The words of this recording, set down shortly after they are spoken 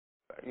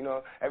You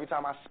know, every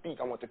time I speak,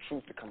 I want the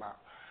truth to come out.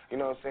 You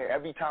know what I'm saying?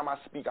 Every time I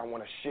speak, I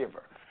want to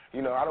shiver.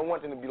 You know, I don't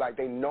want them to be like,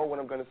 they know what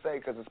I'm going to say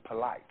because it's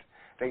polite.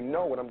 They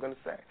know what I'm going to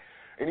say.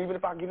 And even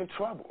if I get in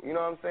trouble, you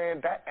know what I'm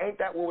saying? Ain't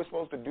that what we're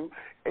supposed to do?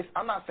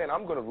 I'm not saying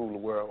I'm going to rule the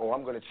world or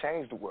I'm going to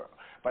change the world,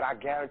 but I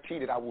guarantee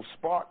that I will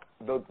spark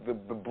the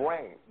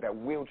brain that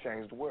will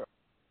change the world.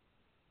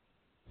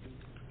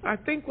 I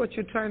think what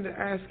you're trying to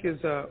ask is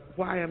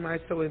why am I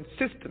so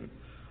insistent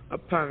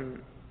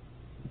upon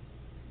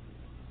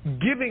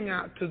giving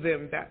out to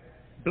them that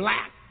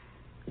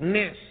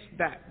blackness,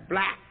 that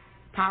black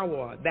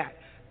power, that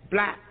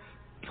black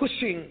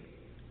pushing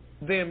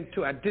them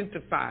to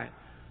identify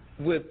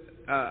with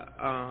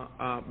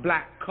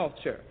black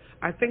culture.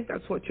 I think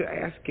that's what you're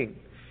asking.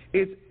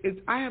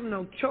 I have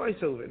no choice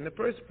over it. In the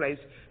first place,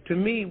 to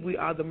me, we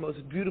are the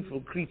most beautiful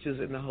creatures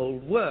in the whole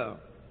world,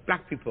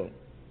 black people.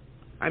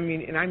 I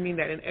mean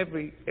that in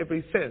every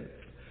sense,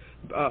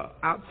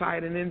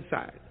 outside and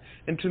inside.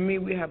 And to me,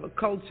 we have a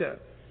culture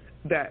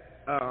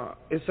that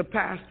is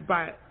surpassed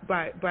by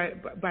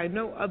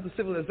no other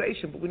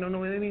civilization, but we don't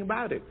know anything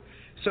about it.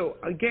 So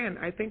again,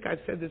 I think I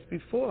said this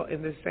before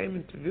in the same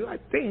interview. I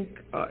think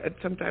at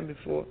some time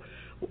before,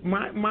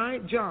 my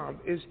job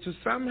is to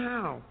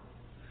somehow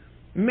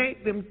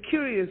make them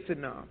curious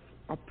enough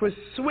or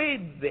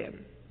persuade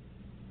them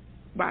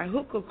by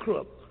hook or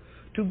crook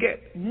to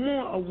get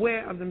more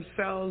aware of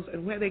themselves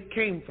and where they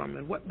came from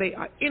and what they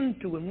are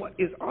into and what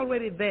is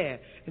already there,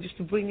 and just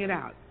to bring it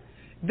out.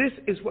 This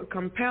is what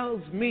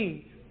compels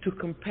me to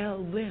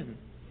compel them,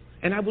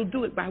 and I will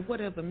do it by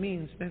whatever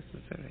means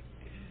necessary.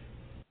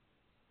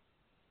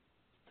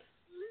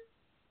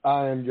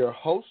 I am your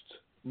host,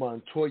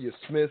 Montoya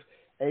Smith,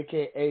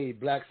 a.k.a.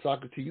 Black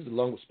Socrates,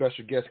 along with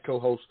special guest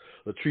co-host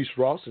Latrice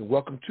Ross, and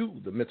welcome to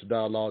the Mental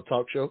Dialogue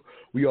Talk Show.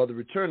 We are the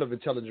return of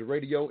intelligent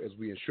radio as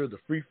we ensure the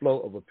free flow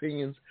of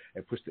opinions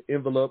and push the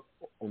envelope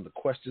on the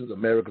questions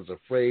America's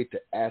afraid to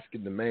ask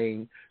in the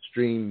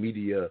mainstream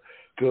media.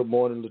 Good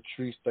morning,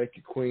 Latrice. Thank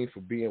you, Queen,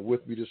 for being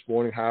with me this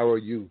morning. How are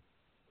you?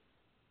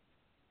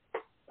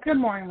 Good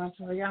morning,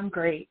 Montoya. I'm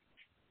great.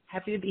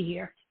 Happy to be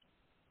here.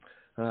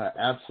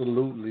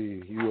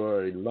 Absolutely. You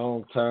are a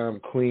long-time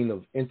queen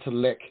of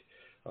intellect.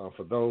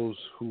 For those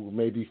who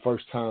may be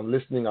first-time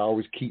listening, I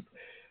always keep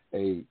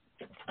a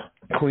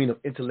queen of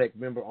intellect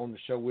member on the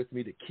show with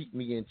me to keep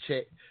me in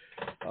check.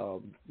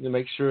 To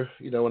make sure,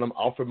 when I'm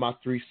offering my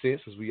 3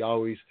 cents, as we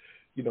always,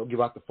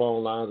 give out the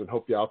phone lines and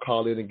hope y'all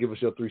call in and give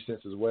us your 3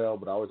 cents as well.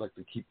 But I always like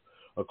to keep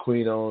a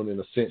queen on in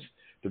a sense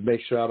to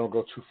make sure I don't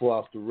go too far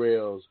off the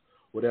rails,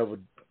 whatever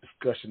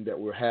discussion that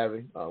we're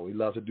having. We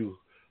love to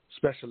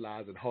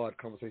specialize in hard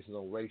conversations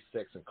on race,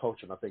 sex, and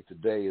culture. And I think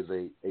today is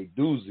a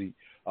doozy,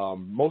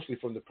 mostly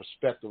from the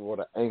perspective or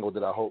the angle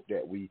that I hope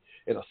that we,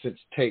 in a sense,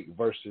 take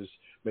versus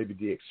maybe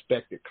the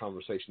expected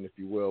conversation, if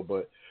you will.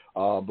 But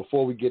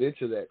before we get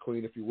into that,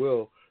 Queen, if you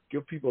will,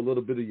 give people a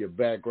little bit of your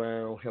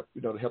background,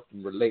 to help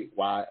them relate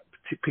why I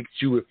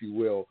picked you, if you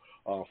will,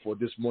 for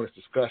this morning's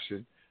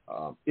discussion.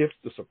 If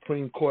the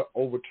Supreme Court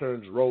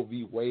overturns Roe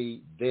v.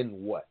 Wade,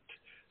 then what?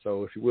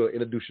 So, if you will,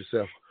 introduce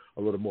yourself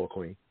a little more,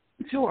 Queen.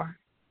 Sure.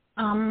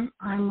 I'm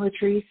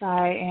Latrice.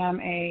 I am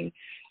a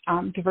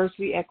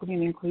diversity, equity,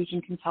 and inclusion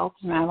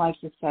consultant. I like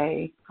to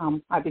say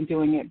I've been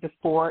doing it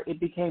before it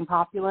became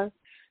popular.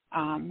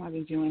 I've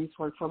been doing this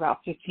work for about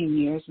 15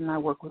 years, and I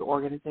work with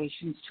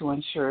organizations to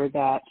ensure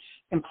that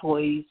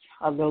employees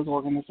of those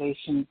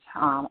organizations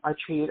are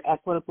treated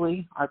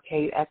equitably, are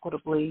paid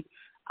equitably,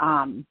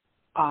 and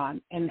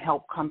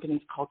help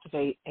companies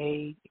cultivate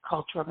a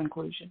culture of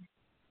inclusion.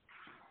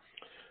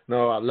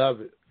 No, I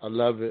love it.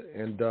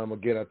 And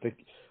again, I think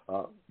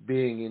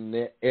being in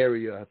that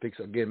area, I think,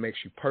 again, makes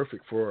you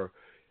perfect for,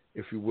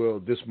 if you will,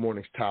 this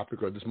morning's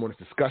topic or this morning's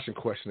discussion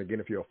question.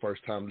 Again, if you're a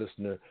first-time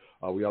listener,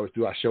 we always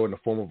do our show in the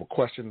form of a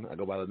question. I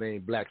go by the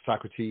name Black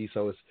Socrates,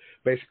 so it's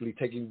basically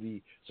taking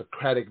the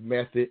Socratic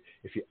method.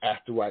 If you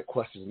ask the right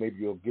questions, maybe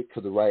you'll get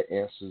to the right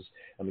answers.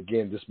 And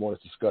again, this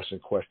morning's discussion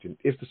question,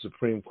 if the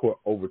Supreme Court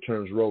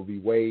overturns Roe v.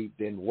 Wade,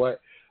 then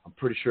what? I'm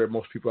pretty sure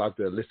most people out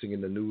there listening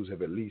in the news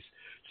have at least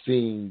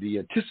seen the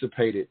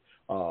anticipated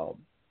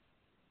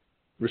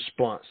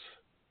response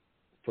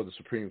for the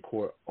Supreme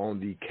Court on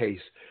the case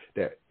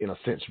that, in a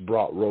sense,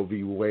 brought Roe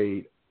v.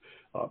 Wade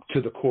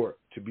to the court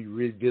to be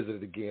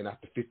revisited again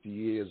after 50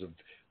 years of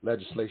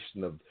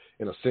legislation of,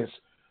 in a sense,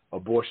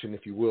 abortion,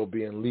 if you will,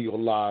 being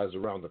legalized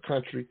around the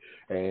country.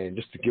 And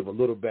just to give a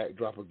little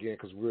backdrop again,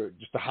 because we're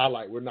just to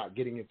highlight, we're not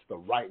getting into the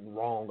right and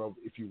wrong of,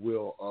 if you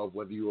will, of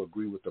whether you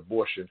agree with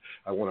abortion.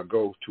 I want to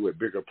go to a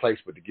bigger place,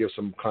 but to give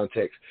some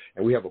context,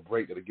 and we have a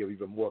break that'll give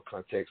even more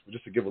context, but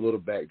just to give a little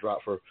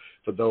backdrop for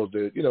those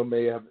that,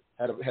 may have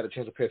had a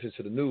chance to pay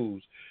attention to the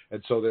news.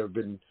 And so there have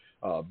been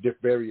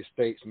various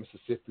states,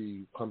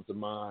 Mississippi comes to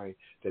mind,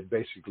 that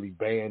basically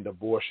banned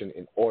abortion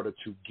in order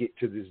to get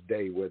to this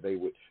day where they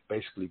would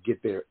basically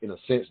get their, in a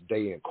sense,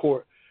 day in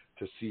court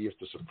to see if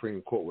the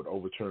Supreme Court would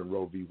overturn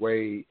Roe v.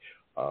 Wade.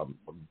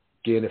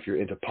 Again, if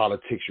you're into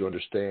politics, you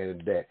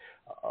understand that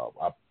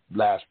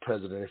last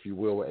president, if you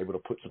will, were able to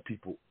put some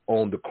people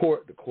on the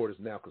court. The court is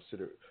now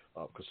considered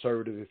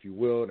conservative, if you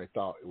will, and they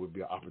thought it would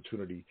be an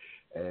opportunity.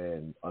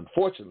 And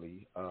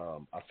unfortunately,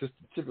 our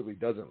system typically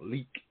doesn't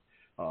leak,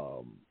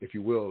 if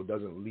you will,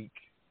 doesn't leak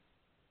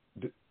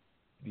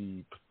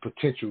the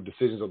potential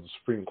decisions of the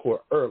Supreme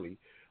Court early,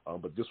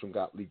 but this one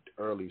got leaked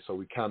early, so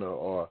we kind of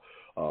are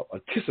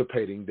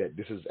anticipating that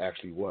this is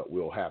actually what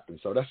will happen.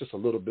 So that's just a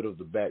little bit of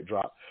the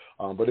backdrop.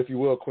 But if you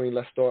will, Queen,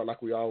 let's start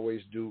like we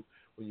always do.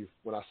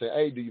 When I say,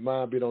 hey, do you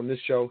mind being on this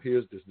show?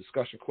 Here's this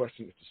discussion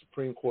question. If the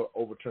Supreme Court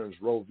overturns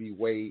Roe v.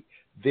 Wade,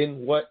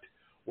 then what?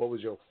 What was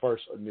your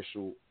first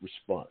initial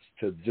response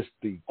to just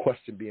the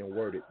question being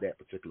worded that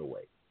particular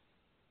way?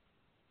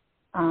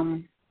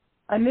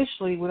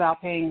 Initially,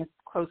 without paying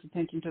close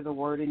attention to the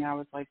wording, I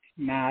was like,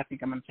 nah, I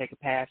think I'm going to take a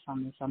pass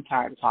on this. I'm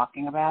tired of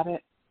talking about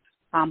it.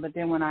 But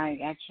then when I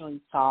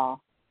actually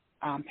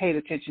paid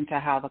attention to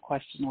how the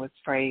question was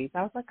phrased,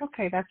 I was like,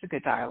 okay, that's a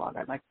good dialogue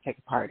I'd like to take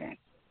a part in.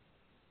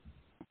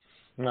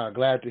 No,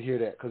 glad to hear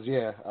that because,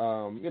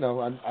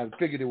 I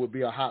figured it would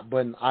be a hot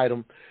button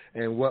item.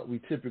 And what we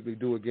typically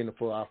do, again,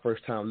 for our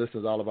first-time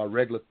listeners, all of our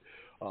regular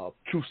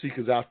truth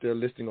seekers out there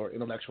listening, or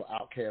intellectual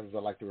outcasts, as I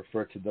like to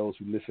refer to those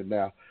who listen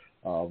now,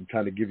 I'm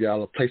trying to give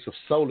y'all a place of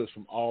solace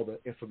from all the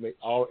information,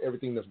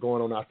 everything that's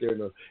going on out there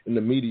in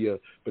the media.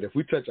 But if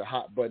we touch a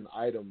hot button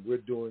item, we're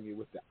doing it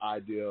with the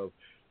idea of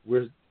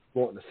we're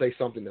wanting to say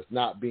something that's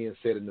not being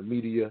said in the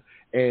media.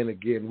 And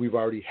again, we've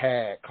already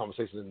had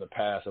conversations in the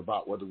past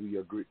about whether we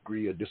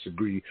agree or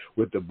disagree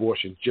with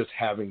abortion. Just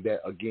having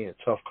that, again,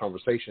 tough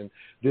conversation.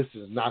 This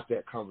is not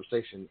that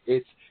conversation.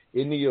 It's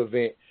in the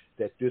event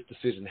that this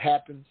decision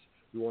happens.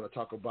 We want to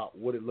talk about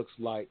what it looks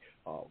like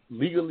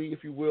legally,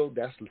 if you will.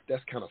 That's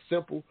kind of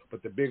simple,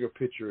 but the bigger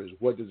picture is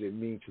what does it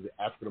mean to the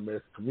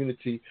African-American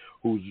community,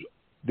 whose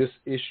this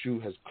issue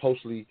has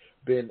closely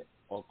been,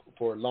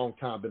 for a long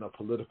time, been a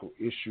political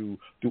issue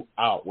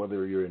throughout,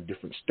 whether you're in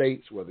different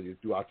states, whether you're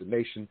throughout the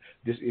nation.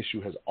 This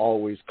issue has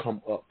always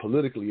come up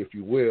politically, if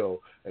you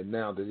will, and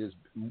now that it's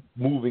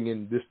moving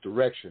in this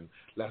direction,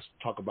 let's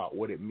talk about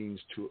what it means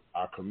to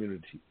our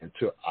community and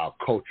to our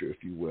culture,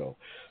 if you will.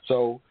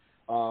 So,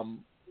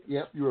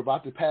 you were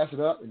about to pass it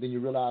up, and then you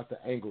realized the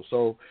angle.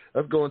 So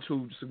let's go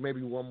into just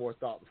maybe one more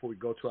thought before we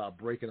go to our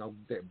break. And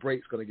that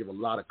break's going to give a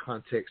lot of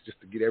context just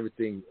to get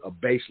everything a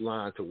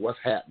baseline to what's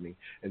happening,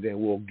 and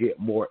then we'll get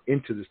more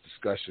into this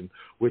discussion,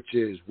 which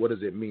is what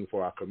does it mean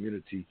for our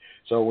community.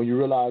 So when you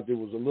realized there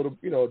was a little,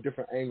 a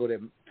different angle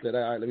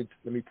that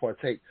let me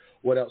partake.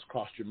 What else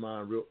crossed your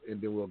mind,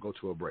 and then we'll go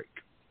to a break.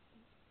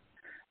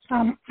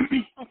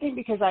 I think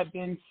because I've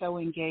been so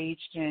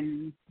engaged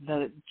in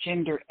the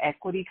gender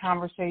equity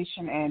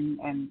conversation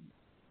and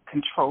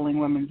controlling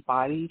women's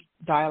body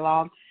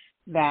dialogue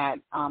that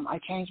I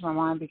changed my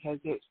mind because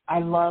I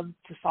love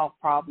to solve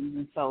problems.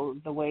 And so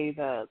the way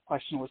the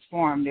question was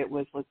formed, it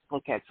was let's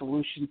look at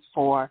solutions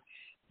for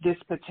this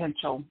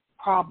potential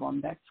problem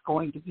that's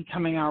going to be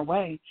coming our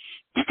way.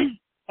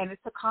 And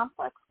it's a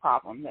complex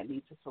problem that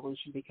needs a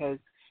solution because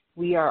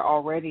we are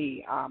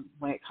already,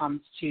 when it comes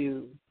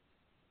to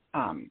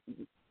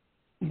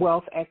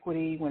wealth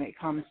equity, when it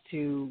comes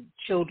to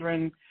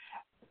children,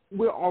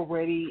 we're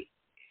already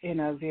in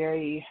a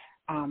very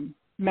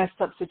messed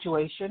up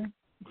situation,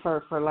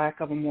 for lack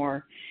of a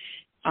more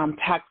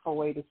tactful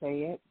way to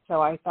say it.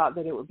 So I thought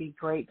that it would be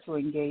great to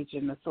engage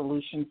in the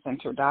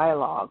solution-centered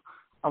dialogue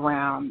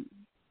around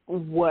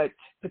what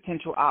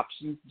potential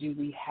options do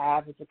we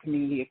have as a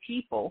community of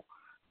people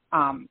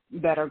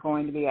that are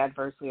going to be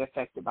adversely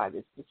affected by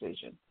this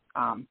decision.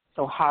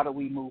 So how do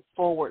we move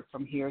forward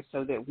from here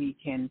so that we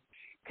can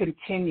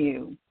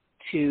continue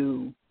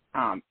to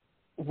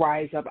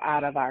rise up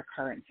out of our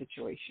current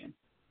situation?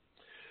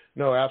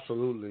 No,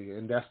 absolutely.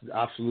 And that's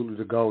absolutely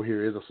the goal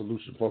here is a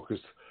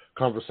solution-focused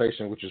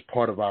conversation, which is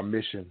part of our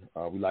mission.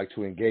 We like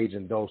to engage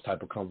in those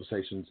type of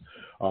conversations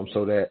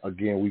so that,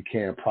 again, we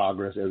can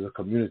progress as a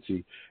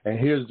community. And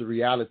here's the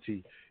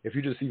reality. If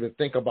you just even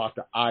think about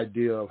the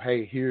idea of,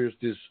 hey, here's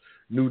this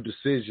new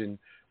decision,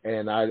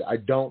 and I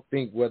don't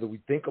think whether we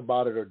think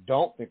about it or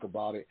don't think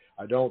about it,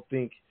 I don't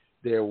think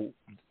that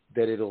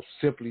it'll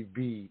simply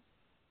be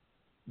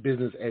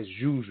business as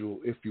usual,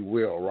 if you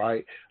will,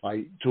 right?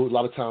 Like, to a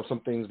lot of times,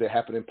 some things that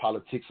happen in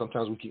politics,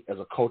 sometimes we can, as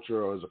a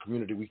culture or as a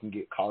community, we can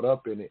get caught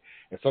up in it.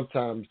 And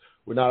sometimes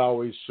we're not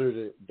always sure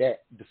that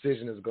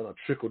decision is going to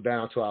trickle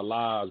down to our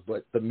lives,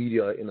 but the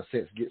media, in a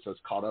sense, gets us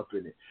caught up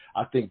in it.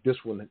 I think this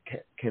one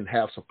can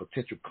have some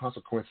potential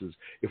consequences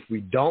if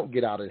we don't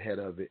get out ahead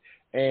of it.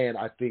 And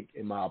I think,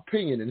 in my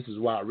opinion, and this is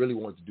why I really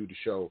wanted to do the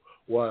show,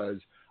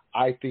 was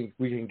I think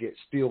we can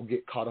still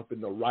get caught up in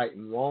the right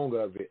and wrong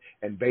of it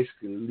and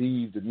basically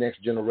leave the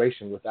next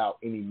generation without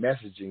any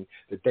messaging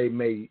that they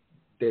may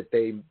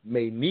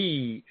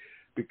need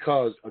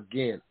because,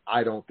 again,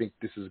 I don't think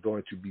this is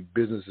going to be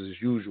business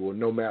as usual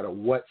no matter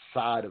what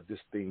side of this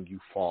thing you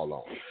fall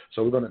on.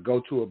 So we're going to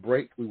go to a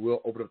break. We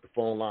will open up the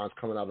phone lines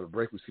coming out of the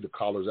break. We see the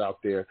callers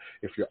out there.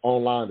 If you're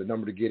online, the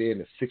number to get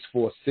in is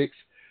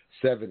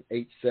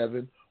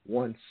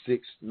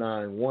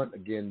 646-787-1691.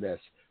 Again,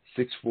 that's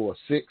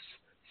 646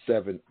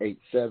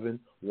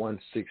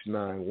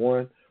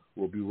 787-1691.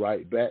 We'll be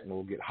right back, and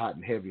we'll get hot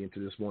and heavy into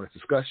this morning's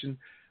discussion.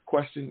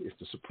 Question, if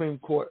the Supreme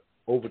Court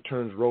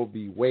overturns Roe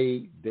v.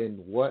 Wade,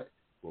 then what?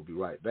 We'll be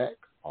right back.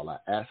 All I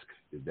ask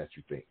is that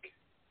you think.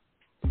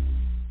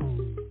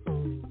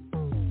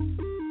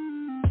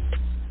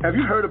 Have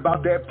you heard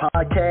about that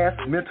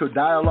podcast, Mental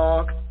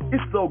Dialogue?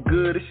 It's so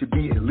good it should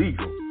be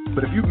illegal.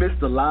 But if you missed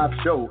the live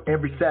show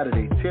every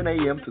Saturday, 10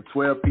 a.m. to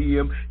 12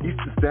 p.m.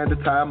 Eastern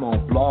Standard Time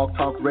on Blog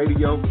Talk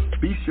Radio,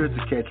 be sure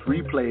to catch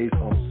replays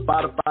on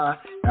Spotify,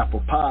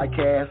 Apple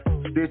Podcasts,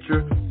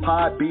 Stitcher,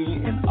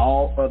 Podbean, and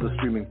all other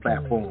streaming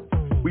platforms.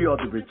 We are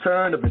the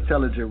return of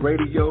intelligent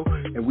radio,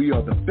 and we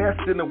are the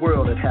best in the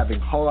world at having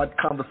hard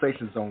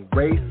conversations on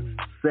race,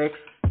 sex,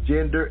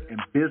 gender, and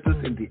business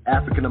in the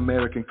African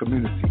American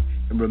community.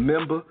 And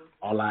remember,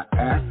 all I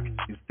ask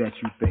is that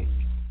you think.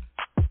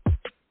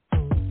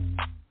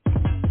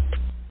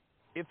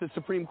 If the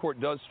Supreme Court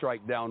does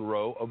strike down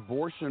Roe,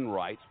 abortion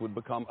rights would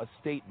become a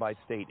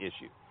state-by-state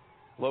issue.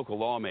 Local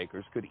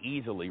lawmakers could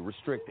easily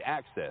restrict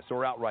access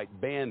or outright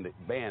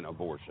ban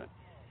abortion.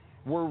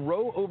 Were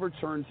Roe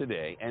overturned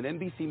today, and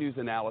NBC News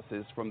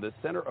analysis from the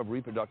Center of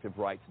Reproductive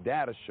Rights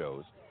data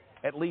shows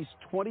at least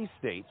 20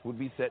 states would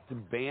be set to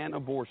ban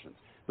abortions,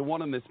 the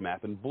one on this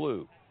map in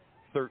blue.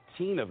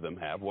 13 of them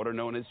have what are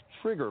known as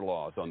trigger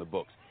laws on the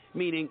books,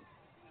 meaning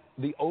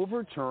the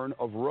overturn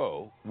of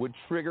Roe would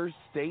trigger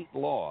state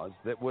laws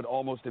that would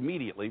almost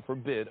immediately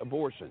forbid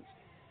abortions.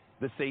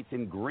 The states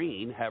in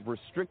green have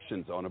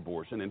restrictions on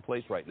abortion in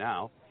place right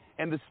now,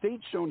 and the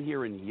states shown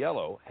here in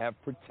yellow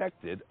have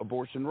protected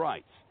abortion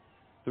rights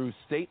through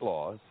state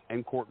laws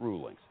and court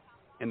rulings.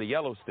 In the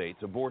yellow states,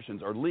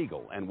 abortions are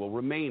legal and will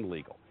remain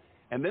legal.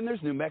 And then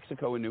there's New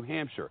Mexico and New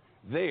Hampshire.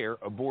 There,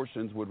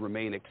 abortions would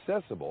remain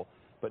accessible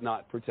but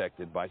not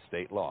protected by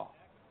state law.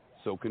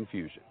 So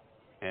confusion.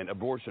 And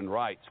abortion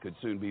rights could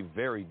soon be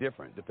very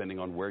different depending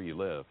on where you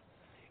live.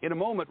 In a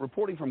moment,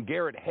 reporting from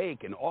Garrett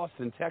Hake in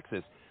Austin,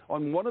 Texas,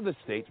 on one of the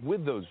states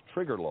with those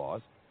trigger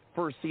laws.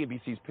 First,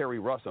 CNBC's Perry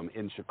Russum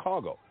in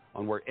Chicago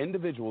on where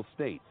individual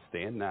states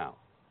stand now.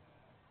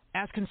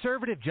 As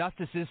conservative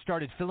justices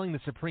started filling the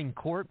Supreme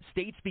Court,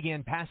 states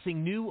began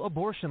passing new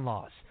abortion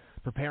laws,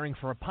 preparing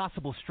for a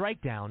possible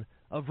strikedown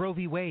of Roe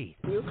v. Wade.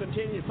 We'll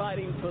continue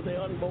fighting for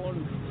the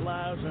unborn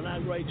lives in our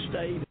great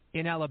state.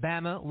 In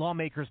Alabama,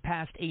 lawmakers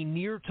passed a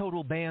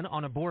near-total ban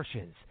on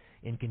abortions.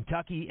 In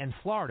Kentucky and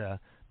Florida,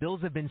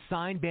 bills have been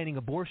signed banning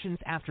abortions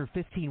after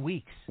 15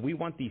 weeks. We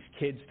want these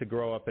kids to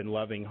grow up in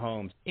loving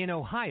homes. In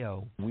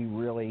Ohio, we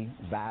really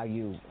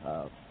value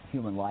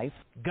human life.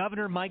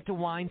 Governor Mike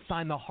DeWine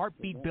signed the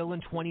Heartbeat Bill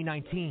in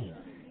 2019.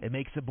 It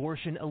makes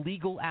abortion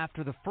illegal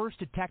after the first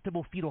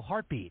detectable fetal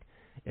heartbeat.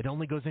 It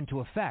only goes into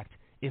effect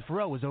if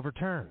Roe is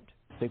overturned.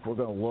 I think we're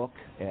going to look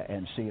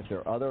and see if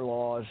there are other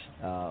laws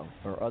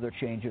or other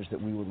changes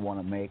that we would want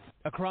to make.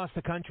 Across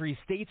the country,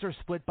 states are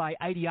split by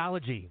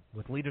ideology,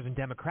 with leaders in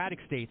Democratic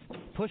states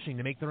pushing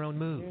to make their own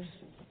moves.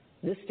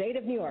 The state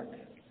of New York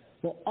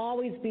will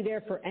always be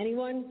there for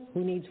anyone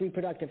who needs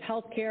reproductive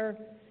health care,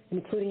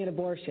 including an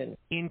abortion.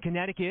 In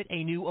Connecticut,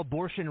 a new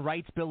abortion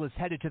rights bill is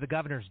headed to the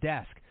governor's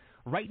desk.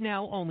 Right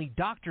now, only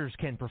doctors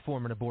can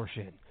perform an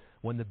abortion.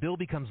 When the bill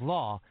becomes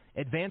law,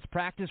 advanced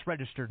practice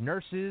registered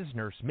nurses,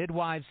 nurse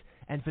midwives,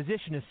 and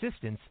physician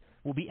assistants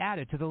will be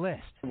added to the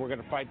list. We're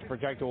going to fight to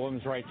protect a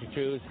woman's right to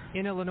choose.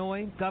 In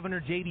Illinois, Governor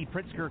J.B.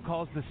 Pritzker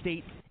calls the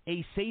state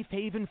a safe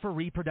haven for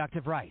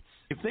reproductive rights.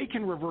 If they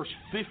can reverse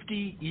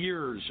 50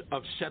 years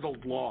of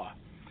settled law,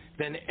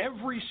 then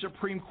every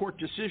Supreme Court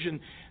decision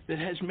that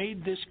has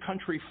made this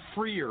country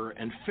freer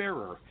and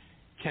fairer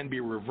can be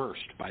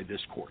reversed by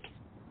this court.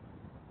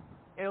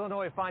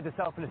 Illinois finds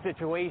itself in a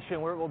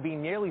situation where it will be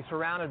nearly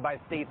surrounded by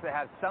states that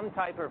have some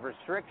type of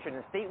restriction,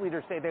 and state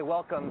leaders say they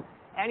welcome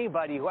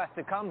anybody who has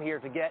to come here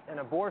to get an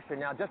abortion.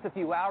 Now, just a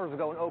few hours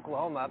ago in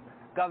Oklahoma,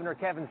 Governor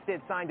Kevin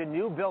Stitt signed a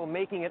new bill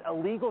making it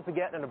illegal to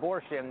get an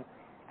abortion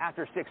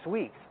after 6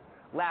 weeks.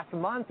 Last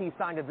month, he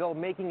signed a bill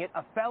making it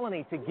a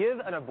felony to give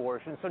an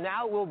abortion, so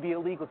now it will be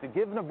illegal to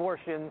give an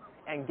abortion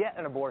and get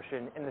an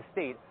abortion in the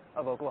state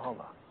of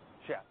Oklahoma.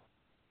 Chef.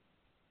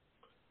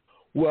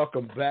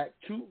 Welcome back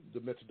to the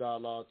Mental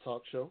Dialogue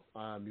Talk Show.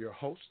 I'm your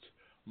host,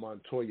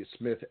 Montoya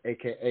Smith,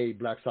 a.k.a.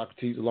 Black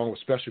Socrates, along with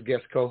special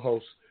guest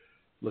co-host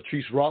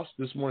Latrice Ross.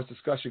 This morning's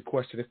discussion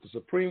question: if the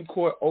Supreme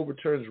Court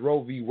overturns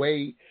Roe v.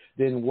 Wade,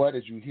 then what?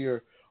 As you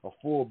hear a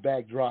full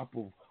backdrop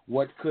of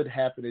what could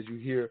happen, as you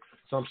hear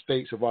some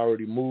states have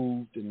already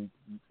moved and,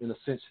 in a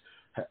sense,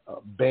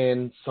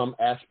 banned some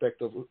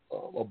aspect of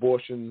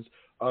abortions.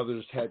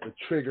 Others had to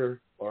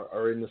trigger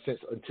or in a sense,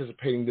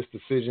 anticipating this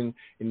decision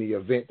in the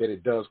event that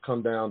it does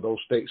come down. Those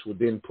states would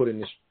then put in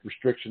these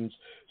restrictions.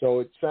 So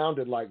it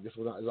sounded like this,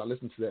 as I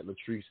listened to that,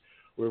 Latrice,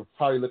 we're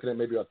probably looking at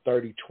maybe a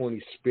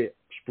 30-20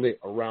 split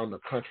around the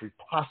country,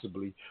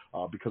 possibly,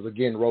 because,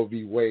 again, Roe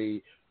v.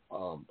 Wade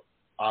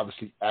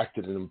obviously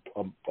acted and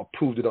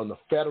approved it on the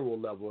federal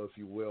level, if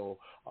you will,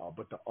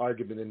 but the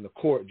argument in the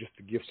court, just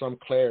to give some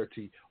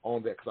clarity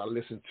on that, because I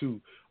listened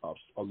to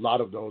a lot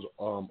of those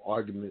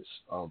arguments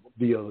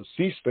via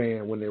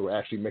C-SPAN when they were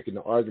actually making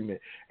the argument,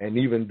 and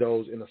even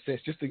those, in a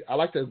sense,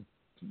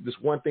 this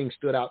one thing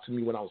stood out to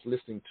me when I was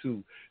listening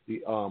to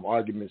the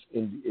arguments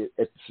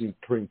at the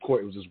Supreme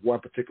Court. It was just one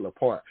particular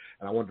part,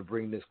 and I wanted to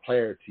bring this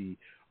clarity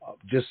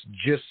just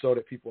so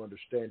that people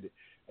understand it.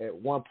 At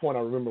one point,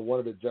 I remember one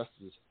of the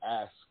justices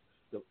asked,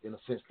 in a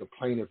sense, the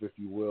plaintiff, if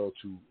you will,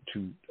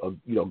 to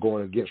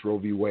going against Roe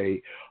v.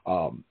 Wade.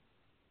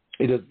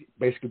 It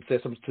basically said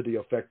something to the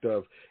effect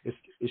of,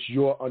 it's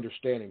your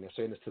understanding, and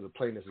saying this to the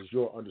plaintiff, it's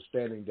your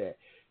understanding that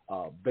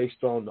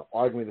based on the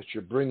argument that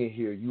you're bringing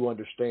here, you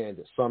understand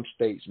that some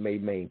states may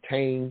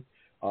maintain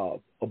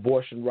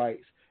abortion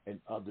rights and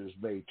others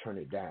may turn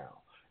it down.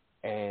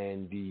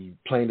 And the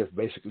plaintiff,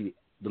 basically,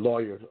 the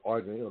lawyer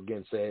arguing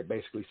again,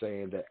 basically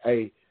saying that,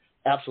 hey,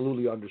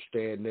 absolutely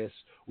understand this.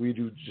 We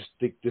do just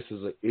think this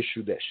is an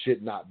issue that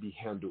should not be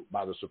handled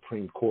by the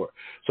Supreme Court.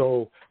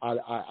 So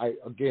I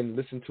again,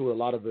 listened to a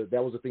lot of it.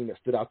 That was the thing that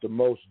stood out the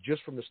most,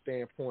 just from the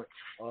standpoint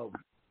of,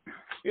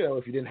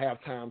 if you didn't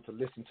have time to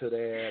listen to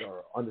that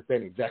or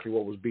understand exactly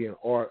what was being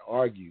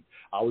argued,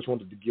 I always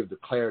wanted to give the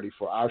clarity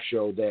for our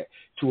show that,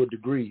 to a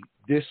degree,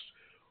 this,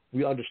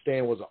 we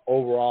understand, was an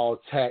overall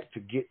attack to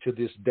get to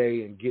this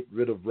day and get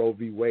rid of Roe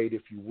v. Wade,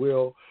 if you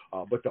will.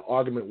 But the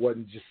argument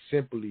wasn't just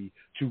simply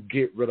to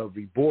get rid of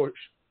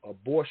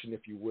abortion,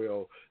 if you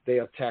will. They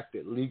attacked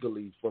it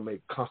legally from a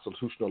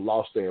constitutional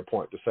law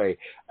standpoint to say,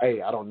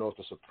 hey, I don't know if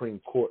the Supreme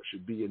Court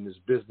should be in this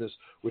business,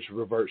 which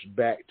reverts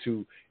back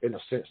to, in a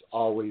sense,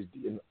 always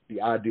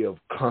the idea of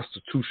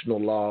constitutional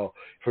law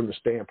from the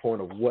standpoint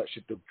of what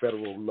should the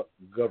federal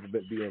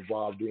government be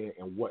involved in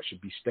and what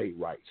should be state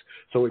rights.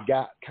 So it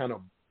got kind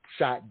of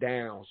shot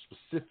down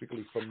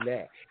specifically from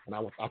that, and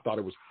I thought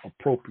it was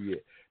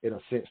appropriate, in a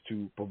sense,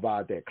 to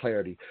provide that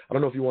clarity. I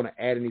don't know if you want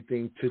to add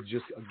anything to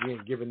just,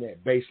 again, given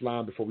that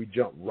baseline before we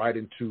jump right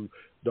into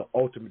the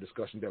ultimate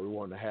discussion that we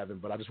wanted to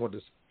have, but I just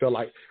wanted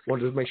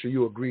to make sure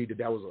you agreed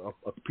that was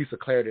a piece of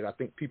clarity that I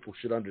think people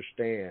should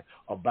understand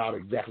about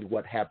exactly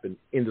what happened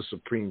in the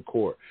Supreme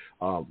Court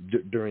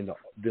during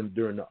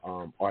the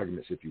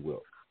arguments, if you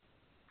will.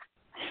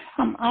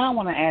 I don't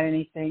want to add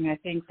anything. I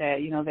think that,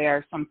 there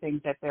are some things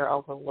that they're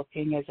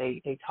overlooking as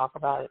they talk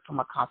about it from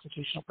a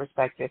constitutional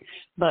perspective,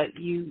 but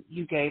you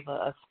gave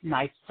a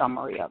nice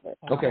summary of it.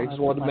 Okay, just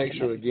wanted to make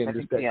sure, again,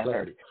 just that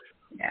clarity.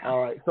 Yeah.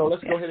 All right, so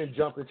let's go ahead and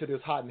jump into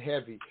this hot and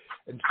heavy.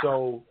 And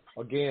so,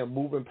 again,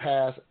 moving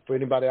past, for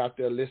anybody out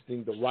there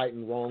listening, the right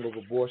and wrong of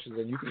abortions,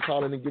 and you can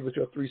call in and give us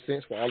your 3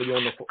 cents. For all of you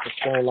on the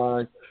phone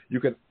line, you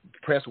can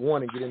press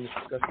 1 and get in this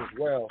discussion as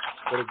well.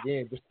 But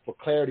again, just for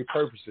clarity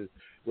purposes,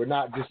 we're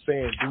not just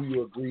saying, do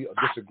you agree or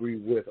disagree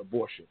with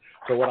abortion?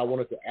 So what I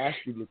wanted to ask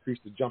you,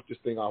 Latrice, to jump this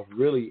thing off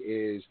really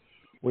is,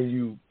 when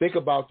you think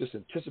about this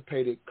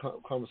anticipated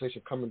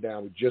conversation coming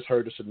down, we just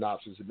heard the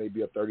synopsis, it may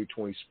be a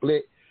 30-20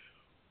 split.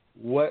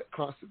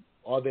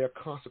 Are there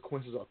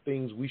consequences or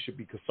things we should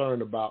be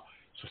concerned about,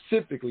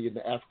 specifically in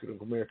the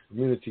African-American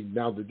community,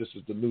 now that this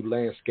is the new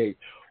landscape?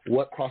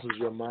 What crosses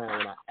your mind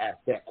when I ask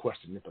that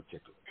question in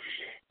particular?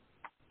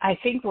 I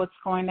think what's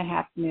going to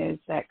happen is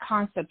that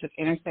concept of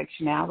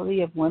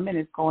intersectionality of women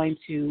is going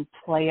to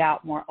play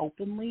out more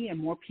openly, and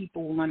more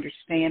people will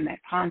understand that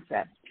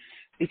concept,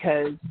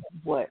 because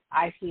what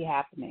I see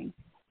happening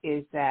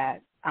is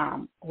that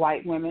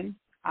white women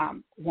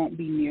won't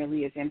be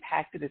nearly as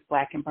impacted as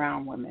black and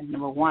brown women.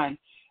 Number one,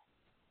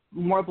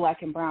 more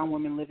black and brown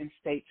women live in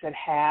states that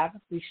have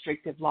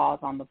restrictive laws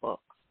on the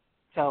books.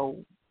 So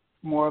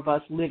more of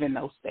us live in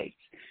those states.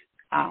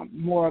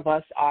 More of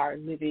us are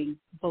living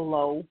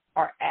below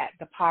or at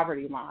the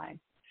poverty line.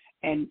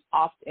 And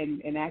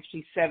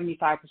actually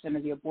 75%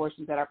 of the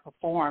abortions that are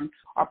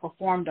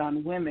performed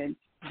on women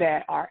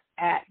that are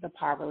at the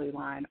poverty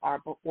line or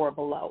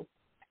below.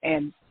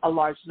 And a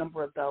large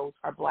number of those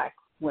are black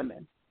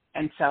women.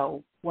 And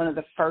so one of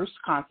the first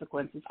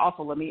consequences,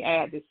 also let me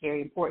add this,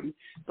 very important,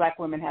 black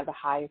women have the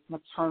highest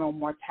maternal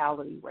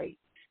mortality rate,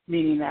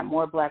 meaning that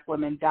more black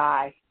women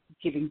die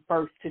giving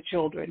birth to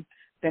children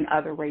than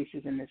other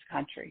races in this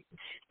country.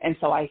 And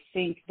so I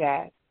think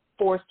that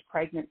forced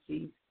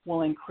pregnancies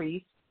will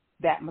increase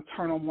that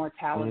maternal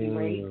mortality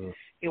rate.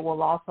 It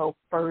will also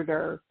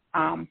further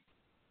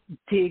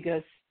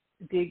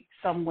dig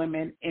some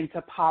women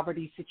into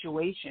poverty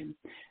situations,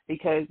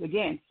 because,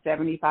 again,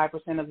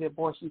 75% of the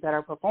abortions that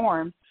are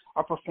performed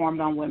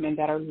on women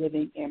that are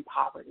living in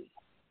poverty.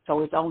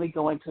 So it's only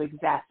going to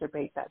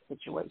exacerbate that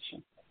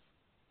situation.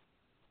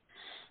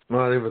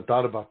 Well, I never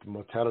thought about the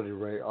mortality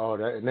rate.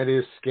 And that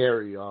is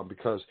scary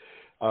because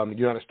the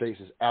United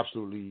States is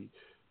absolutely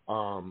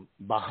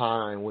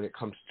behind when it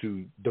comes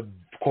to the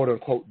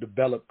quote-unquote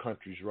developed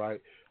countries,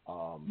 right?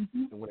 And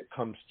when it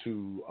comes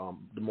to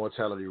the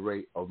mortality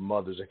rate of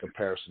mothers in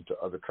comparison to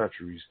other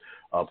countries,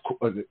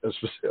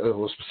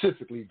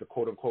 specifically the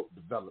quote-unquote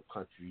developed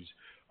countries,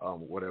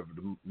 whatever,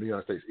 the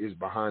United States is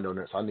behind on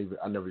that. So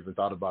I never even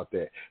thought about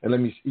that. And let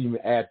me even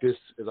add this,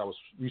 as I was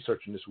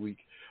researching this week,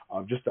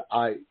 just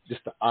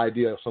the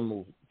idea of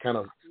someone kind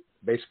of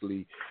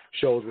basically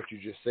shows what you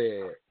just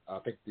said. I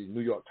think the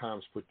New York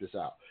Times put this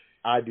out.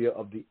 Idea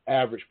of the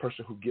average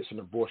person who gets an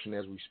abortion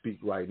as we speak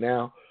right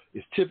now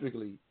is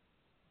typically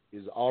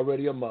is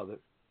already a mother,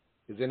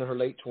 is in her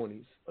late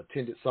 20s,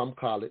 attended some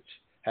college,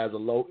 has a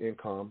low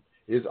income,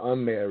 is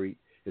unmarried,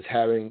 is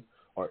having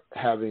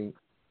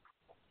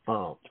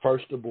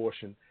first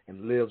abortion,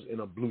 and lives in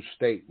a blue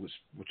state, which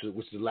is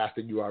the last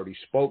thing you already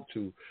spoke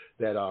to,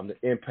 that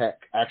the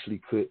impact actually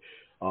could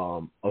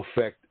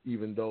affect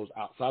even those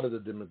outside of the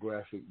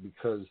demographic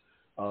because,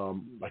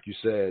 like you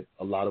said,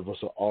 a lot of us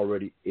are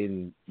already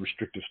in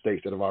restrictive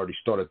states that have already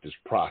started this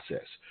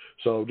process.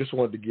 So just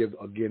wanted to give,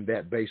 again,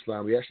 that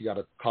baseline. We actually got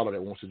a caller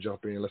that wants to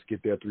jump in. Let's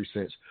get their 3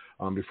 cents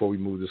before we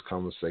move this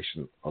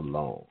conversation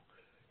along.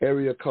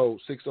 Area code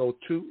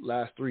 602,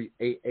 last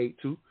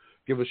 3882.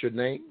 Give us your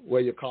name,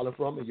 where you're calling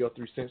from, and your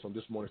 3 cents on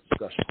this morning's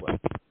discussion question.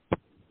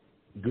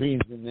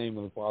 Greetings in the name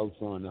of the Father,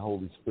 Son, and the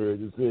Holy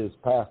Spirit. This is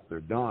Pastor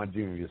Don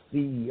Jr.,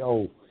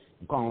 CEO.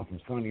 I'm calling from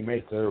Sunny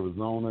Mesa,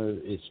 Arizona.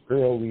 It's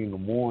early in the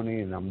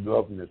morning, and I'm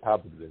loving the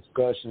topic of the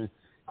discussion.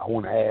 I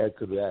want to add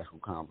to the actual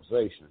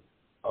conversation.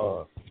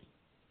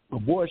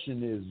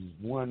 Abortion is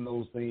one of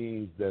those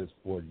things that's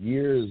for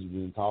years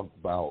been talked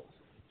about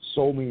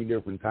so many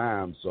different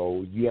times,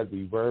 so you have to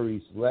be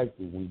very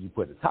selective when you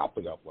put a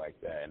topic up like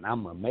that. And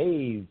I'm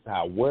amazed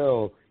how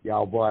well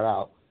y'all brought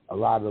out a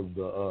lot of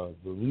the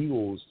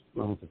legal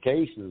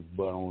ramifications,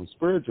 but on a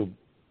spiritual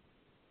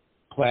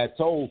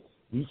plateau,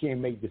 we can't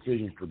make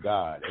decisions for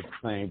God. At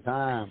the same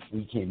time,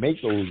 we can't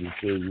make those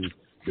decisions.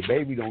 The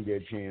baby don't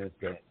get a chance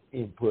to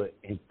input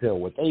and tell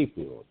what they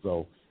feel.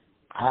 So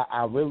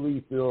I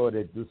really feel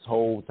that this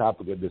whole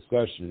topic of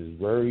discussion is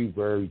very,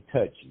 very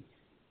touchy.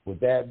 With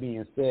that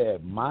being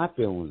said, my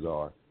feelings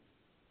are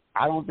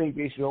I don't think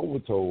they should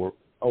overturn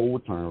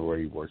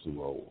Roe versus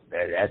Wade.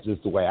 That's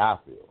just the way I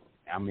feel.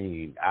 I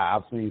mean,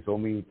 I've seen so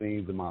many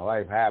things in my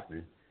life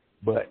happen,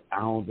 but I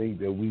don't think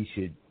that we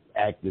should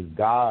act as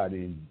God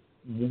and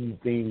move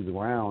things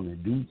around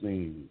and do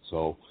things.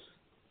 So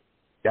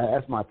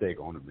that's my take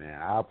on it,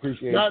 man. I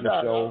appreciate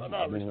the show.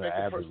 I respect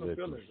your personal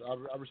feelings.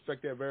 I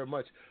respect that very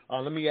much.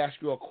 Let me ask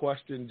you a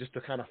question just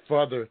to kind of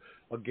further,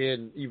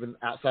 again, even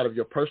outside of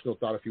your personal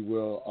thought, if you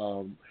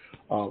will.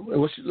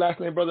 What's your last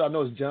name, brother? I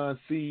know it's John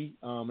C.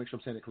 Make sure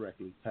I'm saying it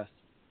correctly. Pastor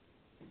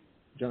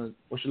John,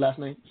 what's your last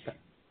name?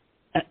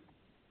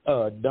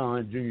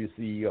 Don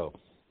Jr. CEO.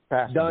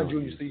 Pastor Don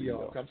Jr.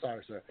 CEO. Okay, I'm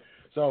sorry, sir.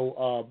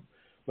 So,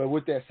 but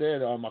with that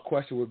said, my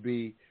question would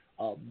be,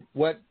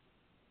 when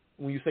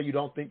you say you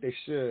don't think they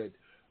should,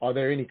 are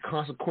there any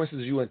consequences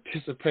you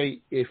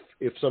anticipate if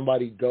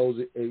somebody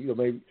goes,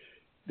 maybe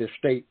their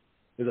state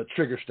is a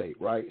trigger state,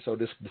 right? So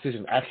this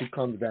decision actually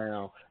comes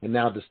down, and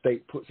now the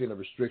state puts in a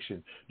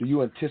restriction. Do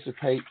you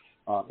anticipate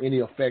any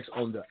effects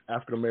on the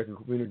African American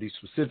community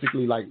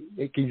specifically? Like,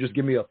 can you just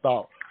give me a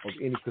thought of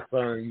any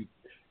concern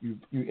you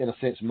in a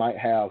sense might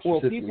have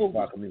specifically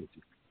for our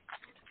community?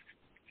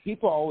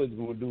 People are always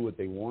going to do what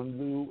they want to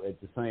do. At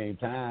the same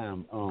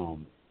time,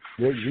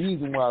 the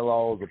reason why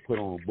laws are put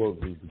on the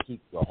books is to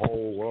keep the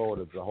whole world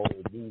as a whole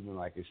moving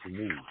like it should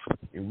move.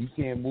 And we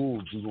can't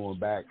move if we're going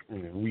back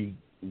and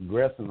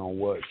regressing on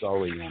what's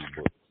already on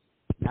the books.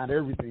 Not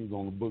everything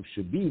on the books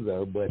should be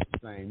there, but at the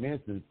same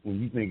instance, when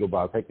you think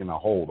about taking a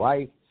whole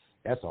life,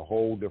 that's a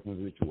whole different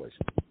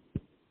situation.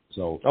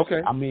 So,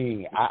 okay. I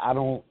mean, I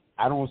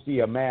don't see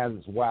a mass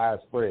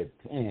widespread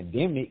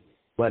pandemic,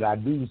 but I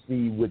do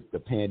see with the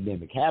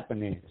pandemic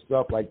happening,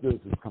 stuff like this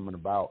is coming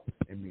about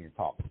and being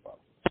talked about.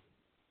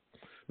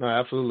 No,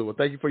 absolutely. Well,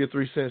 thank you for your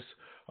 3 cents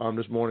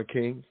this morning,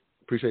 King.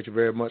 Appreciate you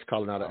very much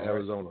calling out of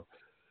Arizona.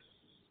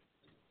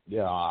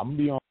 Yeah, I'm going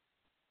to be on.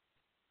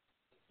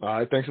 All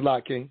right, thanks a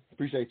lot, King.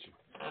 Appreciate you.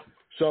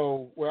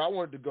 So where I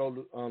wanted to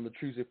go,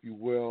 Latrice, if you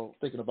will,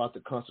 thinking about the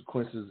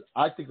consequences,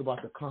 I think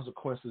about the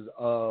consequences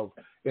of,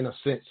 in a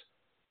sense,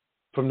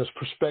 from this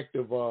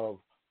perspective of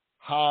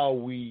how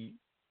we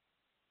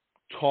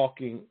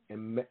talking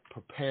and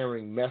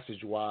preparing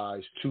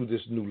message-wise to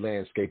this new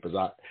landscape. As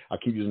I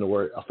keep using the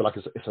word, I feel like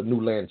it's a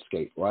new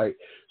landscape, right?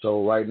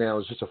 So right now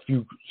it's just a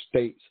few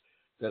states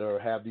that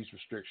have these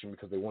restrictions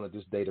because they wanted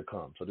this day to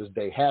come. So this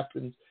day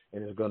happens,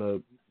 and it's going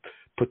to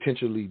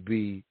potentially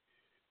be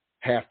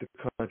half the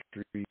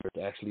country where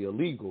it's actually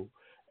illegal.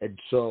 And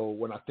so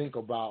when I think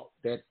about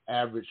that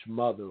average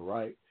mother,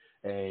 right,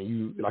 and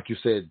you, like you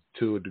said,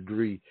 to a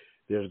degree,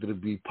 there's going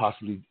to be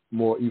possibly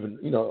more, even,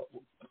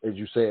 as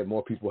you said,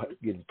 more people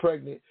getting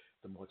pregnant.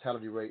 The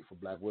mortality rate for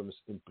black women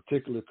in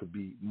particular could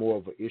be more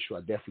of an issue. I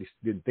definitely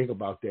didn't think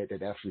about that.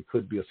 That actually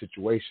could be a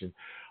situation.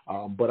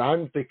 But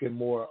I'm thinking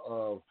more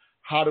of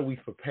how do we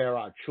prepare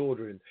our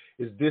children?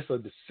 Is this a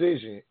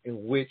decision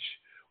in which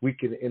we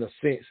can, in a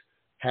sense,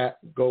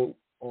 go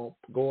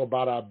go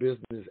about our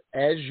business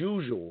as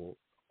usual,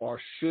 or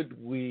should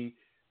we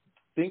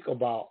think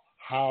about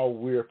how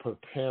we're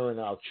preparing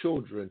our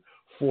children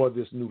for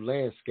this new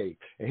landscape?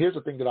 And here's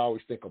the thing that I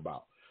always think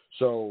about.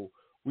 So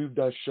we've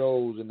done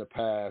shows in the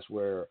past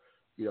where,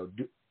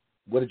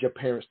 what did your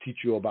parents teach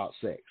you about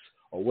sex?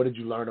 Or what did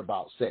you learn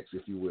about sex,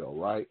 if you will,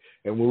 right?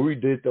 And when we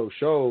did those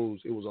shows,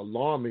 it was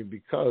alarming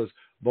because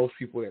most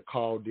people that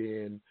called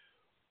in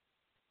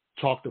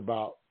talked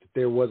about that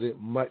there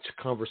wasn't much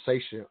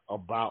conversation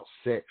about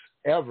sex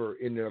ever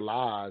in their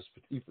lives,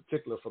 in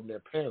particular from their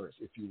parents,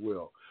 if you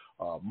will.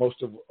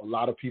 A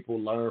lot of people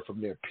learn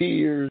from their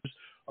peers,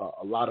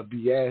 a lot of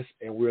BS,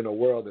 and we're in a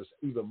world that's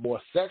even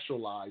more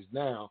sexualized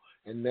now.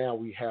 And now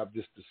we have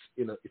this,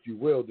 if you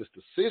will, this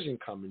decision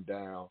coming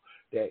down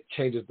that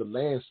changes the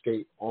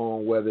landscape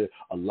on whether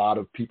a lot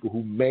of people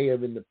who may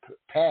have in the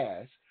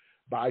past,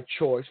 by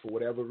choice, for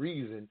whatever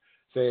reason,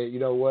 say, you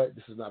know what,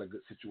 this is not a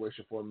good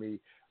situation for me.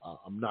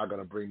 I'm not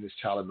going to bring this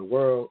child in the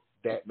world.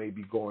 That may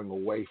be going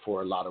away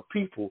for a lot of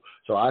people.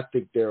 So I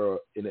think there are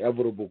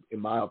inevitable, in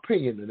my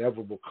opinion,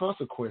 inevitable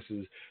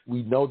consequences.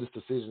 We know this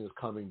decision is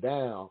coming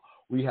down.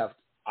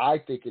 I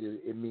think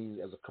it means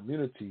as a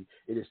community,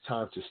 it is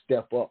time to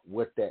step up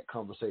what that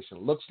conversation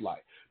looks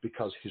like.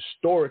 Because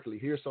historically,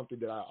 here's something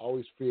that I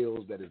always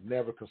feel that is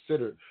never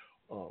considered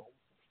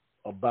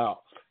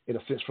about, in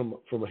a sense,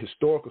 from a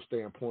historical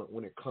standpoint,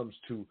 when it comes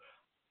to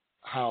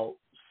how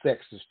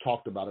sex is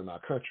talked about in our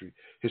country.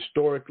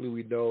 Historically,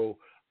 we know,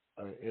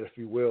 if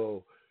you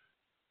will,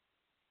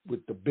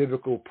 with the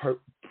biblical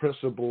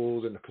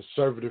principles and the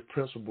conservative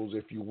principles,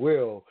 if you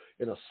will,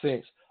 in a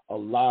sense, a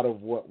lot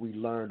of what we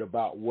learned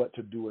about what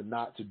to do and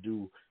not to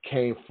do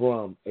came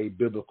from a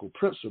biblical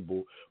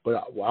principle. But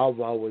I've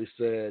always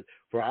said,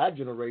 for our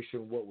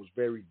generation, what was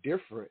very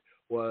different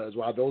was,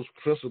 while those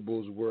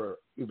principles were,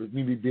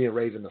 me being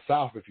raised in the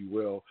South, if you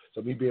will,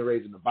 so me being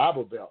raised in the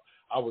Bible Belt,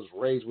 I was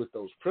raised with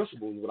those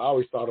principles. But I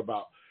always thought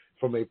about,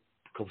 from a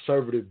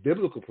conservative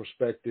biblical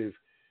perspective,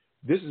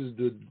 this is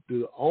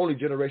the only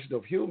generation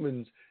of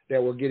humans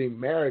that were getting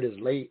married as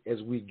late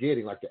as we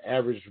getting. Like the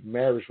average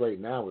marriage rate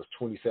now is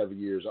 27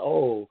 years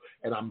old.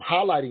 And I'm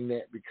highlighting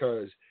that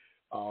because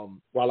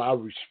while I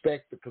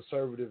respect the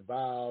conservative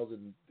vows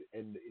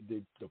and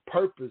the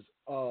purpose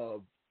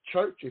of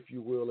church, if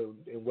you will,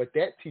 and what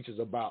that teaches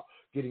about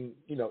getting,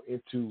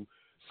 into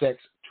sex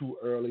too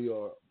early,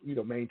 or,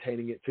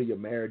 maintaining it till you're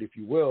married, if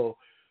you will,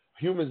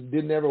 humans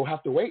didn't ever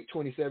have to wait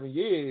 27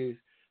 years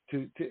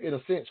to in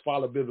a sense,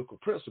 follow biblical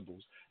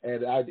principles.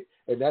 And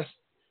that's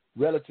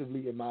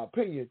relatively, in my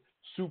opinion,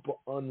 super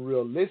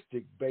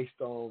unrealistic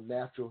based on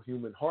natural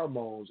human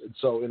hormones. And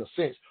so, in a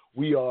sense,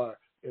 we are,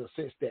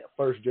 that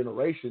first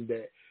generation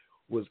that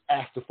was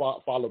asked to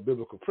follow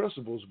biblical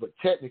principles, but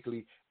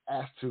technically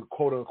asked to,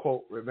 quote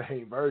unquote,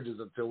 remain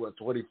virgins until we're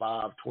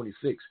 25,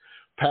 26.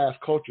 Past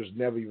cultures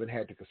never even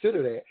had to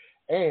consider that.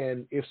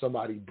 And if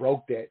somebody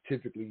broke that,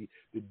 typically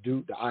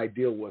the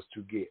idea was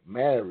to get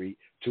married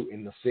to,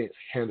 in a sense,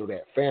 handle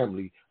that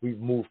family. We've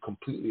moved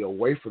completely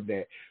away from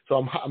that. So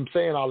I'm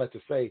saying all that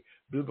to say,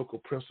 biblical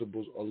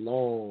principles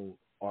alone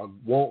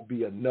won't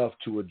be enough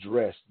to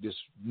address this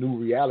new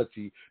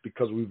reality,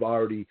 because we've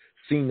already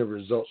seen the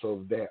results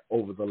of that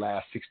over the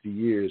last 60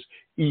 years,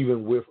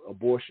 even with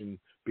abortion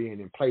being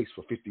in place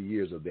for 50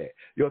 years of that.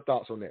 Your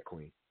thoughts on that,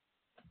 Queen?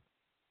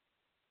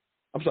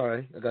 I'm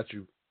sorry, I got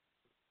you.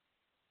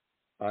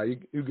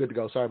 You're good to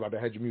go. Sorry about that.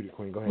 I had you muted,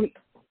 Queen. Go ahead.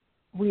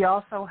 We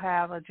also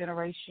have a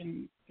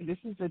generation. This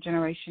is a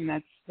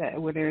generation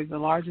where there's the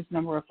largest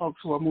number of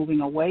folks who are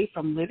moving away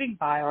from living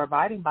by or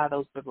abiding by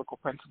those biblical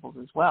principles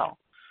as well.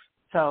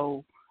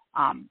 So,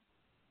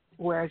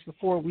 whereas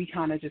before we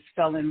kind of just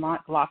fell in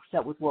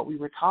lockstep with what we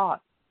were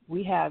taught,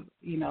 we have,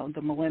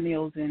 the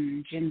millennials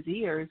and Gen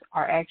Zers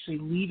are actually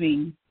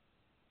leaving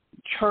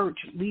church,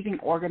 leaving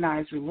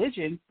organized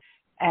religion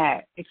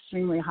at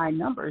extremely high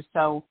numbers.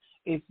 So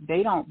if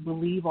they don't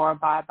believe or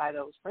abide by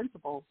those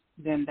principles,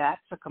 then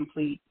that's a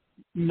complete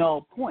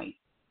null point.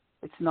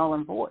 It's null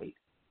and void.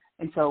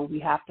 And so we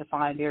have to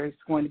find there's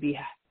going to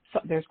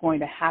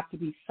have to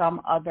be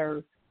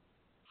something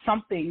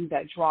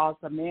that draws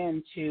them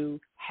in to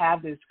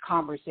have this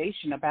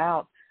conversation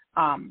about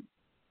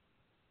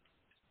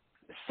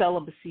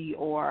celibacy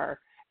or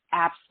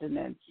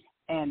abstinence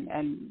and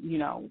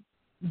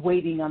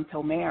waiting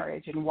until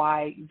marriage, and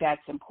why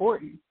that's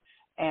important.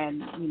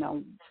 And,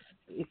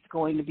 it's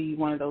going to be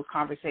one of those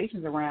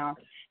conversations around,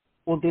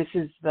 well, this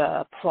is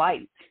the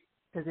plight,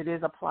 because it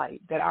is a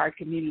plight that our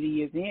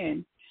community is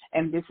in,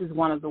 and this is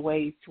one of the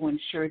ways to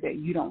ensure that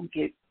you don't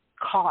get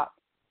caught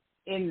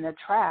in the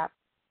trap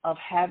of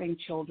having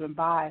children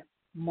by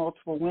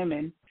multiple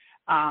women,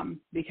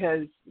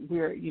 because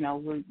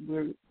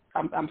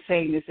I'm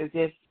saying this as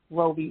if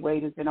Roe v.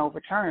 Wade has been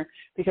overturned,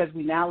 because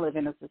we now live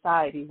in a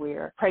society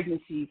where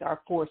pregnancies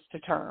are forced to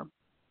term,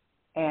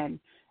 and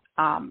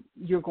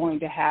you're going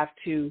to have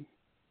to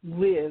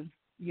live,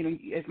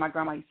 as my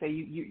grandma used to say,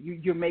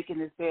 you're making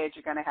this bed,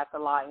 you're going to have to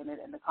lie in it,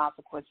 and the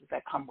consequences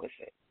that come with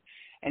it.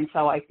 And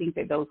so I think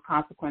that those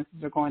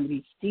consequences are going to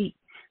be steep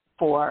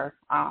for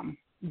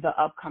the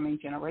upcoming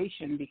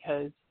generation,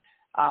 because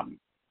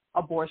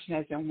abortion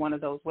has been one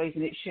of those ways,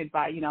 and it should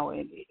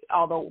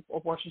although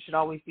abortion should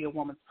always be a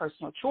woman's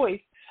personal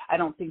choice, I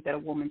don't think that a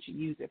woman should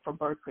use it for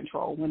birth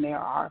control when there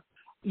are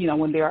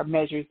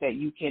measures that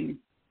you can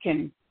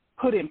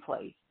put in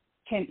place,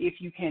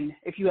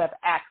 if you have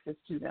access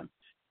to them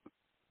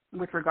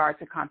with regard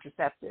to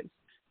contraceptives.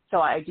 So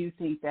I do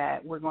think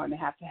that we're going to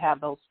have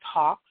those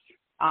talks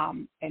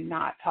and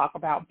not talk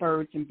about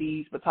birds and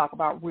bees, but talk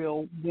about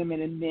real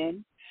women and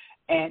men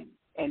and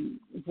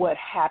what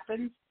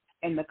happens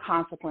and the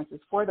consequences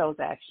for those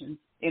actions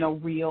in a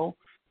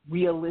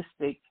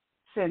realistic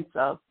sense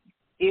of,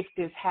 if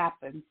this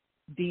happens,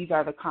 these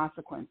are the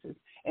consequences,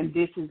 and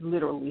this is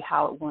literally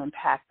how it will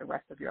impact the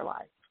rest of your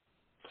life.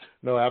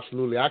 No,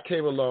 absolutely. I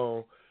came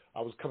along, I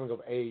was coming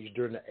of age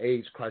during the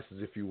AIDS crisis,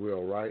 if you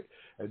will, right?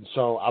 And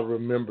so I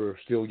remember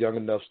still young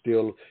enough,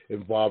 still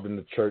involved in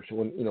the church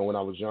when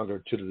I was younger,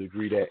 to the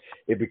degree that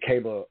it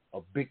became a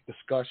big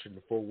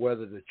discussion for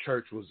whether the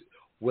church was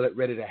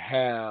ready to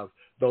have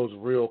those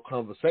real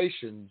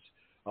conversations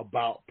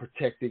about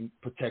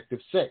protective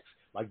sex,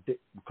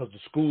 because the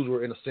schools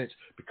were, in a sense,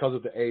 because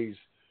of the AIDS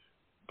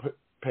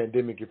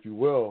pandemic, if you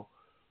will,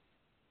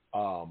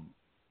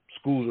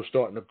 schools were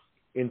starting to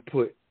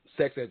input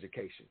sex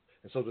education.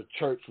 And so the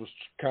church was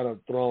kind of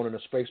thrown in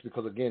a space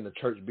because, again, the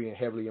church being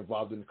heavily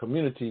involved in the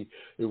community,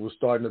 it was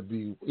starting to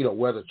be,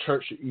 whether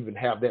church should even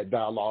have that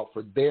dialogue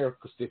for their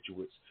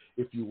constituents,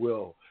 if you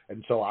will.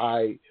 And so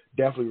I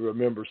definitely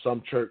remember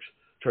some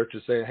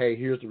churches saying, hey,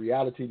 here's the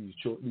reality, these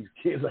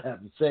kids are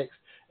having sex.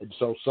 And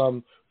so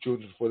some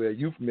children, for their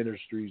youth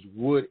ministries,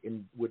 would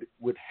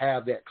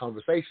have that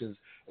conversations,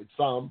 and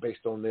some,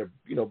 based on their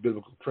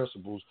biblical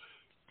principles,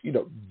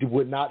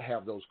 would not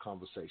have those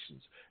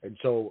conversations. And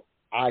so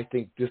I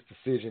think this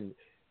decision,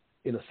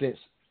 in a sense,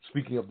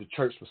 speaking of the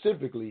church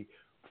specifically,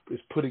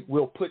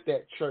 will put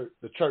the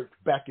church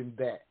back in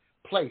that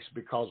place,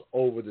 because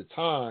over the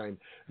time,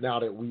 now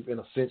that we've, in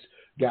a sense,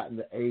 gotten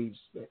the AIDS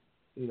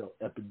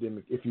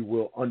epidemic, if you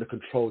will, under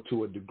control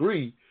to a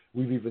degree,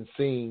 we've even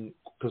seen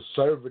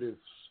conservatives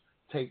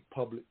take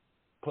public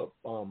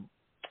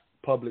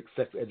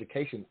sex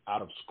education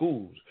out of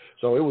schools.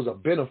 So it was a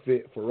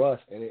benefit for us,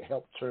 and it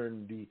helped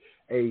turn the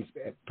AIDS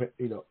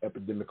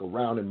epidemic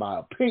around, in my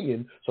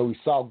opinion. So we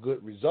saw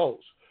good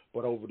results,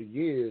 but over the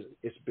years,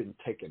 it's been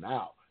taken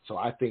out. So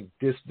I think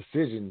this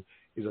decision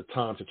is a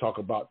time to talk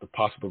about the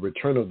possible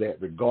return of that,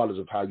 regardless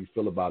of how you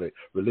feel about it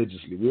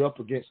religiously. We're up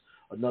against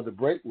another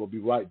break. We'll be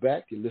right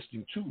back. You're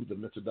listening to the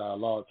Mental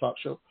Dialogue Talk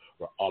Show,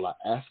 where all I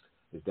ask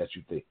is that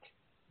you think.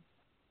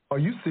 Are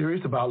you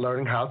serious about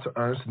learning how to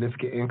earn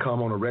significant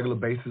income on a regular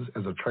basis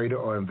as a trader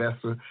or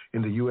investor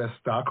in the U.S.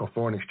 stock or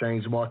foreign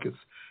exchange markets?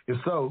 If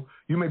so,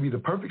 you may be the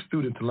perfect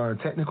student to learn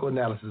technical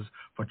analysis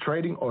for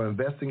trading or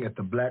investing at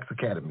the Blacks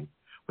Academy.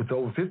 With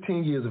over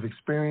 15 years of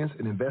experience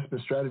in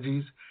investment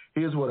strategies,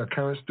 here's what a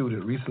current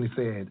student recently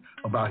said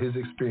about his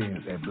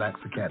experience at Blacks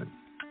Academy.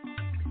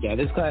 Yeah,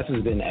 this class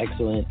has been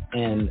excellent,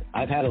 and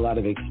I've had a lot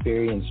of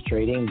experience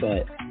trading,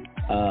 but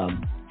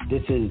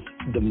this is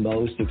the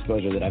most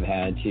exposure that I've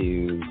had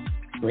to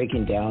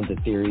breaking down the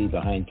theory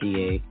behind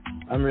TA.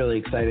 I'm really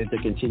excited to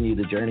continue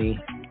the journey.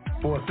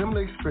 For a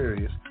similar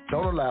experience,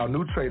 don't allow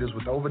new traders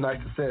with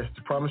overnight success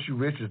to promise you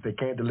riches they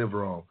can't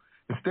deliver on.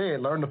 Instead,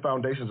 learn the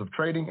foundations of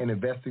trading and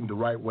investing the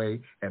right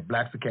way at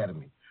Blacks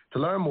Academy. To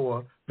learn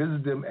more,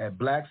 visit them at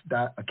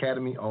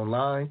blacks.academy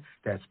online.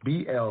 That's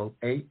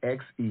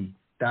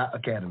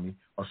BLAXE.academy,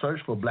 or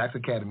search for Blacks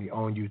Academy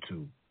on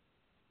YouTube.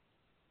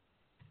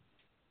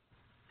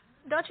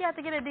 Don't you have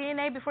to get a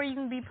DNA before you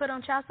can be put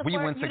on child support? We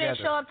went together. You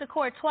didn't show up to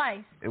court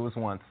twice. It was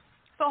once.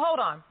 So hold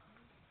on.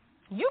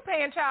 You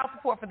paying child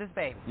support for this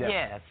baby?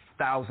 Yes.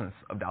 Thousands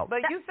of dollars.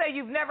 But you say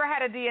you've never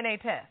had a DNA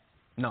test.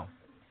 No.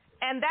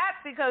 And that's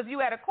because you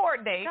had a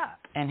court date.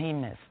 And he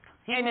missed.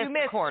 He missed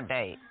the court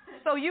date.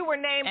 So you were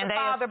named and the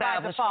father by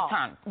default.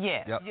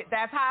 Yes. Yep.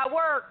 That's how it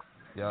works.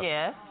 Yep.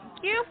 Yes.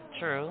 You?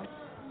 True.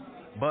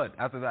 But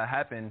after that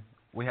happened,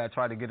 we had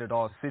tried to get it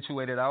all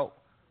situated out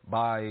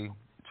by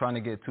trying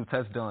to get 2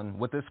 tests done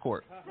with this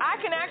court. I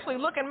can actually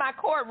look in my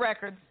court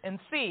records and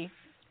see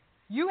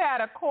you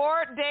had a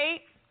court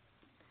date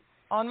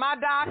on my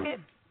docket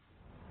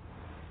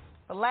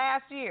for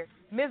last year.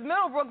 Ms.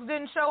 Middlebrooks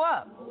didn't show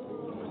up.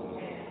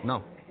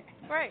 No.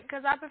 Right,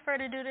 because I prefer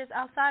to do this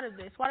outside of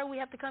this. Why do we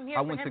have to come here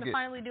for him to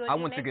finally do it? I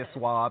went to get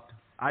swabbed.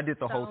 I did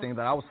the whole thing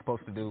that I was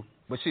supposed to do,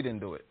 but she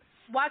didn't do it.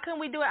 Why couldn't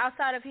we do it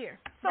outside of here?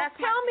 So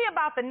tell me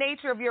about the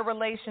nature of your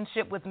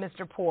relationship with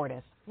Mr.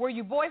 Portis. Were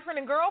you boyfriend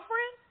and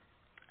girlfriend?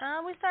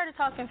 We started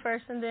talking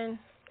first and then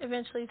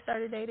eventually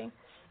started dating.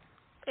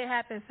 It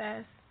happened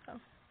fast. So.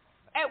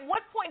 At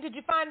what point did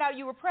you find out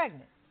you were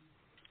pregnant?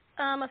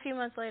 A few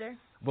months later.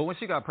 But when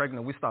she got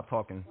pregnant, we stopped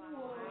talking.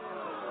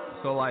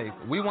 So like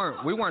we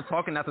weren't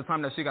talking at the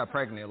time that she got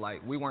pregnant.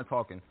 Like we weren't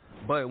talking.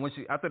 But when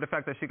after the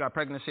fact that she got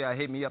pregnant, she had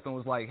hit me up and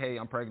was like, "Hey,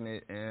 I'm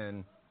pregnant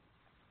and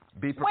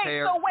be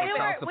prepared." We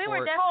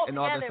were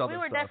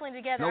definitely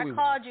together. No, I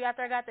called you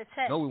after I got the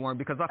text. No, we weren't,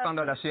 because I found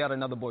out that she had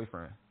another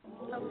boyfriend.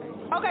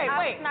 Okay,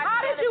 wait.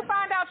 How did you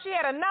find out she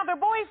had another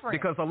boyfriend?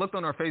 Because I looked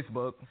on her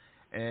Facebook,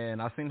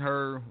 and I seen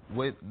her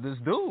with this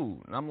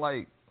dude. And I'm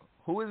like,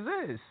 who is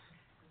this?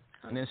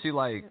 And then she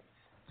like,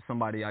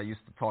 somebody I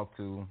used to talk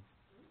to,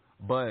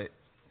 but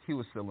he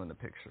was still in the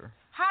picture.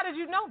 How did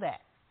you know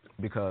that?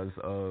 Because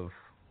of,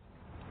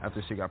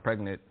 after she got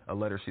pregnant, a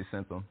letter she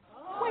sent them.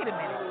 Wait a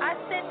minute. I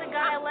sent the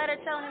guy a letter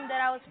telling him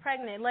that I was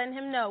pregnant, letting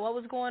him know what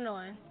was going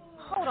on.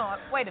 Hold on.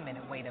 Wait a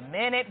minute.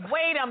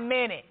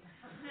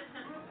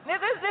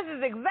 This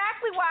is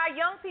exactly why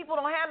young people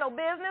don't have no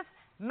business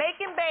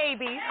making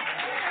babies.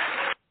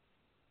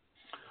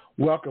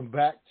 Welcome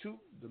back to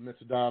the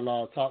Mental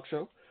Dialogue Talk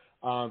Show.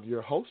 I'm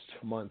your host,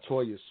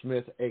 Montoya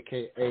Smith,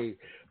 a.k.a.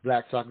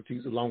 Black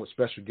Socrates, along with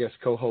special guest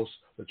co-host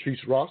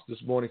Latrice Ross.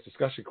 This morning's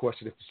discussion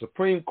question: if the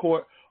Supreme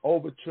Court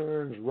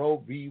overturns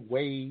Roe v.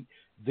 Wade,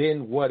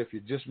 then what? If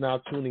you're just now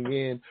tuning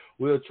in,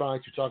 we're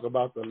trying to talk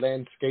about the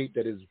landscape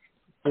that is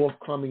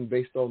forthcoming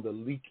based on the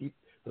leakage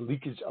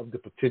of the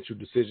potential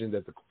decision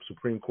that the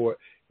Supreme Court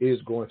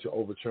is going to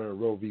overturn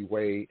Roe v.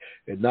 Wade,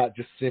 and not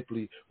just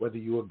simply whether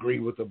you agree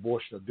with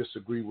abortion or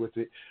disagree with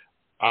it.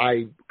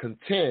 I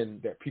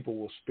contend that people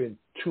will spend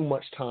too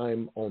much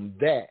time on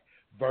that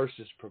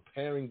versus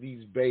preparing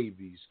these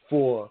babies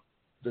for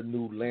the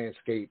new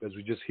landscape, as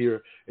we just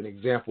hear an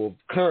example of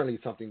currently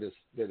something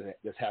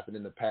that's happened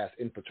in the past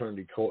in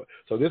paternity court.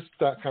 So this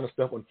kind of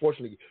stuff,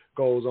 unfortunately,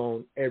 goes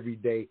on every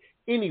day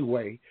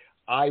anyway.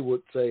 I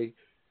would say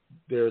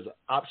there's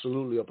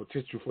absolutely a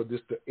potential for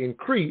this to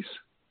increase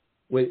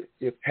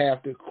if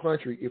half the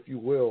country, if you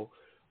will,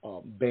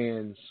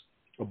 bans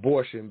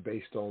abortion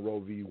based on Roe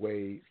v.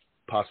 Wade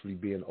possibly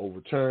being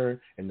overturned,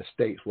 and the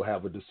states will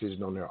have a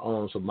decision on their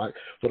own. So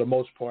for the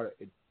most part,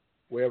 if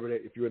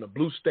you're in a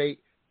blue state,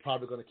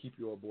 probably going to keep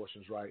your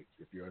abortions right.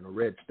 If you're in a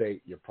red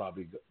state,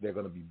 they're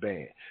going to be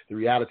banned. The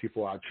reality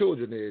for our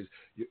children is,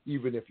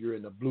 even if you're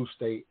in a blue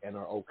state and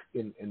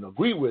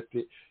agree with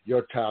it,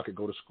 your child could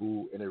go to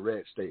school in a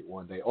red state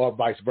one day, or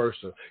vice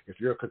versa. If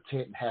you're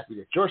content and happy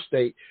that your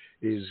state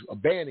is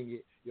banning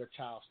it, your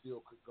child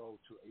still could go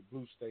to a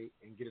blue state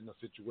and get in a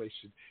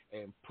situation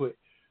and put,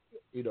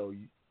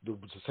 the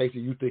safety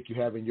you think you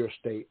have in your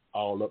state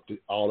all up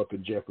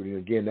in jeopardy. And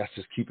again, that's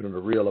just keeping it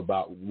real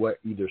about what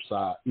either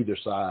side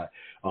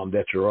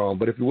that you're on.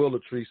 But if you will,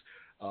 Latrice,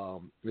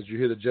 as you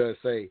hear the judge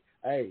say,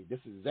 hey, this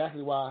is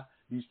exactly why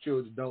these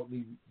children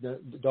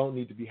don't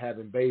need to be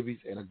having babies.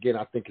 And again,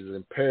 I think it's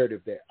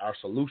imperative that our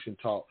solution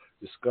talk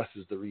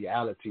discusses the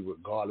reality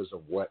regardless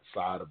of what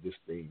side of this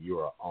thing you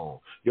are on.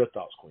 Your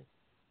thoughts, Queen?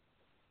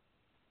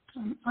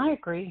 I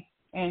agree.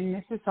 And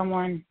this is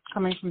coming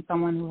from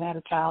someone who had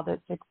a child at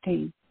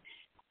 16.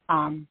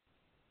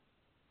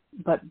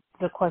 But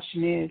the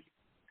question is,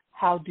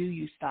 how do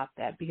you stop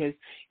that? Because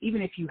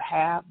even if you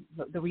have,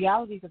 the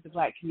realities of the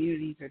Black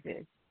communities are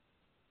this.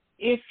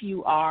 If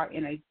you are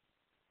in a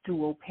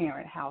dual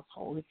parent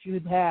household, if you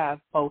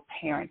have both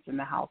parents in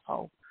the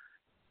household,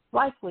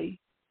 likely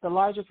the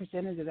larger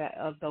percentage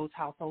of those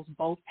households,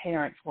 both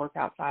parents work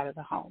outside of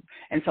the home.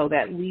 And so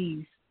that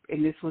leaves,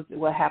 and this was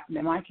what happened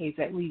in my case,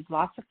 that leaves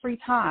lots of free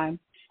time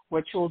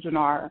where children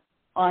are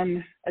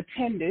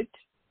unattended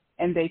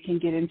and they can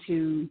get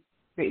into,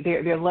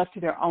 they're left to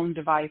their own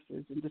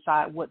devices and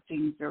decide what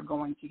things they're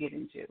going to get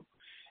into.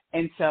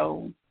 And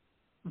so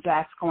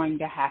that's going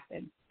to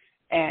happen.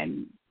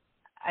 And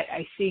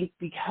I think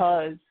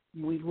because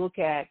we look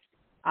at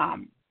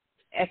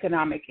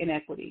economic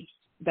inequity,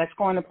 that's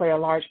going to play a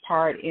large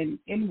part in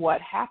what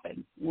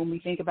happens when we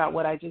think about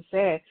what I just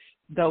said,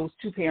 those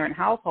two-parent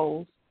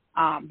households,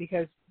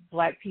 because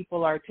Black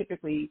people are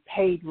typically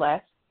paid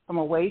less from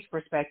a wage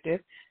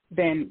perspective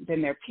than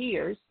their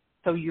peers.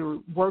 So you're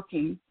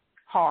working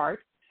hard,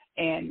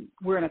 and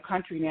we're in a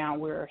country now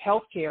where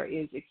healthcare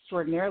is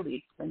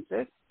extraordinarily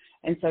expensive.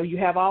 And so you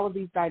have all of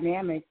these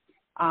dynamics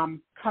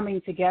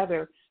coming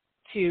together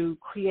to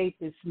create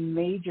this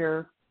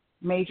major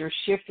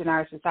shift in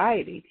our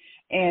society.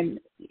 And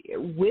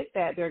with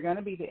that, there are going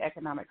to be the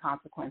economic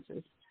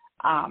consequences.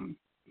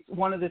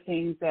 One of the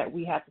things that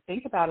we have to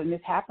think about, and this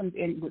happens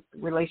with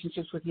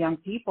relationships with young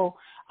people,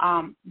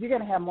 you're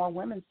going to have more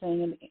women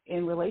staying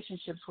in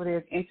relationships where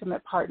there's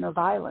intimate partner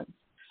violence.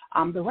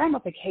 The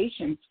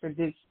ramifications for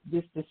this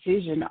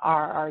decision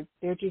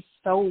they're just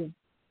so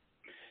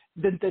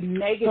the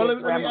negative. So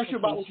let me ask you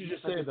about what you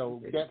just said,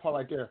 though. That part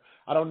right there.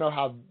 I don't know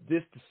how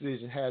this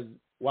decision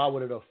why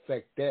would it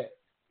affect that?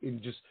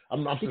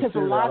 Because a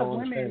lot of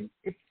women,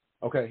 if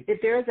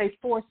there is a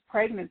forced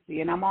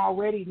pregnancy and I'm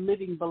already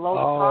living below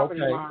the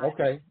poverty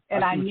line,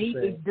 and I need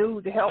this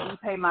dude to help me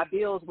pay my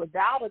bills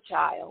without a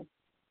child,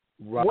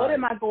 what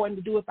am I going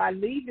to do if I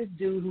leave this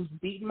dude who's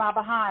beating my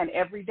behind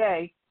every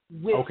day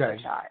with a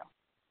child?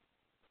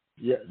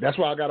 Yeah, that's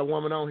why I got a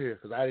woman on here,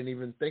 because I didn't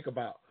even think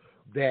about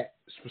that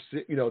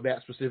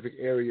specific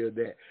area,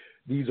 that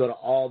these are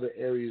all the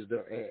areas that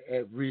are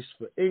at risk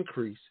for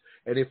increase.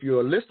 And if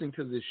you're listening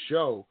to this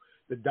show,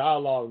 the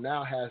dialogue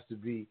now has to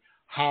be,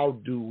 how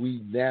do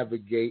we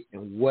navigate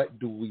and what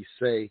do we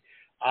say?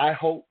 I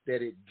hope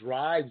that it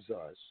drives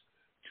us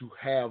to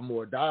have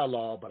more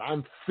dialogue, but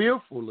I'm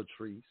fearful,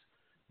 Latrice,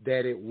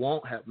 that it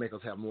won't make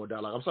us have more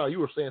dialogue. I'm sorry, you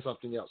were saying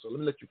something else, so let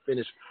me let you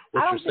finish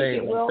what you're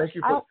saying.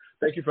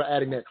 Thank you for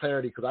adding that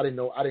clarity, because I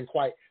didn't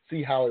quite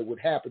see how it would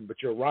happen, but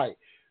you're right.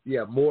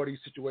 Yeah, more of these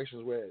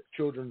situations where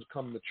children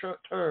come to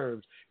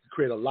terms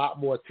create a lot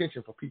more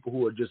attention for people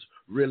who are just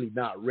really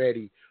not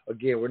ready.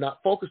 Again, we're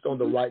not focused on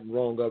the right and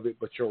wrong of it,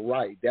 but you're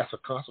right. That's a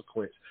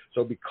consequence.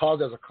 So because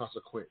there's a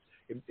consequence,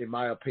 in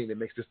my opinion, it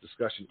makes this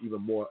discussion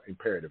even more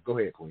imperative. Go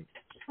ahead, Queen.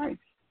 Right.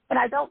 And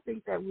I don't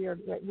think that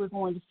we're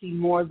going to see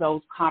more of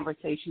those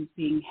conversations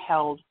being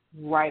held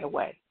right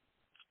away.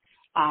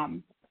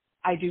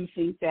 I do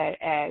think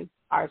that as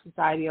our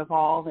society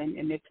evolves,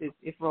 and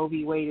if Roe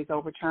v. Wade is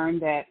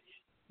overturned, that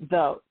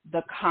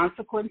the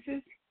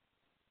consequences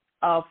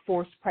of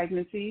forced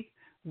pregnancies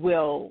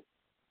will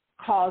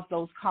cause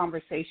those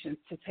conversations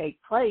to take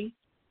place,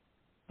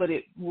 but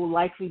it will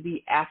likely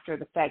be after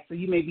the fact. So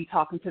you may be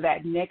talking to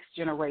that next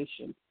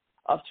generation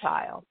of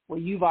child where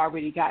you've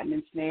already gotten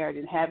ensnared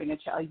in having a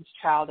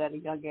child at a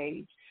young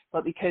age,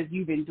 but because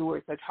you've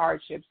endured such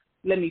hardships,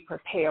 let me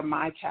prepare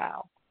my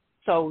child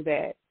so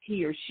that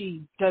he or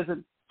she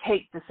doesn't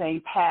take the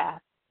same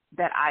path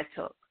that I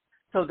took,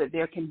 so that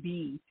there can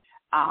be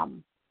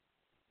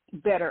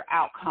better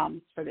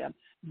outcomes for them.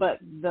 But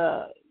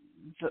the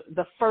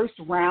first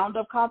round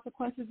of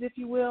consequences, if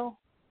you will,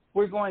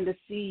 we're going to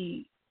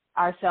see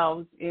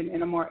ourselves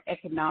in a more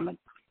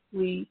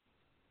economically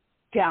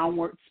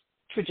downward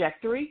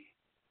trajectory,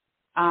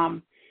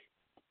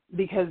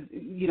 because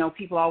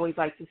people always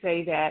like to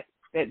say that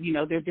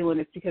they're doing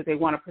this because they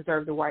want to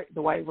preserve the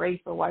white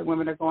race, or white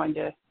women are going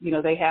to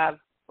they have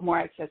more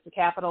access to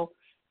capital,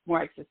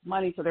 more access to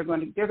money, so they're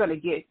going to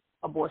get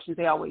abortions.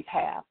 They always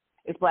have.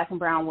 It's black and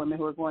brown women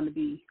who are going to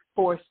be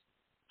forced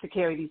to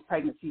carry these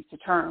pregnancies to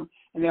term,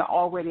 and they're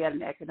already at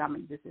an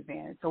economic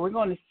disadvantage. So we're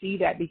going to see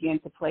that begin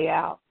to play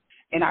out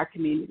in our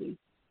community.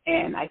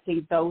 And I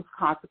think those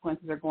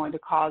consequences are going to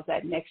cause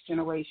that next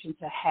generation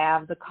to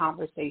have the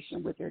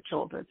conversation with their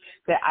children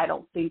that I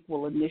don't think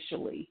will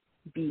initially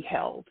be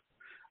held.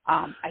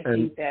 I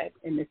think that,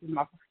 and this is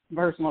my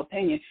personal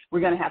opinion,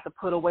 we're going to have to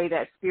put away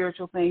that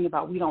spiritual thing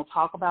about we don't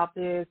talk about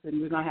this,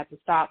 and we're going to have to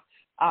stop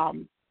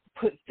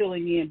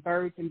filling in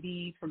birds and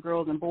bees for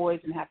girls and boys,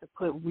 and have to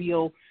put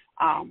real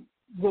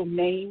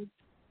names,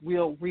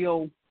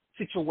 real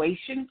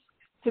situations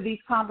to these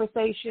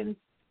conversations.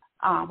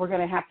 We're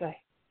going to have to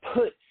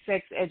put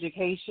sex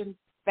education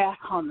back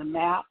on the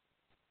map.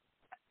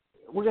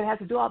 We're going to have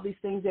to do all these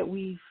things that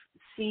we've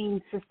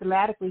seen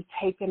systematically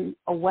taken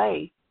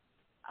away.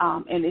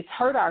 And it's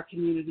hurt our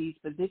communities,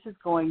 but this is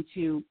going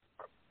to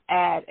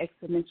add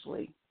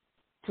exponentially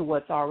to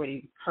what's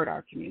already hurt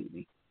our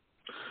community.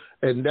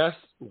 And that's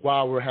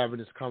why we're having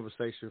this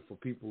conversation, for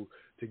people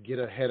to get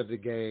ahead of the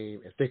game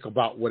and think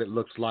about what it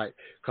looks like,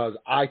 because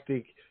I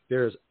think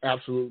there's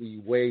absolutely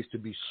ways to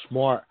be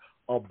smart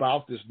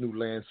about this new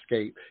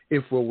landscape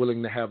if we're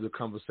willing to have the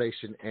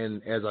conversation.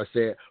 And as I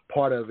said,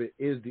 part of it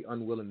is the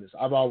unwillingness.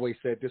 I've always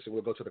said this, and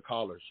we'll go to the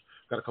callers.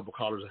 Got a couple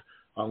callers.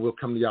 We'll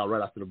come to y'all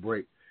right after the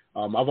break.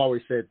 I've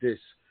always said this.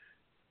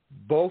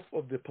 Both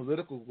of the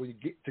political, when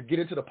you get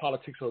into the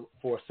politics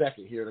for a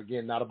second here, and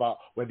again, not about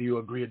whether you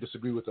agree or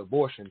disagree with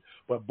abortion,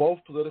 but both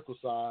political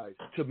sides,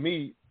 to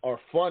me, are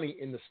funny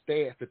in the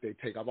stance that they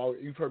take.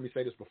 You've heard me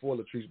say this before,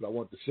 Latrice, but I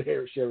want to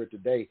share it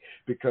today,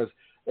 because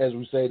as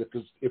we say,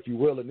 if you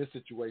will, in this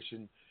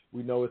situation,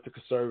 we know it's the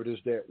conservatives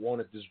that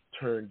wanted this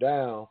turned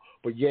down,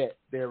 but yet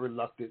they're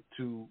reluctant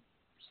to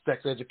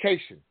sex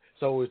education.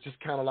 So it's just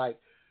kind of like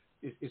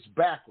it's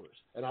backwards.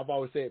 And I've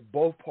always said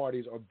both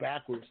parties are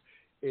backwards,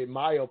 in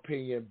my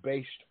opinion,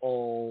 based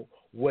on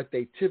what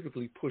they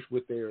typically push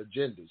with their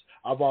agendas.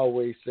 I've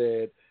always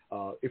said,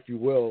 if you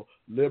will,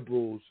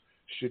 liberals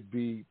should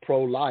be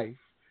pro-life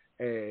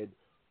and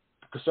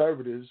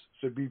conservatives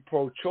should be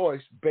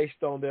pro-choice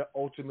based on their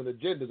ultimate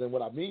agendas. And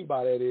what I mean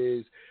by that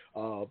is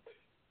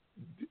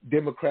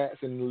Democrats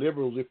and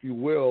liberals, if you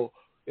will,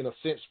 in a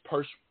sense,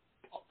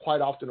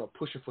 quite often are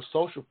pushing for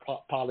social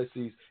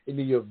policies in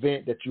the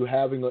event that you're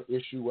having an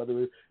issue,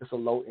 whether it's a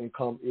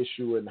low-income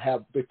issue, and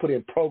they put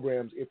in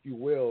programs, if you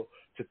will,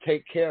 to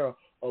take care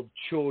of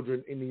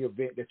children in the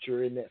event that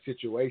you're in that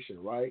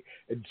situation, right?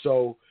 And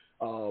so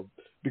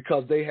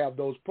because they have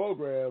those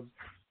programs,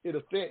 in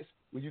a sense,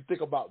 when you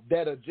think about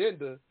that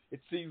agenda,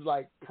 it seems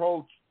like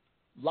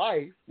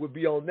pro-life would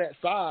be on that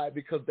side,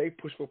 because they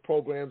push for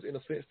programs, in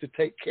a sense, to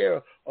take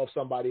care of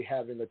somebody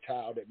having a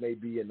child that may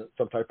be in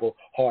some type of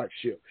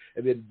hardship.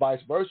 And then vice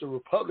versa,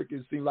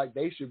 Republicans seem like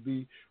they should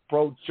be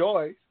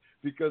pro-choice,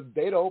 because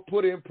they don't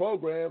put in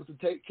programs to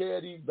take care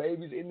of these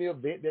babies in the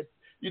event that,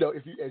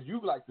 if you, as you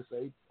like to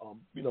say,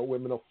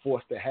 women are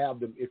forced to have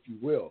them, if you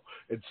will.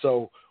 And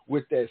so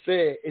with that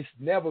said, it's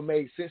never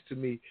made sense to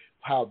me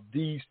how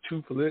these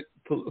two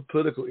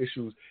political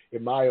issues,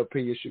 in my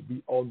opinion, should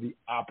be on the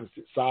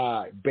opposite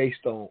side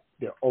based on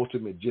their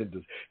ultimate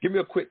agendas. Give me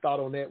a quick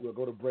thought on that. We'll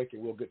go to break,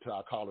 and we'll get to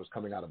our callers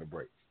coming out of the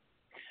break.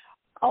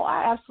 Oh,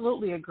 I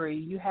absolutely agree.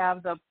 You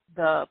have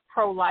the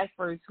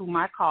pro-lifers, whom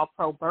I call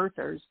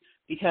pro-birthers,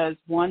 because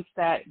once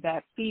that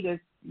fetus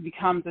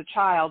becomes a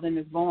child and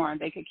is born,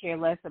 they could care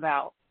less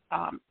about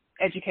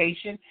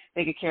education.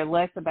 They could care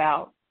less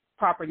about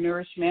proper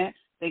nourishment.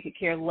 They could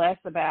care less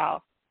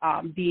about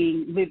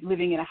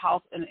living in a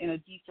house, in a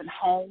decent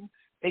home.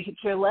 They could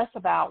care less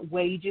about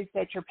wages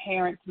that your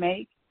parents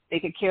make.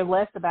 They could care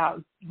less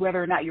about whether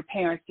or not your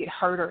parents get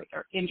hurt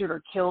or injured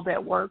or killed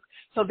at work.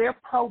 So they're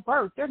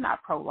pro-birth. They're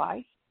not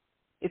pro-life.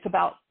 It's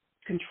about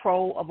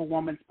control of a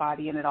woman's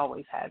body, and it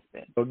always has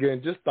been.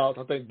 Again, just thoughts.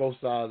 I think both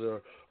sides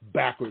are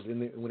backwards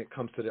when it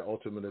comes to their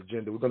ultimate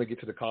agenda. We're going to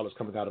get to the callers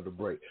coming out of the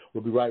break.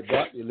 We'll be right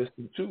back. You're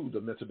listening to the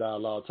Mental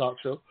Dialogue Talk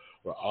Show,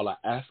 where all I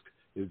ask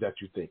is that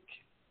you think.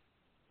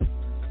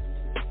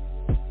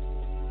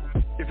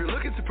 If you're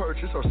looking to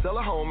purchase or sell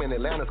a home in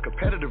Atlanta's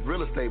competitive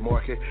real estate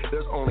market,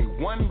 there's only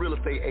one real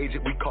estate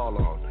agent we call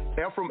on,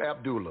 Ephraim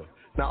Abdullah.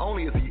 Not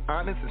only is he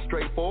honest and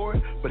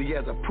straightforward, but he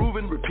has a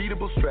proven,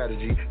 repeatable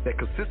strategy that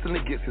consistently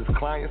gets his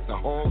clients the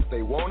homes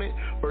they wanted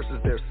versus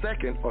their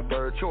second or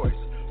third choice.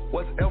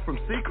 What's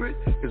Ephraim's secret?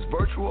 His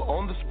virtual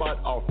on-the-spot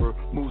offer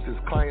moves his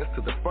clients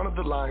to the front of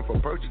the line for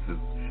purchases,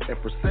 and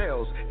for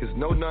sales, his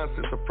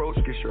no-nonsense approach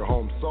gets your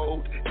home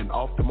sold and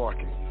off the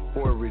market.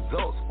 For a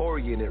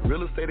results-oriented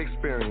real estate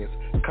experience,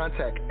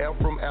 contact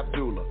Ephraim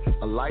Abdullah,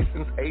 a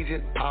licensed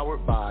agent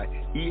powered by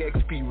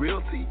eXp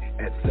Realty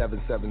at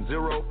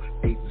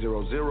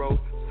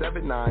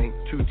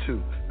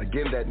 770-800-7922.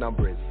 Again, that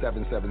number is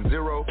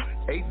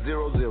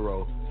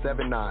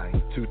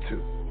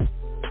 770-800-7922.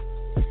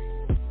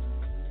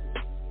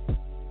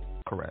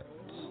 Correct.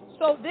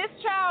 So this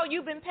child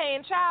you've been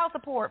paying child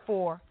support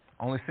for?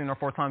 Only seen her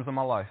 4 times in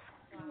my life.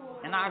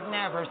 And I've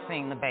never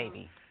seen the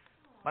baby.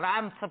 But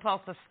I'm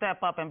supposed to step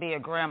up and be a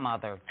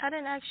grandmother. I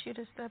didn't ask you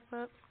to step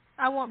up.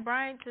 I want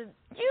Brian to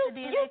You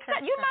DNA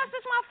test you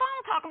messaged my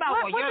phone talking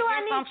about what do I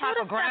you're need some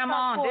type you to of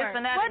grandma and step up this for?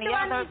 and that What and do the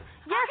I other.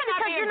 need? Yes, How can I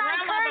because be you're a not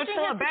grandmother encouraging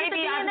to him a to get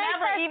baby the I've DNA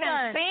never test even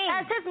done. seen?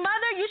 As his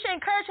mother, you should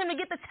encourage him to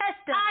get the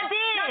test done. I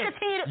did. Not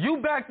continue to... You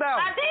backed out.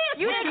 I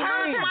did. You didn't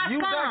encouraged encourage my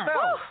You son. backed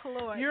out.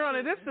 Lord. Your Honor,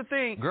 this is the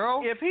thing.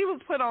 Girl. If he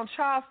was put on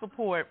child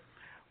support,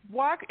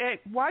 why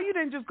you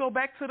didn't just go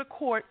back to the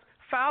court,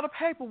 file the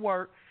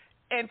paperwork,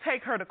 and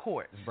take her to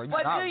court? But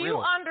do you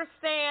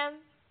understand,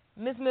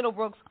 Ms.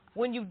 Middlebrooks,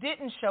 when you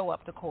didn't show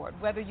up to court,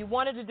 whether you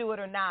wanted to do it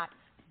or not,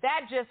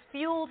 that just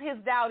fueled his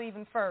doubt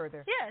even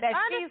further. Yes, that I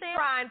she's understand.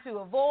 trying to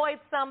avoid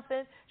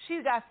something.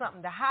 She's got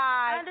something to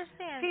hide. I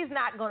understand. She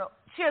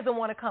doesn't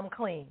want to come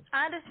clean.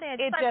 I understand.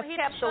 It like just when he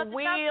kept didn't show the up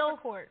to child wheel.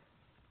 support court.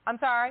 I'm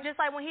sorry? Just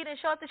like when he didn't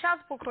show up to child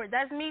support court.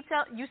 That's me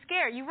you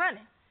scared. You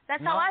running.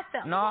 That's No, how I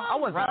felt. No, I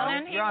wasn't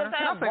running. He Your Honor, was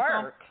can I at say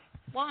something? work.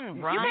 One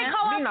You running. can't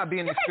call Me not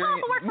being you can't call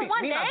experienced, for work for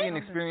one me day. not being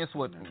experienced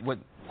with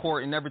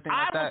court and everything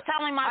like I was that.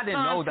 telling my I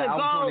didn't son know that to I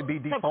was go going to be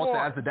to defaulted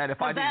court, as a dad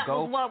if I 'cause didn't that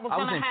go. was what was I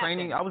was gonna in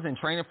training. happen. I was in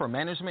training for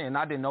management, and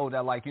I didn't know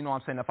that, like, you know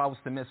what I'm saying, if I was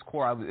to miss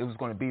court, it was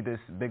going to be this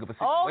big of a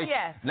situation. Oh,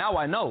 yes. Now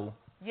I know.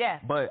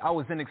 Yes. But I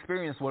was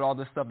inexperienced with all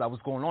this stuff that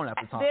was going on at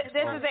the time.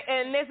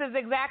 This is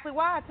exactly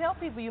why I tell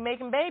people, you're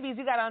making babies,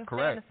 you got to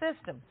understand the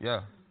system.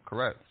 Yeah,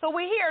 correct. So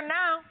we're here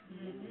now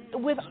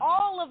with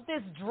all of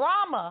this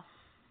drama.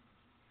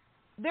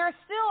 There's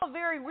still a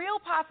very real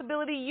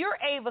possibility you're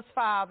Ava's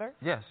father.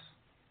 Yes.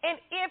 And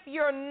if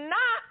you're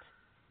not,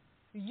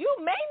 you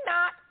may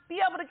not be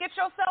able to get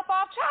yourself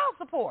off child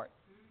support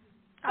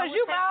because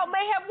you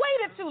may have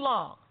waited too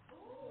long.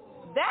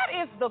 That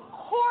is the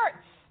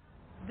court's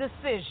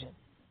decision.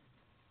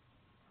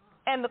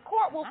 And the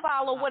court will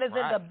follow what is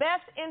in the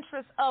best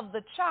interest of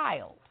the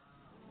child.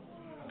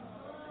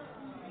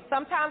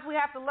 Sometimes we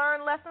have to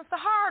learn lessons the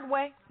hard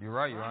way. You're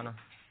right, Your Honor.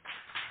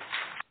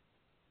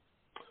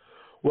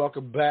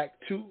 Welcome back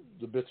to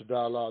the Mental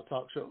Dialogue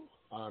Talk Show.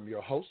 I'm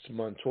your host,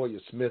 Montoya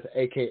Smith,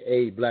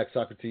 a.k.a. Black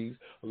Socrates,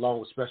 along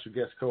with special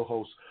guest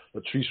co-host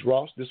Latrice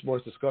Ross. This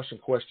morning's discussion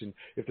question: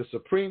 if the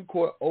Supreme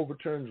Court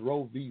overturns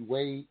Roe v.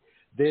 Wade,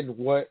 then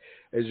what?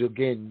 As you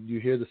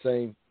hear the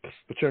same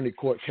paternity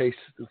court case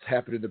that's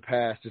happened in the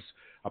past.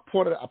 I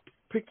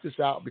picked this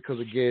out because,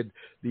 again,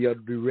 the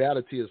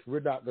reality is we're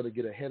not going to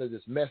get ahead of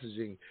this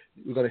messaging.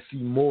 We're going to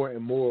see more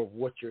and more of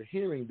what you're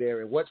hearing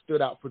there. And what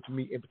stood out to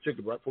me in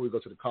particular, right before we go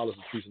to the callers,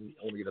 Latrice, and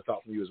I want to get a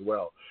thought from you as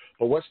well.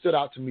 But what stood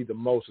out to me the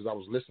most as I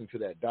was listening to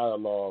that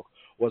dialogue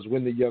was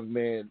when the young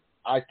man,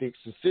 I think,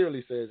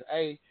 sincerely says,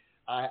 hey,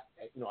 I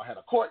had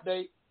a court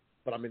date,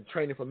 but I'm in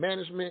training for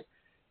management,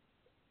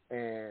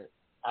 and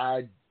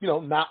I,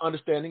 not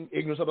understanding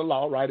ignorance of the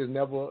law, right, is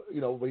never,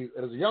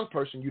 as a young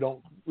person, you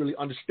don't really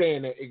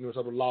understand that ignorance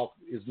of the law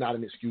is not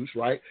an excuse,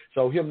 right?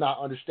 So him not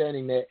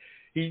understanding that,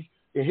 he,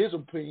 in his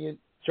opinion,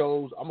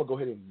 chose, I'm going to go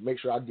ahead and make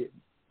sure I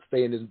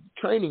stay in this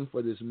training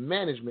for this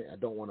management. I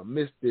don't want to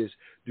miss this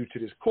due to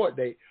this court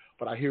date.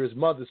 But I hear his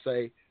mother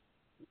say,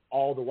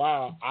 all the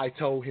while, I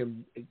told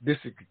him this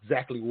is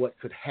exactly what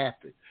could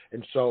happen.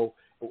 And so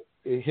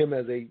him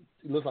it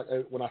looks like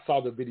when I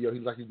saw the video, he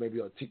was like he's maybe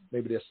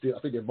they're still, I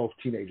think they're both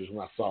teenagers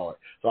when I saw it.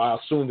 So I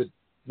assumed that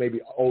maybe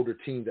older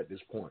teens at this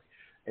point.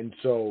 And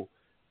so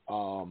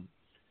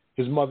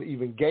his mother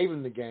even gave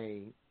him the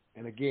game.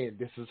 And again,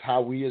 this is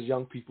how we as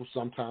young people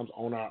sometimes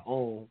on our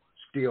own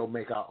still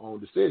make our own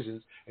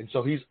decisions. And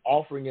so he's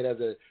offering it as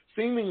a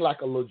seeming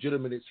like a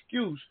legitimate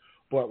excuse.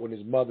 But when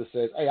his mother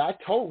says, hey, I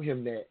told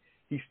him that,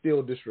 he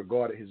still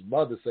disregarded his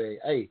mother saying,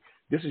 hey,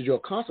 this is your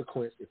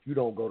consequence if you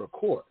don't go to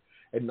court.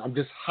 And I'm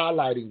just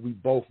highlighting, we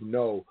both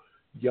know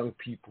young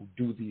people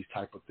do these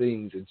type of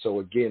things. And so,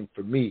 again,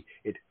 for me,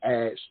 it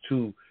adds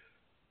to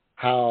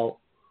how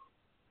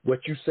what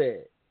you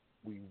said,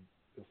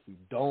 if we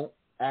don't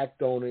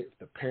act on it, if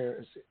the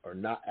parents are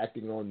not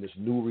acting on this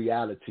new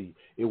reality,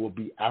 it will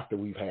be after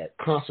we've had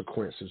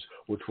consequences,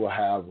 which will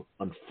have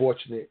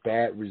unfortunate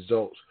bad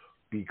results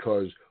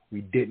because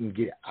we didn't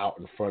get out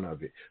in front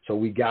of it. So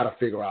we got to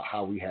figure out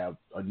how we have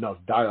enough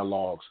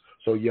dialogues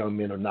so young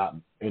men are not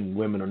and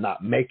women are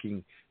not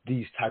making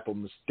these type of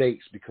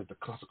mistakes, because the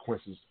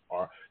consequences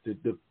are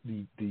the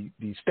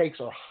stakes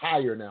are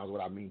higher now is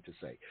what I mean to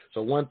say.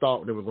 So one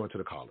thought, then we're going to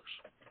the callers.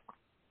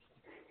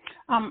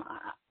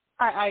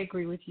 I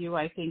agree with you.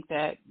 I think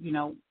that,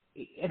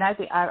 and I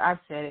think I've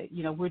said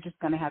it, we're just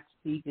going to have to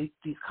see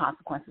these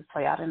consequences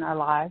play out in our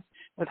lives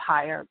with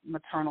higher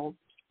maternal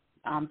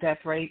death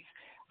rates,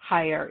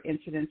 higher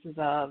incidences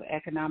of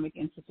economic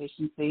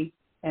insufficiency,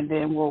 and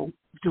then we'll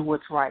do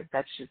what's right.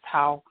 That's just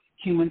how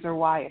humans are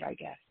wired, I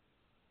guess.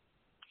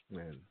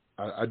 Man,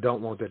 I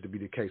don't want that to be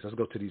the case. Let's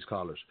go to these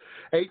callers.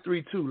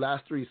 832,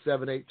 last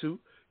 3782.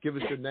 Give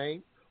us your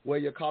name, where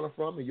you're calling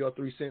from, and your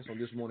 3 cents on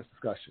this morning's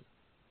discussion.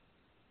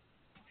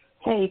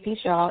 Hey, peace,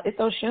 y'all. It's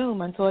Oshun,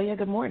 Montoya.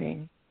 Good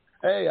morning.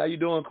 Hey, how you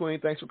doing, Queen?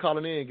 Thanks for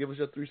calling in. Give us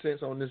your 3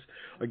 cents on this.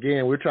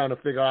 Again, we're trying to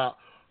figure out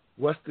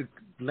what's the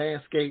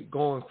landscape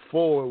going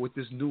forward with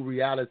this new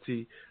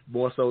reality,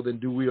 more so than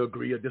do we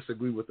agree or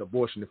disagree with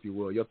abortion, if you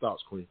will. Your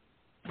thoughts, Queen?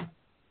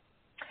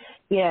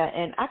 Yeah,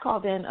 and I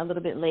called in a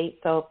little bit late,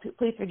 so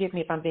please forgive me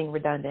if I'm being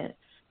redundant.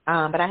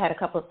 But I had a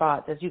couple of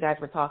thoughts as you guys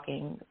were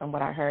talking from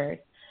what I heard.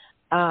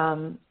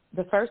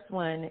 The first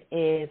one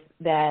is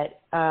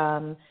that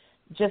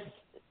just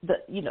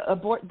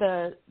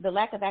the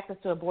lack of access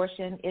to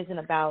abortion isn't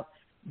about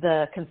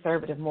the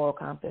conservative moral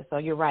compass. So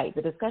you're right.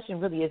 The discussion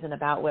really isn't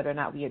about whether or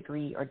not we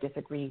agree or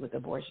disagree with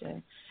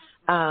abortion.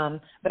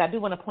 But I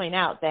do want to point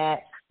out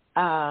that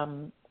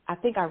I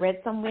think I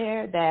read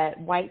somewhere that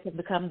whites have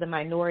become the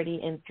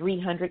minority in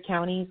 300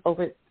 counties,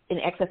 in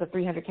excess of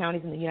 300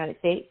 counties in the United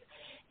States,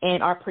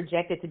 and are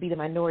projected to be the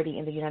minority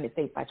in the United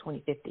States by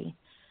 2050.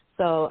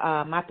 So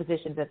my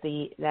position is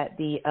that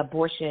the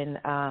abortion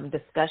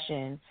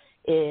discussion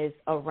is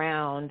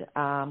around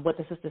what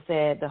the sister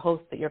said, the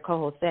host, that your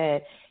co-host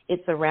said.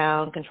 It's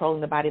around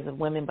controlling the bodies of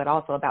women, but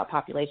also about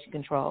population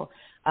control.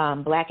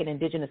 Black and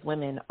indigenous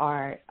women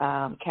are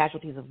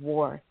casualties of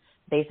war,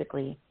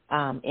 basically,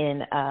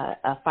 in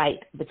a fight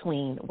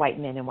between white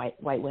men and white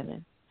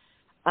women.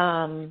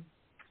 And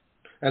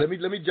let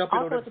me jump in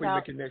on that before you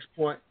make your next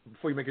point.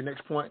 Before you make your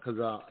next point, because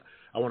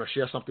I want to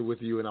share something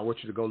with you, and I want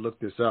you to go look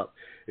this up,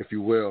 if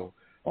you will.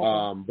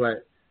 Okay.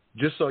 But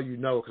just so you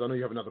know, because I know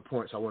you have another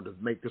point, so I wanted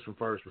to make this one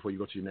first before you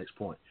go to your next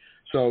point.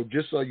 So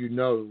just so you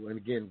know, and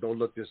again, go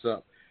look this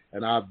up.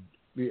 And I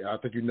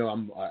think you know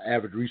I'm an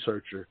avid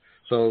researcher.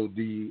 So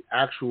these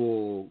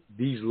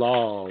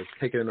laws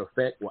taken into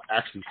effect will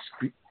actually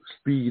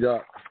speed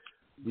up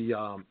in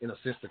a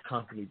sense,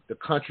 the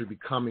country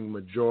becoming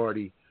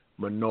majority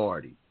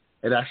minority.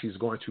 It actually is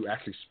going to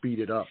actually speed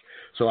it up.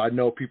 So I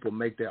know people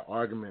make that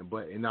argument,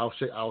 and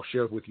I'll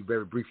share with you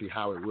very briefly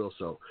how it will.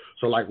 So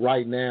like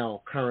right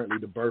now, currently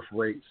the birth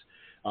rates,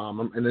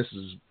 and this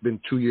has been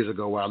 2 years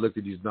ago where I looked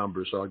at these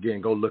numbers. So again,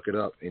 go look it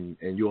up and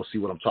you'll see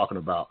what I'm talking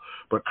about.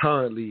 But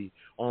currently,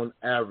 on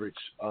average,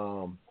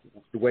 the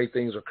way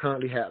things are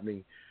currently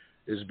happening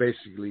is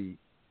basically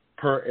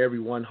per every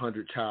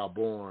 100 child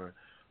born,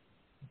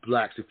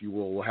 blacks, if you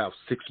will have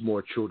 6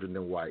 more children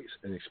than whites,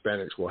 and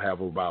Hispanics will have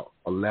about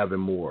 11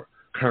 more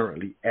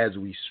currently as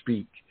we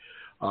speak.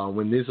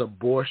 When this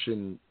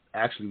abortion,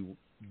 actually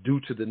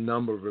due to the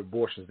number of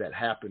abortions that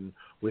happen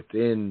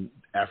within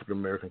African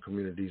American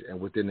communities and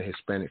within the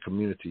Hispanic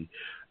community,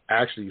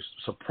 actually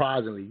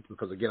surprisingly,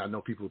 because again, I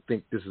know people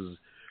think this is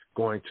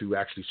going to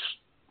actually,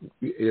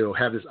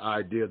 have this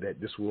idea that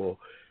this will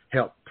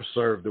help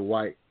preserve the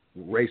white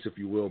race, if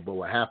you will, but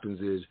what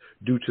happens is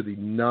due to the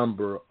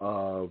number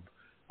of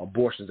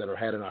abortions that are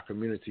had in our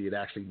community, it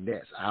actually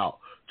nets out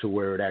to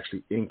where it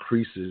actually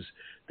increases.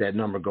 That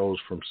number goes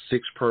from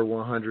 6 per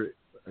 100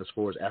 as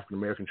far as African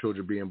American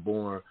children being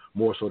born,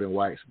 more so than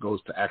whites,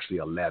 goes to actually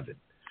 11.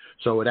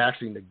 So it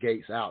actually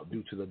negates out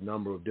due to the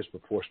number of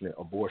disproportionate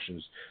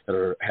abortions that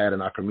are had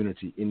in our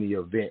community. In the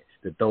event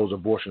that those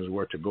abortions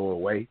were to go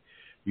away,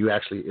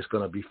 it's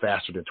going to be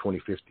faster than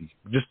 2050.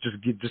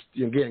 Just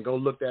again, go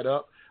look that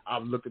up.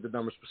 I've looked at the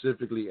numbers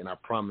specifically, and I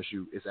promise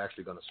you it's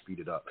actually going to speed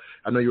it up.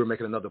 I know you were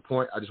making another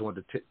point. I just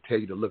wanted to tell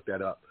you to look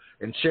that up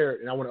and share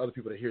it, and I want other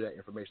people to hear that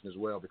information as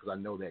well because I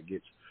know that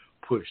gets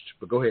pushed.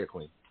 But go ahead,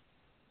 Queen.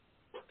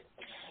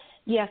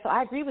 Yeah, so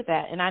I agree with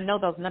that, and I know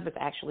those numbers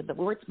actually, but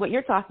what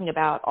you're talking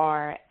about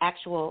are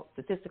actual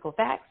statistical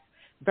facts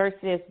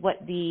versus what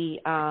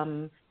the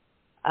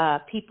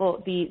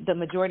people, the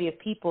majority of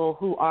people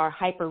who are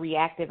hyper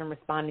reactive and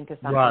responding to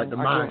something. Right, the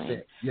are mindset.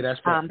 doing. Yeah, that's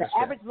right. The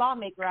average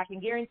lawmaker, I can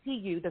guarantee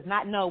you, does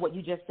not know what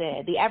you just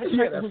said. The average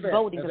person who's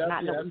voting does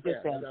not know what you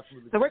just said.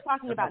 So we're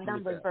talking about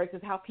numbers versus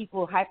how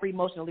people hyper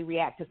emotionally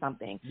react to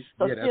something.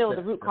 So still,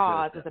 the root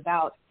cause is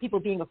about people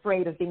being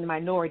afraid of being the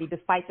minority,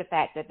 despite the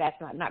fact that that's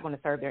not going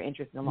to serve their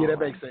interest in the long run. Yeah,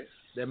 that makes sense.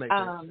 That makes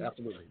sense.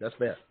 Absolutely, that's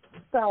fair.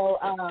 So.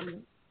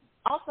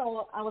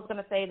 Also, I was going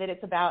to say that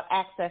it's about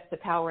access to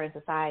power in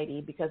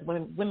society, because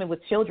women with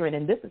children,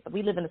 and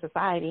we live in a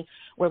society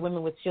where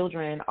women with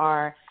children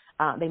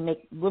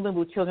women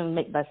with children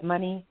make less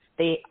money.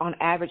 They, on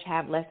average,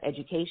 have less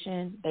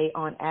education. They,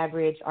 on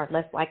average, are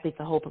less likely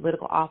to hold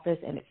political office,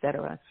 and et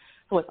cetera.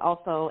 So it's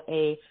also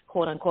a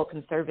quote unquote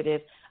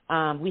conservative.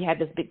 We had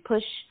this big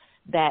push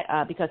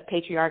that because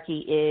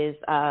patriarchy is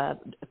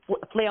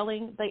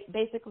flailing,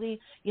 basically,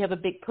 you have a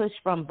big push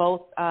from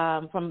both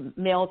from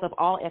males of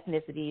all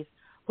ethnicities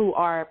who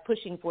are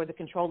pushing for the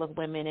control of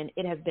women, and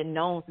it has been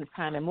known since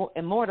time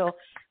immortal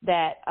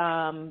that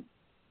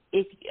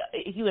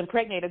if you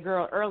impregnate a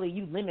girl early,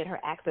 you limit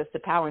her access to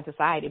power in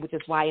society, which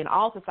is why in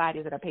all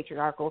societies that are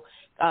patriarchal,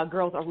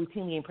 girls are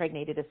routinely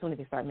impregnated as soon as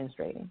they start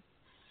menstruating.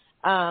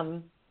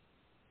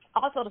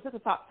 Also, the sister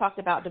talked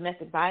about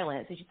domestic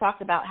violence, and she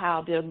talked about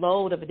how the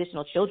load of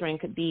additional children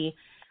could be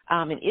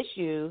an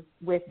issue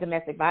with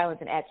domestic violence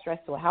and add stress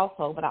to a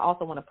household. But I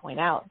also want to point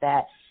out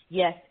that,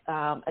 yes,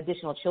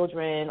 additional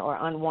children or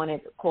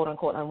unwanted,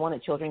 quote-unquote,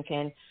 unwanted children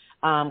can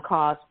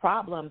cause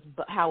problems.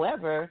 But,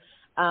 however,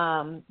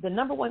 the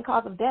number one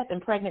cause of death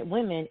in pregnant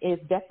women is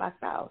death by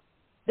spouse.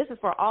 This is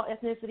for all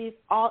ethnicities,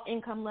 all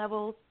income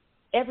levels,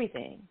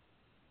 everything,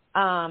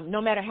 no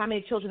matter how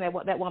many children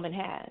that woman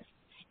has.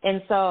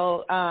 And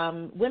so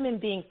women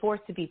being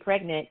forced to be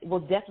pregnant we will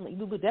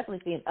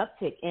definitely see an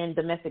uptick in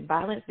domestic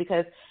violence,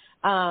 because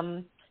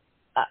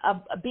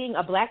being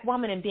a black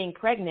woman and being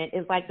pregnant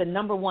is like the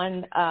number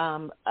one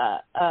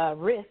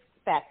risk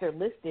factor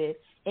listed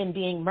in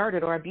being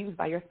murdered or abused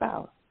by your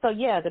spouse. So,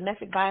 yeah,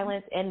 domestic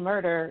violence and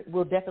murder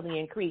will definitely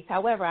increase.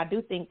 However, I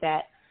do think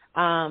that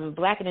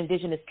black and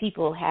indigenous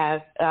people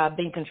have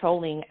been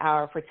controlling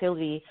our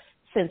fertility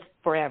since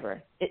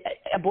forever.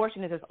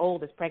 Abortion is as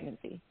old as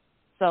pregnancy.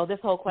 So this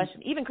whole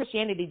question, even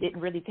Christianity didn't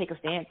really take a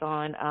stance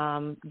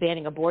on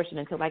banning abortion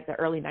until like the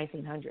early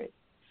 1900s.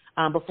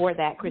 Before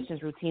that, Christians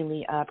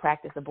routinely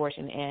practiced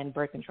abortion and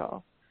birth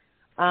control.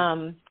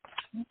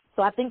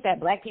 So I think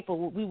that black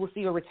people, we will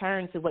see a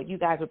return to what you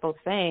guys were both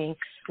saying.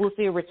 We'll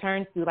see a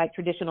return to like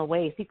traditional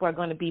ways. People are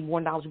going to be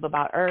more knowledgeable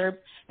about herbs.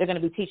 They're going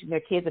to be teaching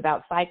their kids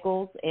about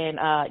cycles and,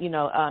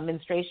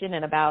 menstruation,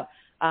 and about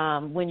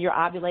when you're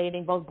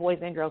ovulating. Both boys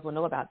and girls will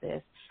know about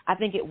this. I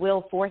think it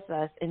will force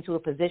us into a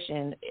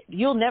position.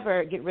 You'll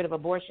never get rid of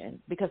abortion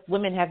because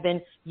women have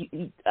been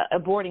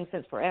aborting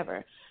since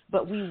forever.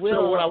 But we will.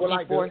 So what I would be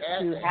like to forced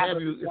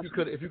have you,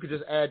 if you could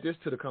just add this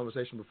to the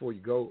conversation before you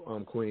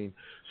go, Queen.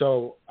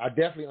 So I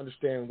definitely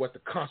understand what the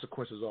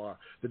consequences are.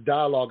 The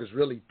dialogue is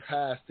really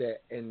past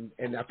that, and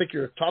I think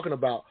you're talking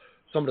about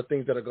some of the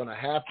things that are going to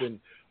happen.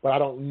 But I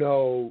don't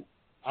know.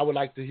 I would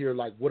like to hear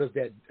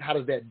how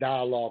does that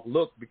dialogue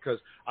look? Because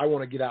I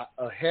want to get out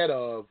ahead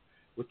of.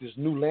 With this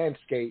new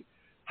landscape,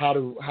 how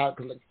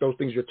those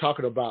things you're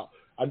talking about,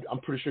 I'm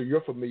pretty sure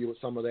you're familiar with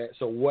some of that.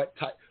 So what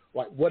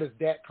is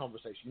that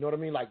conversation? You know what I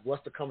mean? Like,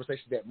 what's the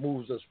conversation that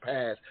moves us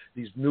past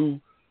these new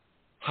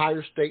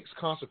higher stakes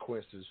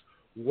consequences?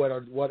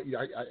 I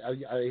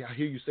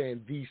hear you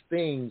saying these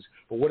things,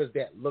 but what does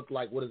that look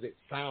like? What does it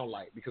sound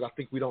like? Because I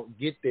think we don't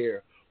get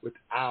there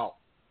without,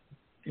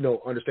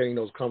 understanding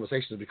those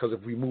conversations, because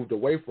if we moved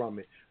away from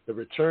it, the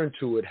return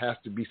to it has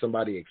to be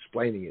somebody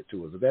explaining it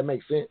to us. Does that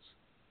make sense?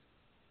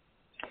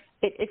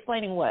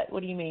 Explaining what?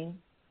 What do you mean?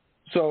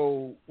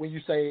 So when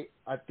you say,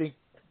 I think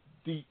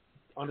deep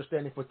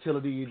understanding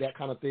fertility, that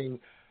kind of thing,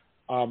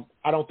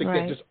 I don't think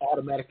that just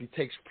automatically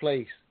takes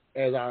place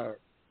as our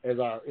in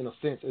a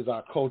sense as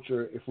our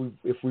culture.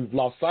 If we've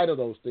lost sight of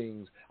those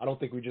things, I don't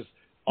think we just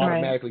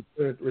automatically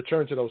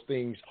return to those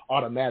things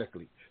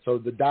automatically. So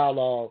the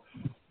dialogue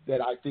that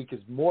I think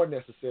is more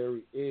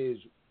necessary is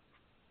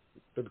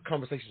the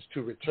conversations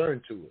to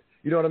return to it.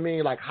 You know what I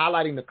mean? Like,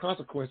 highlighting the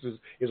consequences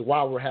is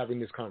why we're having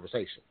this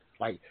conversation.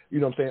 Like, you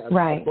know what I'm saying?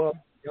 Right. Above,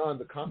 beyond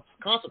the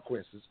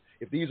consequences,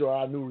 if these are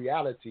our new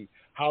reality,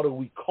 how do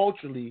we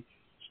culturally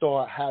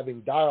start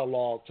having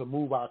dialogue to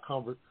move our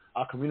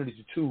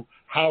community to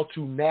how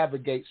to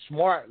navigate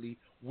smartly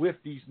with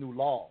these new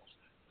laws?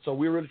 So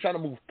we're really trying to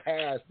move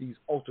past these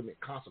ultimate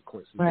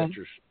consequences. Right.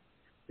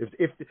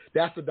 If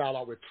that's the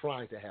dialogue we're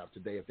trying to have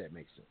today, if that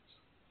makes sense.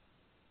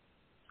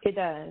 It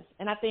does.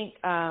 And I think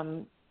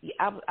I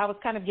was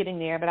kind of getting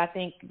there, but I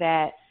think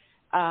that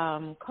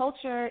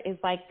culture is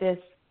like this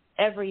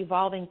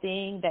ever-evolving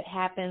thing that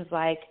happens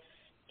like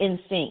in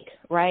sync,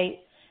 right?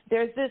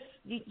 There's this,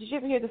 did you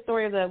ever hear the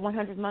story of the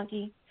 100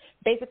 monkey?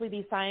 Basically,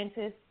 these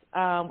scientists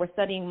were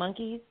studying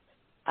monkeys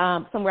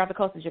somewhere off the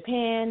coast of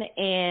Japan,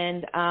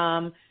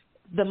 and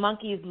the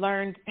monkeys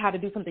learned how to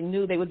do something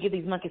new, they would give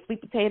these monkeys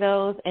sweet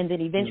potatoes, and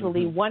then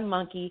eventually one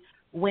monkey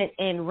went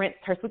and rinsed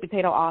her sweet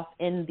potato off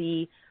in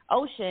the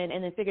ocean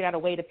and then figured out a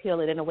way to peel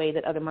it in a way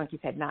that other monkeys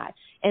had not.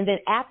 And then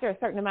after a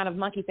certain amount of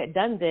monkeys had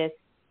done this,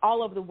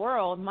 all over the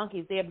world,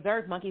 they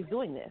observed monkeys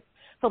doing this.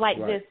 So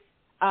this,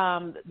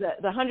 the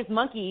 100th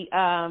monkey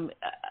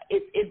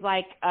is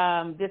like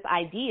this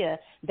idea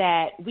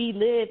that we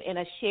live in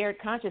a shared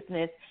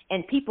consciousness,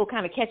 and people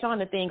kind of catch on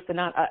to things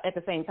at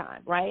the same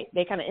time, right?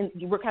 We're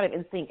kind of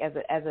in sync as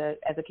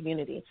a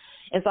community,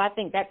 and so I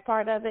think that's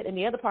part of it. And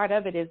the other part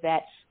of it is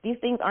that these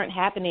things aren't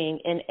happening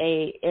in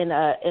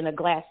a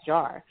glass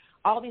jar.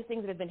 All these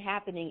things that have been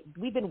happening,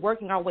 we've been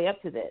working our way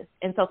up to this.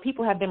 And so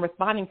people have been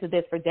responding to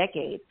this for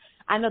decades.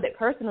 I know that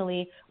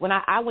personally, when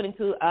I went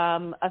into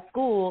a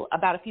school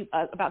about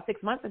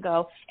 6 months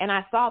ago, and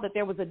I saw that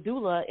there was a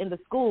doula in the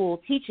school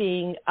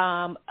teaching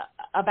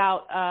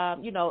about,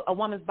 a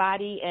woman's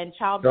body and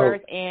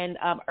childbirth and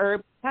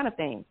herbs kind of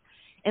things.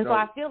 And so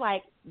I feel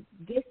like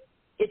this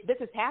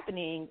is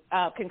happening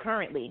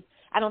concurrently.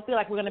 I don't feel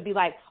like we're going to be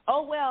like,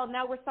 oh, well,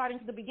 now we're starting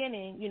from the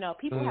beginning.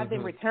 People have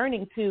been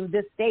returning to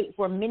this state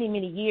for many,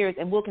 many years,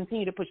 and we'll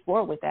continue to push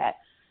forward with that.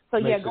 So,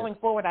 going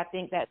forward, I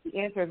think that the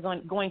answer is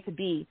going to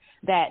be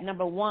that,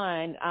 number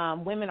one,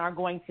 women are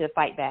going to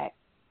fight back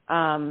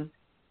about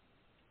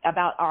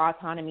our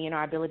autonomy and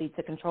our ability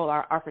to control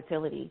our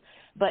fertility.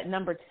 But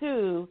number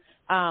two,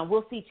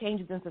 we'll see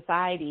changes in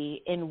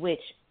society in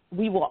which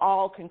we will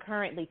all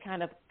concurrently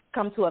kind of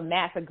come to a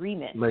mass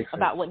agreement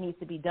about what needs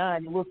to be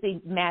done. And we'll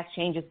see mass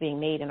changes being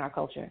made in our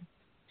culture.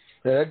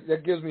 Yeah,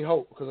 that gives me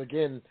hope because,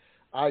 again,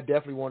 I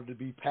definitely wanted to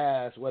be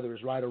past whether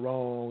it's right or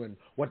wrong and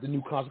what the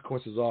new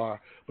consequences are.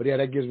 But, yeah,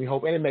 that gives me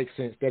hope. And it makes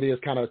sense. That is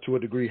kind of, to a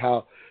degree,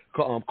 how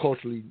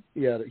culturally,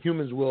 the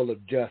humans will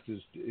adjust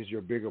is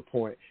your bigger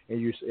point.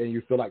 And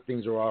you feel like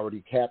things are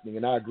already happening.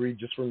 And I agree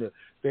just from the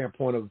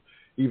standpoint of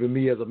even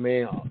me as a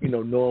man,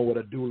 knowing what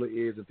a doula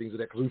is and things like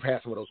that, because we've had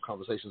some of those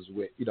conversations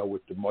with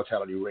the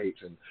mortality rates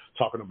and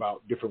talking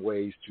about different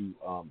ways to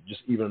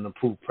just even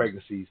improve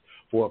pregnancies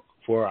for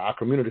our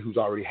community who's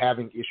already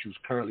having issues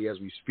currently as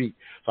we speak.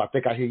 So I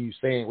think I hear you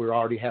saying we're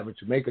already having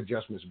to make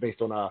adjustments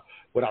based on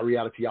what our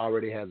reality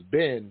already has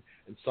been,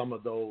 and some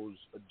of those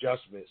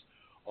adjustments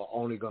are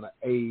only going to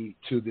aid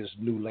to this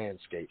new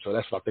landscape. So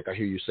that's what I think I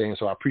hear you saying.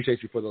 So I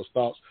appreciate you for those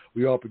thoughts.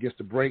 We're up against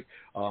the break.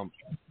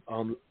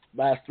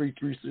 Last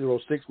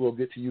 3306, we'll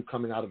get to you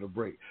coming out of the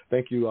break.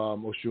 Thank you,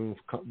 Oshun,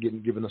 for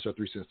giving us your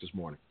 3 cents this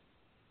morning.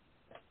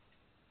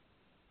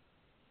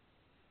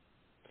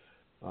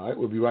 All right,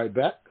 we'll be right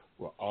back.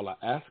 Well, all I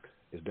ask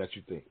is that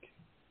you think.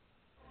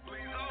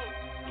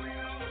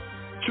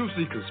 Truth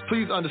seekers,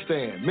 please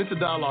understand, Mental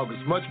Dialogue is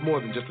much more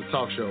than just a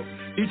talk show.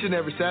 Each and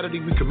every Saturday,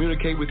 we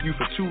communicate with you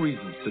for 2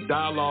 reasons: to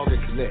dialogue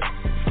and connect.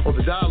 On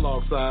the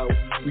dialogue side,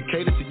 we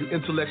cater to you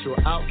intellectual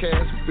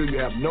outcasts who feel you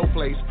have no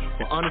place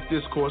for honest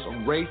discourse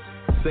on race,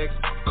 sex,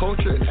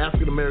 culture, and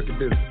African American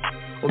business.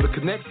 On the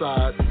connect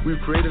side, we've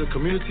created a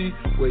community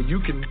where you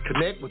can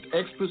connect with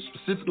experts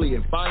specifically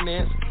in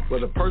finance,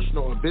 whether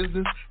personal or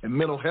business, and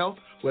mental health,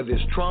 whether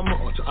it's trauma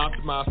or to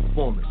optimize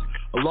performance,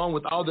 along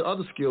with all the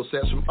other skill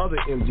sets from other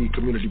MD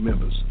community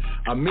members.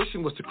 Our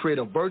mission was to create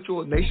a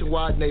virtual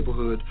nationwide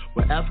neighborhood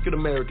where African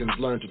Americans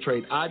learn to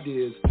trade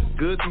ideas,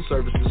 goods, and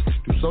services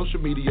through social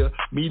media,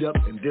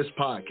 meetups, and this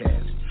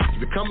podcast. To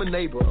become a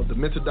neighbor of the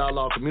Mental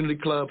Dialogue Community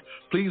Club,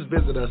 please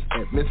visit us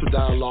at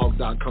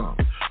mentaldialogue.com.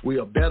 We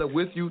are better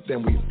with you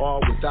than we are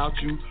without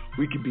you.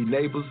 We can be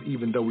neighbors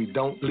even though we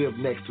don't live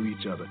next to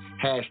each other.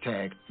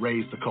 Hashtag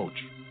raise the culture.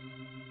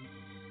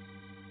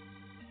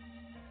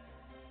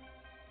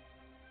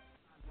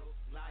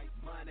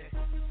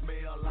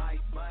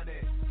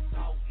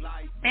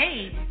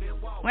 Hey,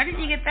 where did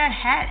you get that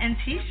hat and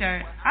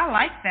t-shirt? I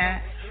like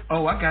that.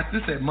 Oh, I got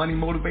this at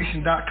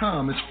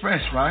moneymotivation.com. It's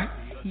fresh, right?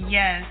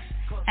 Yes,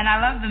 and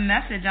I love the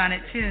message on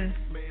it too.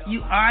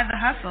 You are the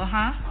hustle,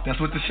 huh? That's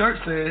what the shirt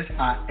says.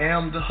 I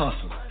am the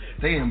hustle.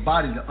 They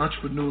embody the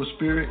entrepreneurial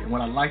spirit, and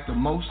what I like the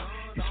most,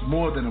 it's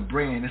more than a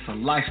brand. It's a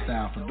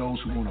lifestyle for those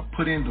who want to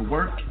put in the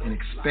work and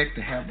expect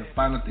to have the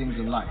finer things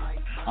in life.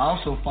 I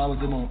also follow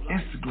them on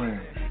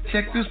Instagram.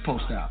 Check this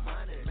post out.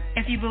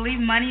 If you believe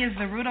money is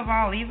the root of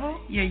all evil,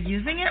 you're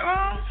using it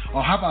wrong?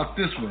 Or how about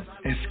this one?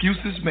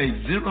 Excuses make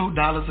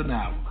 $0 an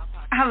hour.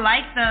 I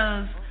like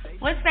those.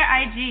 What's their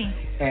IG?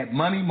 At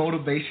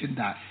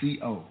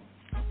moneymotivation.co.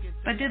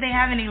 But do they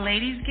have any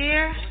ladies'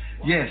 gear?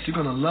 Yes, you're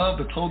going to love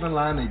the clothing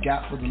line they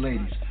got for the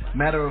ladies.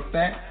 Matter of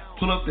fact,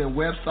 pull up their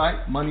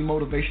website,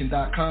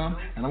 moneymotivation.com,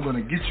 and I'm going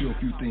to get you a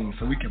few things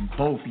so we can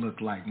both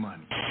look like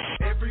money.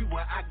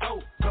 Everywhere I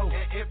go, and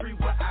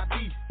everywhere I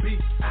be.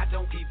 I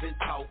don't even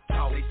talk,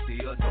 they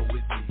still know it's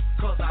me.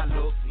 'Cause I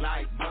look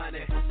like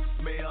money,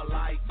 smell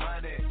like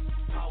money,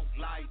 talk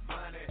like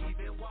money,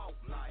 even walk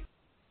like.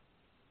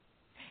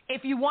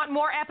 If you want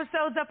more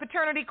episodes of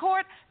Fraternity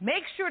Court,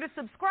 make sure to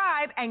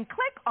subscribe and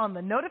click on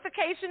the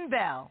notification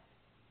bell.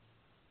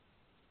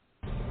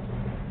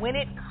 When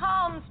it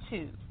comes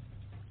to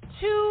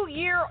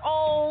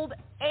 2-year-old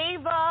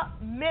Ava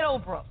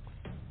Middlebrooks,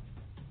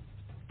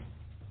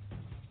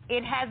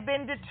 It has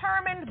been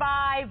determined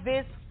by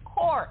this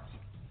court.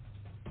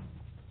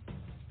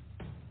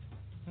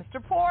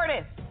 Mr.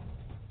 Portis,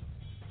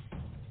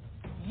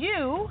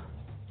 you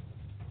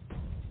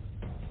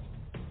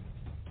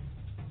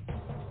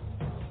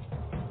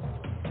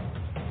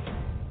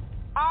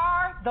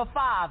are the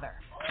father.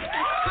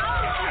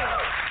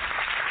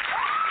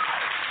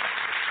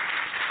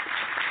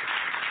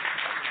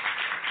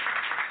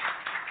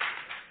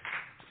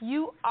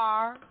 You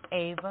are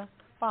Ava's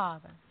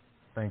father.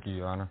 Thank you,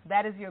 Your Honor.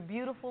 That is your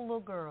beautiful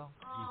little girl.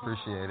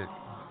 Appreciate it.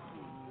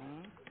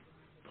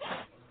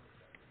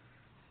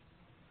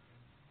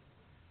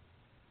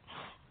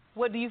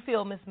 What do you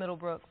feel, Miss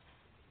Middlebrooks?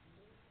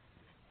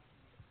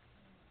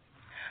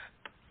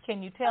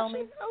 Can you tell me?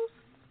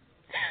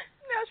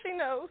 Now she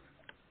knows.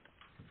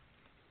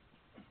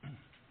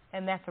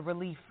 And that's a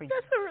relief for you.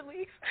 That's a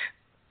relief.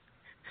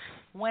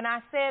 When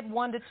I said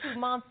 1 to 2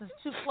 months is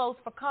too close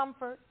for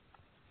comfort,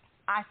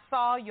 I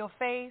saw your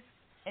face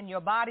and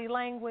your body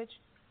language.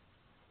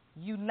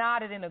 You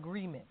nodded in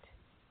agreement.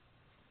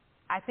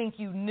 I think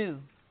you knew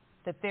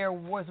that there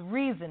was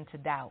reason to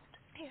doubt.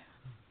 Yeah.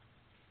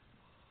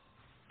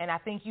 And I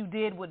think you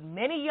did what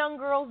many young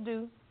girls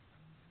do,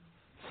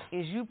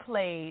 is you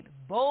played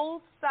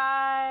both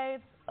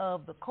sides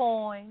of the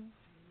coin.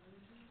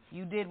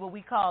 You did what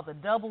we call the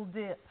double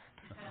dip.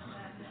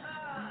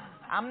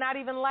 I'm not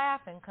even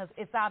laughing because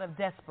it's out of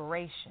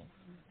desperation,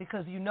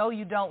 because you know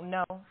you don't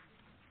know,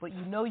 but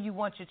you know you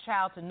want your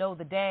child to know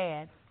the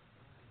dad,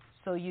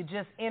 so you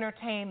just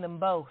entertain them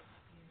both.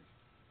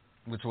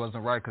 Which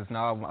wasn't right, because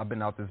now I've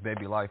been out this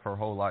baby life her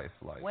whole life.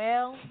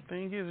 Well, the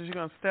thing is you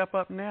going to step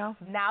up now?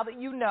 Now that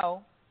you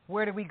know,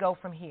 where do we go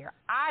from here?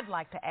 I'd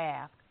like to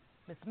ask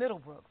Ms.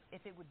 Middlebrooks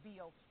if it would be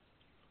okay.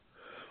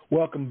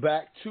 Welcome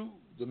back to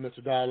the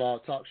Mental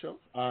Dialogue Talk Show.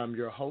 I'm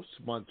your host,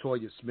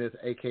 Montoya Smith,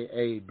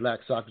 a.k.a. Black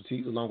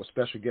Socrates, along with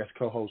special guest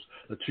co-host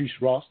Latrice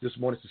Ross. This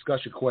morning's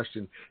discussion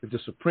question: if the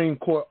Supreme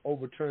Court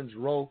overturns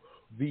Roe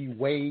v.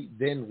 Wade,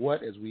 then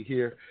what? As we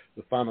hear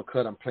the final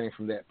cut, I'm playing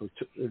from that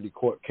particular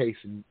court case.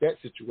 In that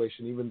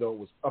situation, even though it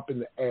was up in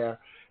the air,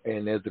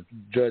 and as the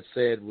judge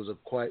said, was a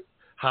quite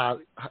high,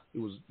 it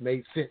was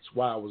made sense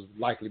why it was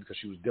likely, because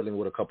she was dealing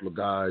with a couple of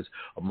guys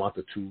a month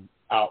or two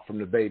out from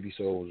the baby,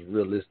 so it was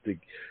realistic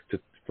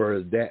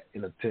for that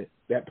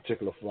that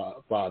particular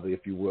father,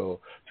 if you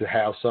will, to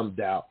have some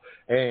doubt.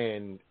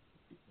 And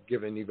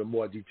giving even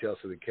more details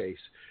to the case,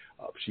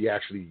 she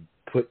actually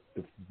put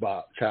the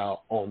child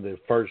on the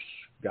first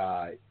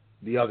guy,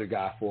 the other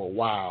guy, for a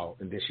while,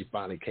 and then she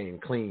finally came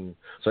clean.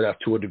 So that's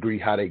to a degree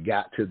how they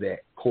got to that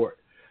court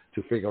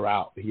to figure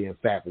out he in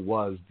fact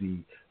was the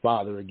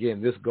father.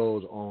 Again, this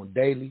goes on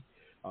daily.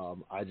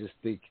 I just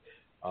think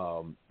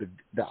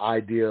the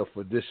idea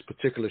for this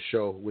particular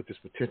show, with this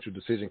potential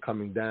decision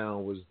coming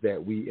down, was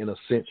that we, in a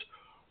sense,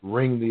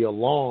 ring the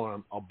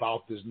alarm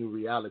about this new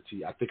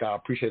reality. I think I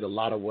appreciate a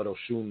lot of what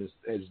Oshun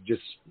has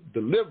just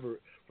delivered,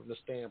 from the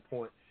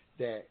standpoint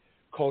that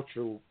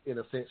culture, in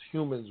a sense,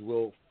 humans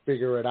will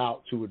figure it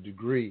out to a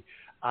degree.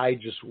 I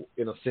just,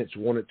 in a sense,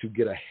 wanted to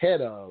get ahead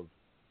of,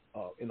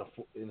 in a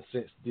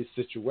sense, this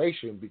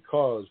situation,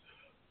 because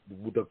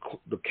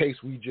the case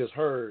we just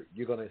heard,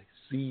 you're going to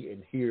see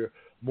and hear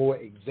more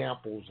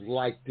examples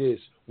like this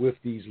with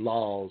these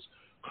laws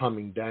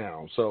coming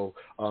down. So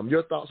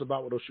your thoughts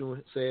about what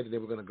Oshun said, and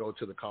then we're going to go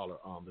to the caller,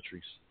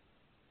 Latrice.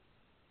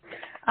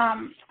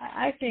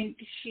 I think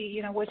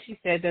what she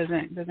said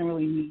doesn't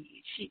really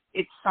need.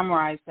 It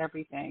summarized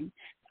everything.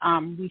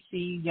 We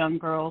see young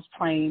girls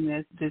playing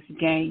this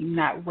game,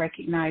 not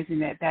recognizing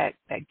that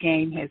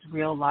game has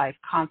real life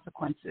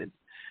consequences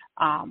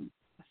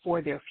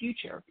for their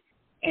future.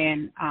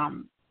 And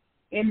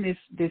in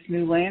this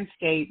new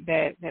landscape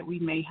that we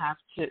may have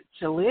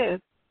to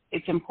live,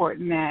 it's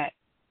important that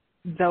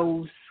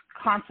those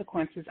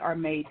consequences are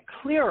made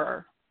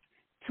clearer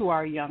to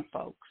our young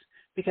folks.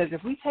 Because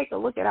if we take a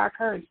look at our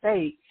current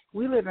state,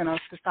 we live in a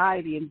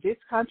society in this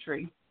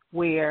country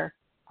where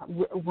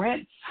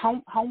rents,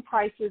 home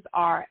prices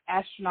are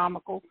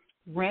astronomical,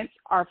 rents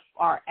are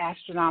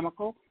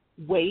astronomical,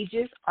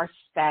 wages are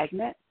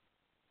stagnant,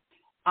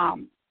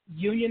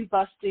 union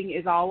busting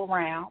is all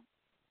around.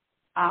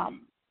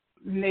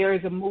 There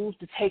is a move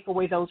to take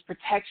away those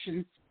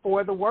protections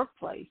for the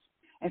workplace.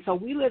 And so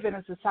we live in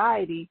a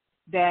society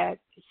that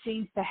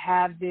seems to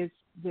have this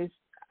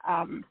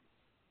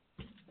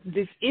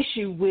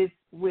issue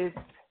with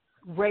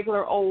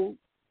regular old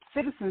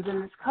citizens in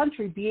this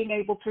country being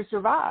able to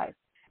survive.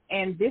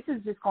 And this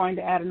is just going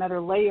to add another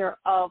layer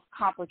of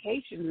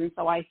complications. And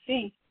so I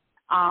think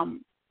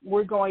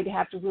we're going to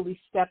have to really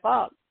step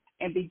up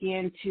and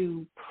begin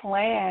to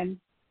plan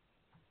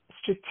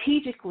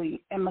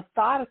strategically and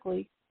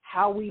methodically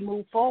how we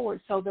move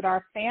forward so that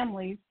our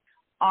families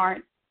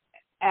aren't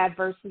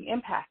adversely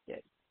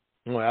impacted.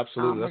 Oh,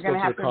 absolutely. We're going to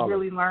have to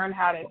really learn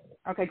how to.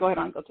 Okay, go ahead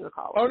on. Go to the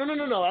caller. Oh,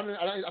 no.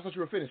 I thought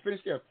you were finished.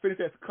 Finish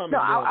that comment. No,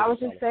 I was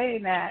just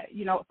saying that,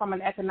 from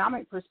an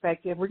economic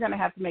perspective, we're going to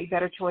have to make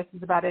better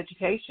choices about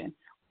education.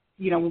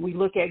 When we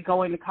look at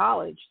going to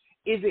college,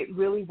 is it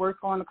really worth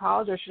going to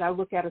college, or should I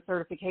look at a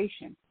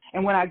certification?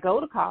 And when I go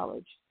to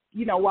college,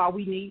 while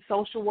we need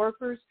social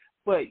workers,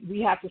 but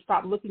we have to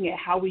stop looking at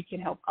how we can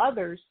help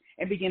others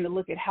and begin to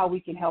look at how we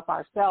can help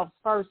ourselves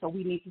first. So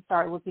we need to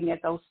start looking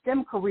at those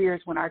STEM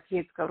careers when our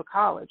kids go to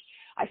college.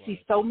 I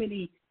see so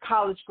many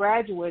college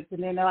graduates,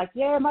 and then they're like,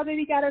 yeah, my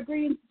baby got a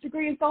degree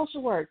in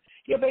social work.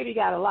 Your baby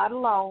got a lot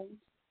of loans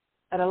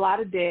and a lot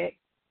of debt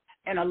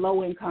and a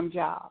low-income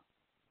job.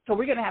 So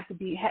we're going to have to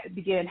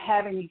begin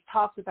having these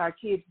talks with our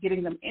kids,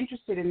 getting them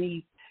interested in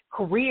these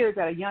careers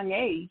at a young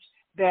age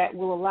that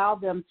will allow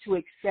them to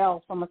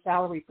excel from a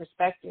salary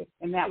perspective,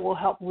 and that will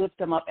help lift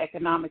them up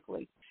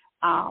economically.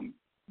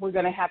 We're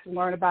going to have to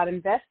learn about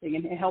investing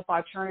and help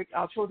our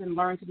children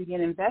learn to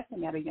begin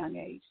investing at a young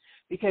age,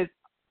 because,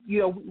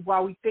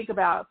 while we think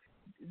about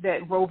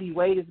that Roe v.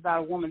 Wade is about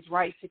a woman's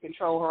right to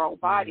control her own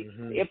body,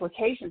 the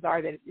implications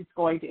are that it's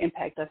going to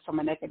impact us from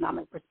an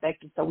economic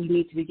perspective. So we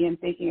need to begin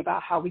thinking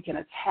about how we can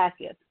attack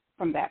it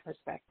from that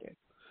perspective.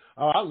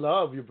 Oh, I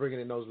love you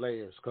bringing in those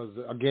layers because,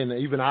 again,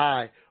 even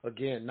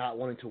not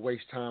wanting to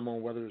waste time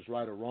on whether it's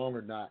right or wrong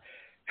or not,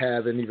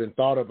 haven't even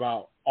thought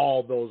about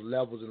all those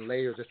levels and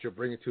layers that you're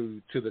bringing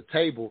to the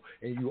table.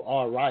 And you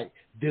are right.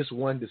 This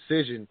one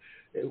decision,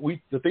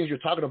 the things you're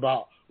talking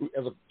about,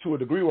 to a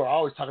degree, we're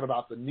always talking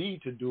about the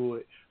need to do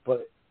it.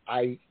 But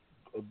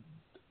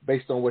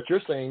based on what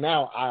you're saying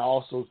now, I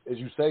also, as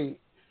you say,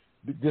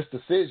 this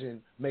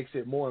decision makes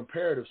it more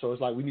imperative. So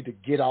it's like we need to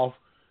get off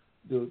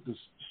the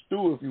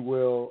stew, if you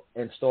will,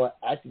 and start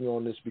acting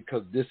on this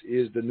because this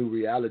is the new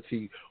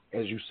reality.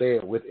 As you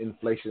said, with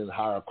inflation and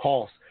higher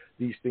costs,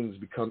 these things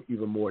become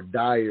even more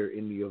dire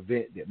in the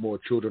event that more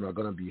children are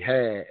going to be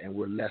had, and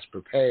we're less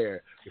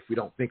prepared if we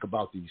don't think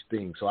about these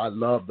things. So I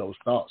love those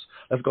thoughts.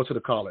 Let's go to the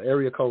caller.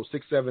 Area code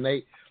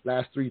 678,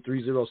 last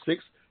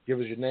 3306. Give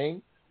us your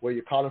name, where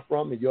you're calling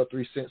from, and your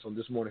 3 cents on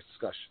this morning's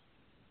discussion.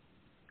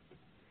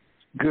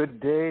 Good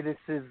day. This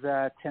is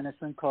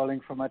Tennyson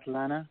calling from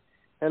Atlanta.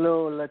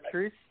 Hello,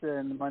 Latrice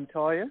and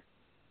Montoya.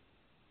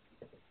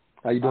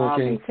 How you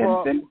doing,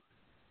 King?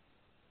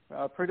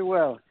 Pretty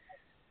well.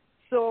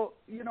 So,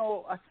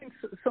 I think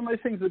some of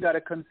the things we got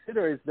to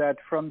consider is that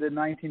from the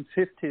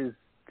 1950s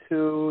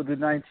to the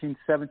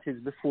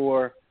 1970s,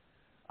 before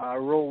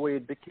Roe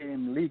Wade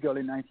became legal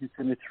in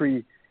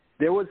 1973,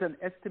 there was an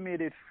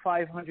estimated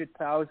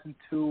 500,000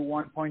 to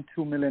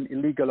 1.2 million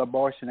illegal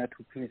abortions that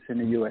took place in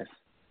the U.S.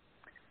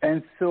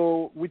 And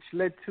so, which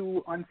led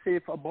to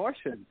unsafe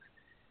abortions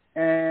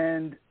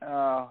and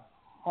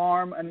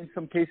harm, and in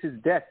some cases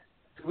death.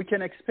 So we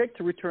can expect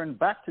to return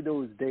back to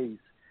those days.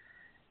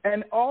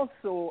 And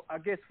also, I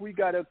guess we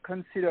got to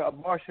consider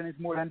abortion is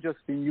more than just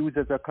being used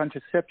as a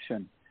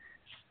contraception.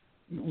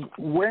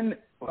 When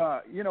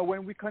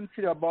we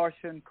consider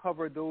abortion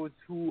cover those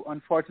who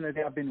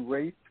unfortunately have been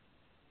raped,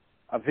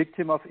 a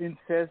victim of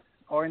incest,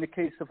 or in the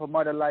case of a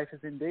mother, life is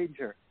in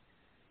danger.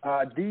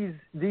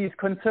 These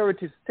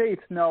conservative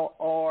states now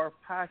are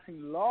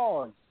passing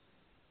laws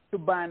to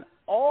ban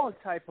all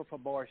type of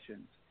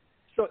abortions.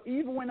 So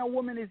even when a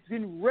woman is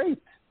being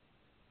raped,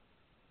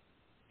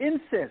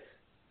 incest,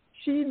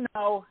 she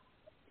now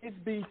is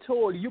being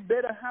told, you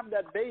better have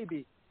that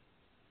baby.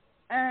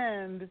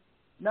 And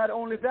not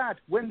only that,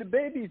 when the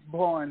baby is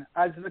born,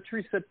 as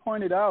Latrice had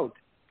pointed out,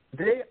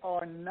 they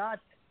are not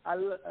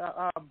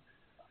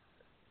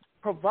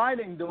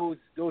providing those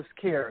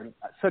care,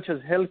 such as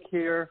health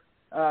care,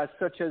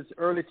 such as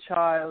early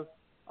child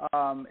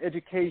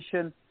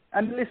education,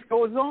 and the list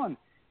goes on.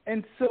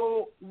 And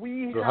so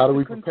how do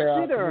we prepare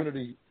our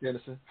community,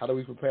 Denison? How do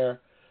we prepare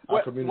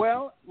our community?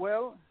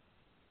 Well.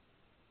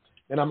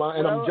 And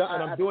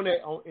I'm doing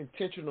that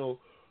intentional.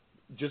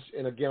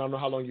 And again, I don't know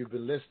how long you've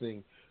been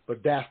listening,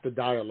 but that's the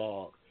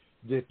dialogue.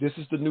 This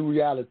is the new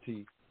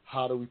reality.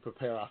 How do we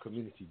prepare our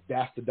community?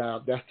 That's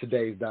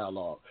today's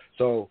dialogue.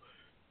 So,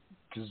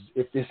 because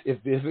if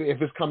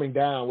it's coming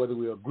down, whether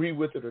we agree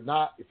with it or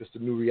not, if it's the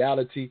new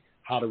reality,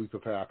 how do we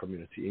prepare our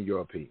community, in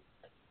your opinion?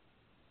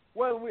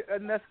 Well,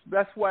 and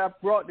that's why I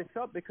brought this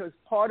up, because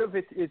part of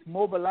it is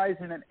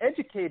mobilizing and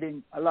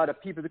educating a lot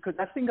of people, because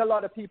I think a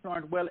lot of people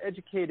aren't well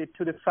educated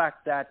to the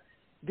fact that,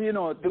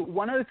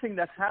 one other thing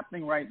that's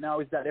happening right now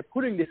is that they're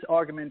putting this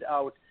argument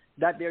out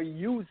that they're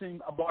using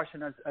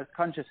abortion as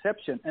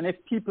contraception. And if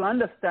people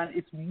understand,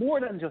 it's more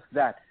than just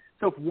that.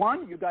 So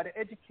one, you got to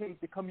educate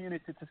the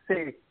community to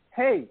say,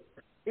 hey,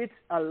 it's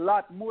a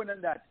lot more than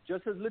that.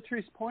 Just as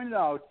Latrice pointed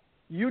out,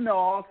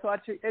 also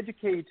have to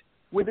educate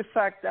with the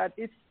fact that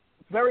it's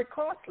very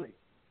costly.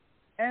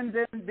 And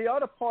then the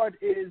other part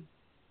is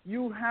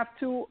you have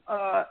to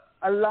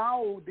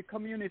allow the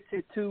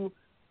community to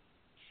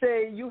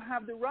say you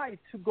have the right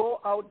to go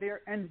out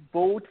there and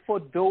vote for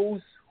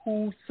those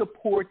who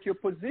support your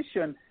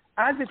position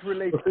as it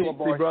relates to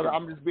abortion. See, brother,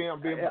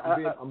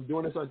 I'm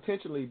doing this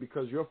intentionally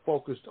because you're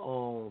focused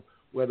on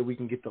whether we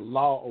can get the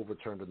law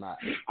overturned or not.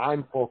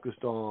 I'm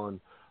focused on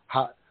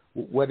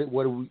what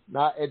are we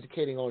not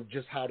educating on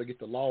just how to get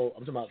the law.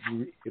 I'm talking about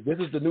if this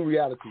is the new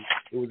reality,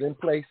 it was in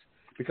place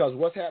because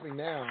what's happening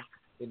now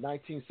in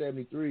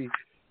 1973,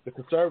 the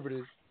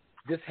conservatives,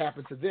 this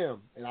happened to them,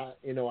 and I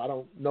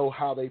don't know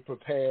how they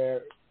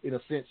prepare in a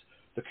sense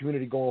the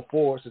community going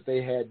forward since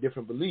they had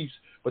different beliefs.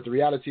 But the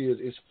reality is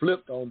it's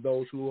flipped on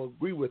those who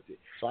agree with it.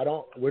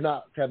 So we're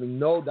not having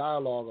no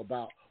dialogue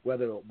about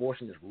whether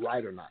abortion is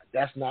right or not.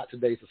 That's not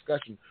today's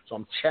discussion. So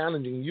I'm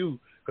challenging you,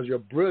 because you're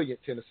brilliant,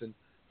 Tennyson,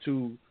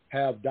 to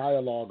have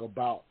dialogue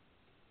about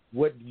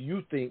what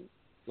you think.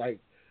 Like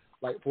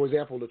for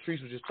example,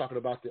 Latrice was just talking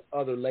about the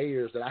other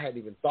layers that I hadn't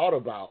even thought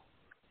about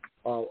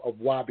of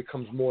why it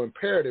becomes more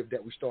imperative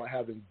that we start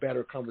having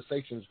better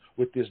conversations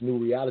with this new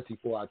reality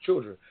for our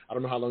children. I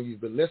don't know how long you've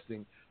been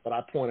listening, but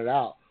I pointed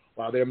out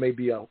while there may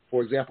be,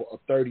 for example,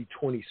 a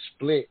 30-20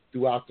 split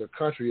throughout the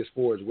country as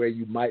far as where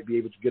you might be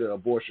able to get an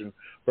abortion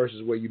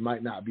versus where you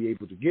might not be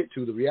able to get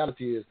to, the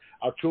reality is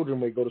our children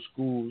may go to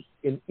schools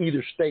in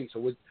either state.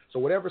 So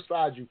whatever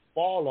side you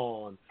fall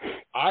on,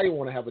 I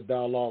want to have a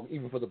dialogue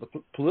even for the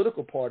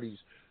political parties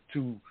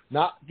to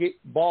not get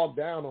bogged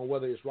down on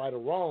whether it's right or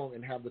wrong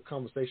and have the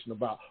conversation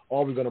about,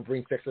 are we going to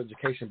bring sex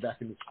education back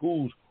into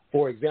schools,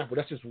 for example.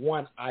 That's just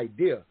one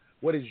idea.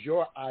 What is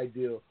your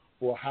idea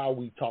for how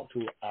we talk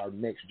to our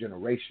next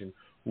generation,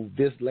 who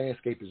this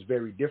landscape is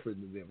very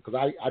different than them?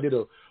 Because I did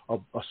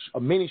a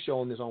mini show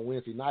on this on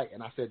Wednesday night,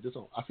 and I said this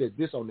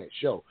on that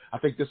show. I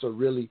think this will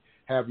really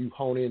have you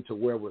hone into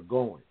where we're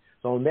going.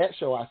 So on that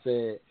show, I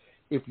said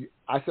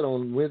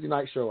on Wednesday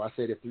night show, I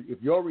said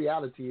if your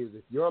reality is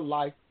if your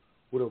life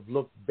would have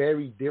looked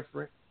very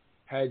different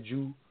had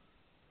you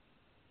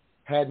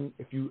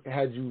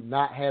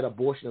not had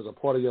abortion as a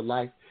part of your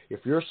life, if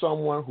you're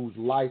someone whose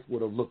life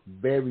would have looked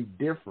very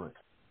different,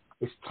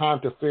 it's time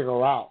to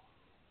figure out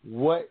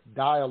what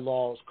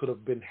dialogues could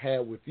have been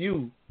had with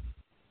you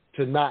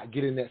to not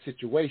get in that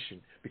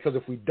situation. Because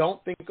if we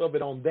don't think of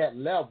it on that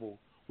level,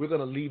 we're going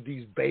to leave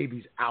these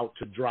babies out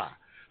to dry.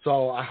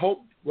 So I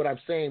hope what I'm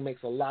saying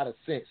makes a lot of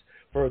sense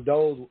for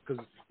those,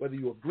 because whether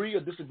you agree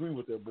or disagree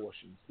with the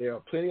abortions, there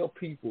are plenty of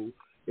people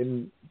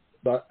in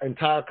the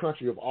entire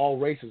country of all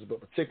races, but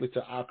particularly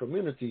to our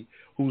community,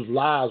 whose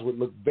lives would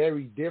look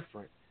very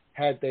different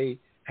had they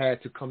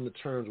had to come to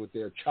terms with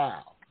their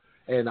child.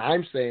 And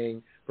I'm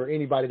saying for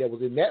anybody that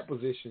was in that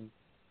position,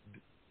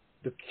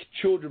 the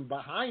children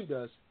behind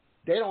us,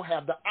 they don't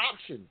have the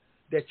option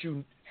that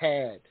you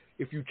had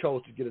if you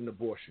chose to get an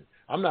abortion.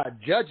 I'm not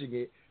judging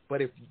it,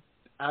 but if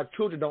our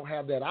children don't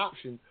have that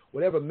option,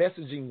 whatever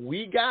messaging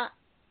we got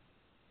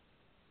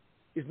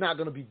is not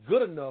going to be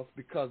good enough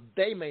because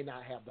they may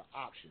not have the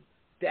option.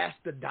 That's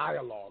the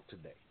dialogue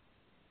today.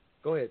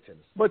 Go ahead,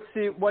 Tennyson. But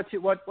see, what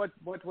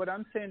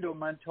I'm saying though,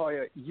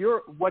 Montoya,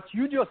 what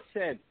you just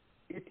said,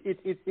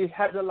 it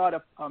has a lot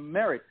of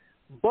merit.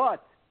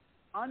 But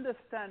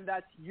understand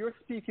that you're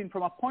speaking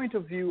from a point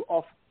of view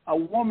of a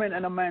woman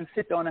and a man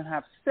sit down and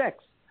have sex.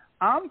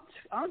 I'm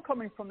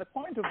coming from the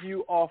point of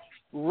view of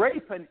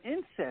rape and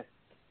incest,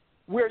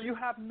 where you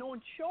have no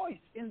choice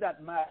in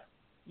that matter.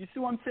 You see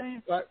what I'm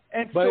saying? But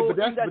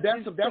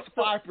that's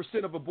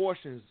 5% of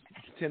abortions,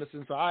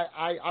 Tennyson. So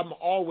I'm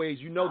always,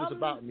 you know this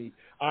about me.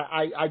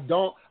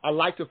 I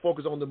like to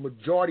focus on the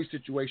majority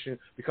situation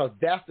because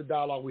that's the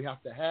dialogue we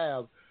have to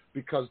have,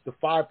 because the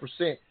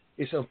 5%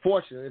 is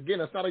unfortunate. Again,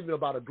 it's not even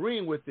about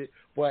agreeing with it,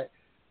 but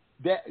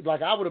that,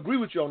 like, I would agree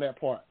with you on that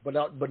part. But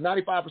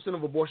 95%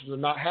 of abortions are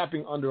not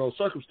happening under those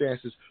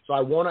circumstances. So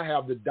I want to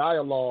have the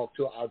dialogue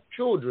to our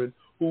children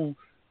who,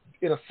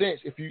 in a sense,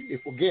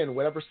 if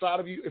whatever side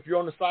of you, if you're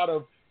on the side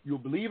of you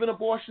believe in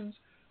abortions,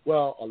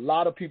 well, a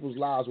lot of people's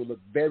lives will look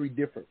very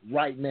different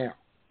right now.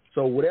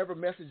 So whatever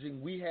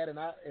messaging we had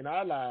in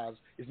our lives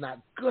is not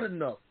good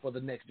enough for the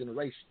next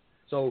generation.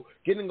 So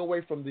getting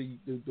away from the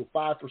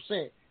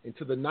 5%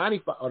 into the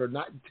 95, or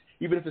not,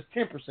 even if it's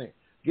 10%,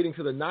 getting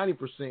to the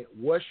 90%.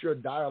 What's your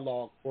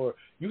dialogue for?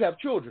 You have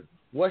children.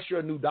 What's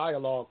your new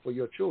dialogue for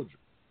your children?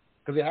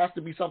 Because it has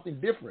to be something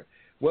different.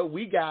 What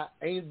we got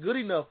ain't good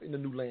enough in the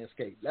new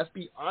landscape. Let's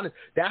be honest.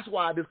 That's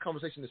why this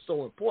conversation is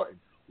so important.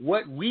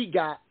 What we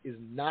got is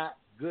not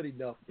good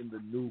enough in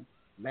the new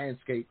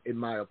landscape, in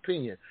my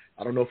opinion.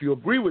 I don't know if you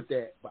agree with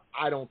that, but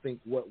I don't think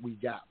what we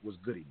got was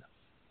good enough.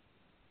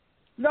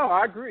 No,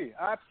 I agree.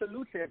 I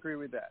absolutely agree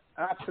with that.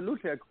 I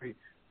absolutely agree.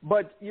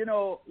 But,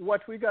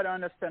 what we got to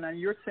understand, and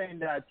you're saying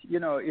that,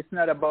 it's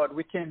not about,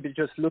 we can't be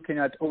just looking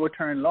at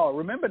overturned law.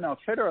 Remember now,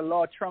 federal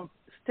law trumps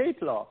state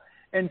law.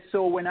 And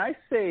so when I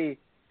say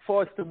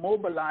for us to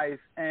mobilize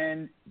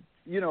and,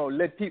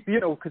 let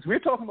people, because we're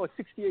talking about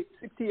 68%.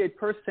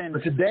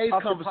 But today's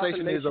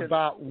conversation is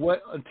about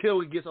what,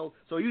 until it gets over.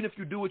 So even if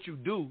you do what you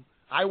do,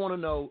 I want to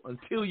know,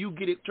 until you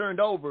get it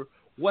turned over,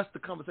 what's the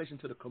conversation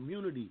to the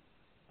community?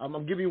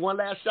 I'm giving you one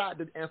last shot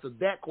to answer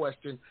that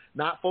question,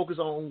 not focus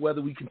on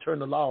whether we can turn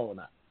the law or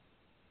not.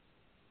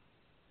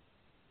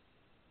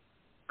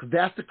 Because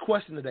that's the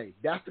question today.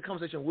 That's the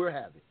conversation we're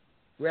having.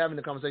 We're having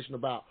the conversation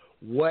about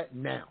what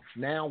now.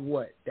 Now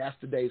what? That's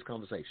today's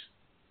conversation.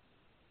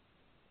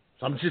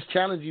 So I'm just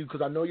challenging you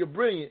because I know you're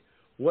brilliant.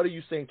 What are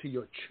you saying to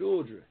your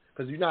children?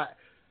 Because you're not,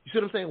 you see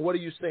what I'm saying? What are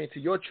you saying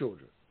to your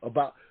children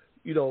about,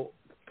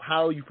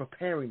 how are you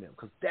preparing them?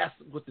 Because that's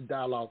what the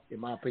dialogue, in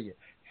my opinion,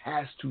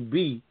 has to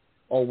be,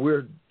 or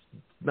we're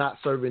not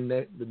serving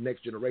the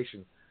next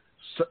generation.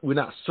 We're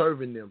not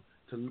serving them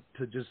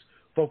to just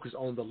focus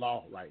on the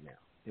law right now,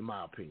 in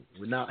my opinion.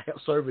 We're not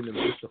serving them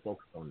just to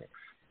focus on that.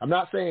 I'm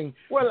not saying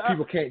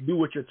people can't do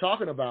what you're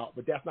talking about,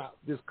 but that's not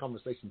this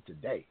conversation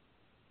today.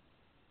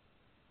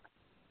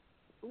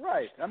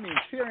 Right. I mean,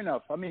 fair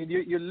enough. I mean,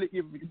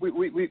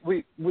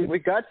 we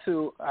got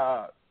to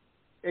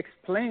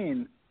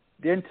explain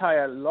the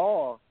entire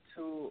law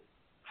to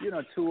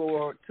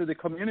the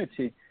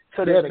community,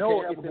 so they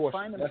know if they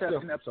find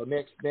themselves in a. So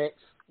next.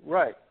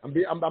 Right. I'm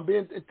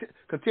being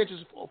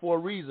contentious for a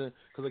reason,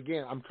 because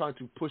again, I'm trying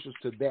to push us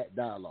to that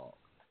dialogue.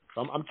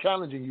 So I'm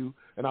challenging you,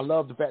 and I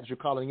love the fact that you're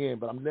calling in,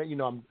 but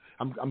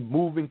I'm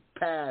moving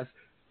past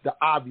the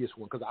obvious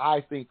one, because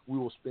I think we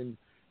will spend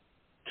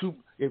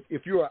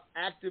if you're an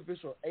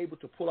activist or able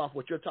to pull off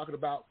what you're talking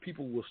about,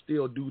 people will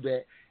still do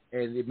that,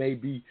 and it may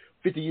be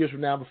 50 years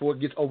from now before it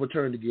gets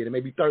overturned again. It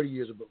may be 30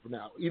 years from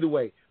now. Either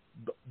way,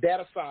 that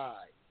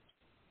aside,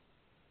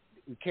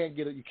 you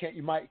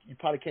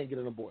probably can't get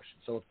an abortion.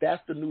 So if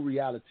that's the new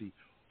reality,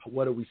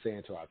 what are we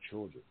saying to our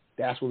children?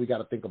 That's what we got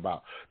to think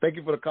about. Thank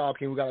you for the call,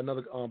 King. We got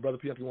another brother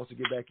Pianki wants to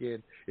get back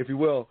in. If you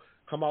will,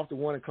 come off the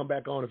one and come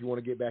back on if you want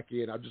to get back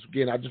in. I'm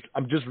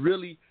just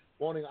really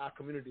wanting our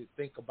community to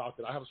think about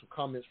that. I have some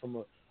comments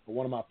from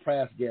one of my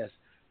past guests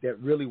that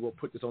really will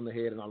put this on the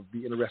head, and I'll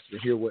be interested to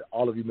hear what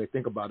all of you may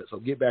think about it. So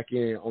get back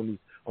in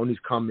on these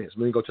comments.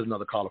 Let me go to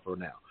another caller for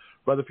now.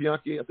 Brother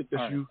Pianki, I think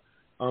that's you.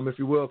 If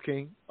you will,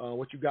 King,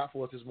 what you got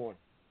for us this morning?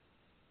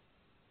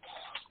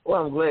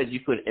 Well, I'm glad you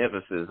put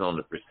emphasis on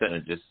the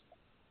percentages.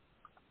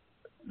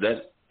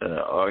 That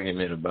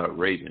argument about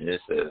raping,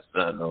 it's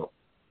not no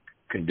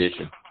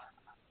condition.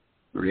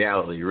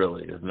 Reality,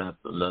 really, is not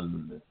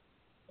none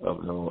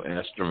of no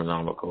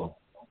astronomical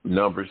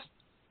numbers.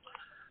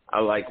 I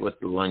like what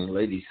the young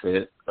lady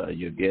said,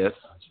 your guest.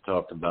 She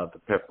talked about the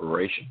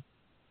preparation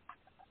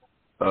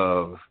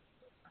of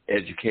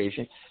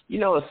education. You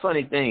know, a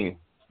funny thing,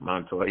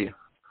 Montoya,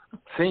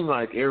 seems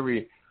like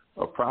every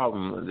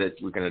problem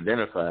that we can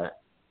identify,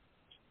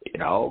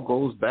 it all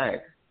goes back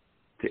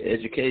to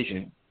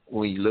education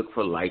when you look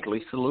for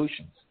likely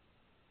solutions.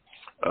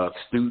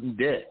 Student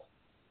debt.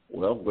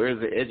 Well,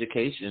 where's the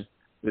education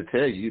to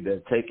tell you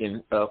that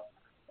taking up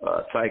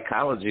a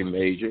psychology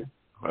major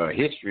or a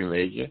history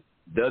major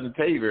doesn't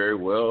pay very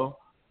well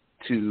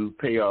to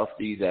pay off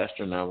these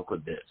astronomical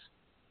debts?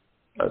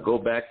 Go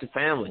back to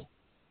family.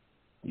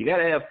 You got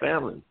to have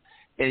family.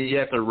 And you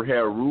have to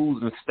have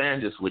rules and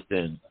standards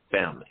within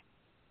family.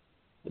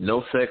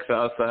 No sex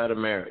outside of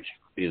marriage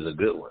is a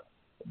good one.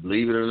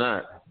 Believe it or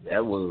not,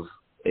 that was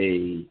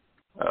a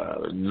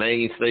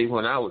mainstay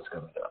when I was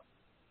coming up.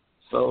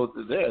 So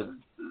there's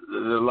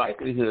the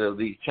likelihood of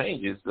these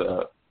changes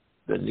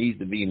that needs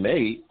to be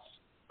made,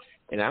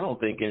 and I don't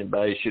think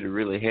anybody should have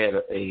really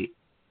had a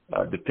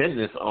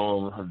dependence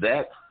on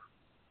that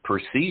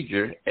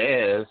procedure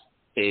as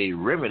a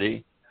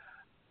remedy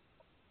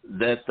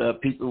that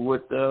people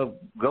would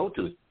go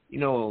to. You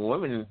know,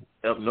 when women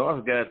up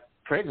north got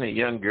pregnant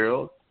young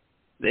girls,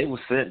 they were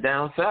sent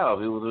down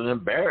south. It was an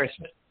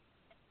embarrassment.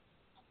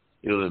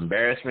 It was an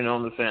embarrassment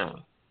on the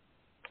family.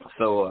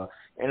 So,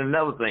 and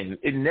another thing,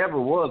 it never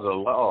was a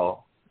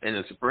law, and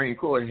the Supreme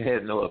Court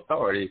had no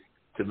authority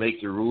to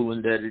make the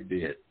ruling that it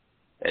did.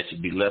 That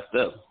should be left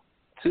up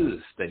to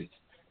the states.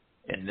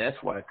 And that's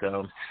why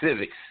comes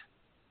civics,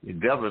 the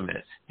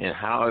government, and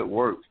how it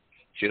works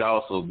should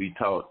also be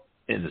taught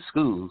in the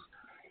schools.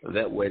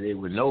 That way they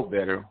would know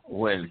better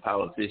when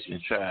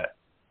politicians try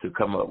to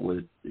come up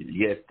with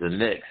yet the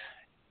next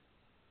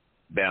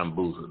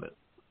bamboozlement.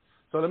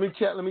 So let me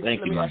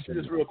ask you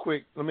this real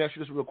quick.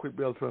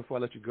 Bill, before I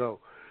let you go.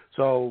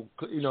 So,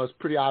 you know, it's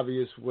pretty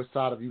obvious what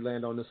side of you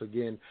land on this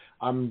again.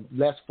 I'm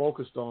less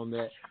focused on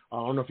that. I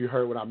don't know if you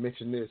heard when I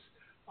mentioned this.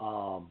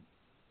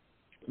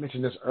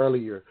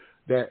 Earlier,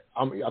 that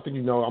I think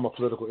you know I'm a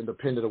political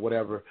independent or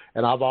whatever,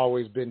 and I've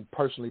always been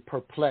personally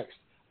perplexed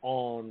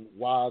on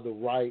why the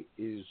right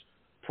is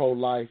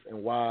pro-life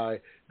and why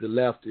the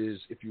left is,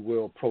 if you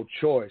will,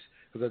 pro-choice,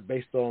 because that's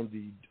based on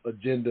the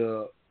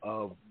agenda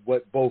of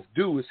what both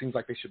do. It seems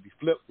like they should be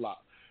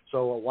flip-flopped.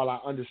 So while I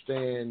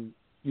understand,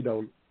 you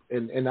know,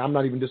 and I'm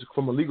not even just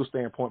from a legal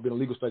standpoint, being a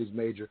legal studies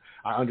major,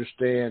 I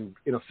understand,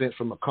 in a sense,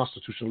 from a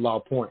constitutional law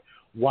point,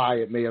 why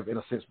it may have, in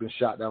a sense, been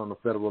shot down on the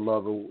federal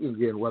level.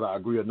 Again, whether I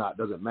agree or not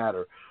doesn't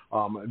matter.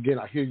 Again,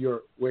 I hear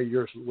where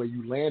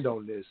you land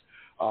on this,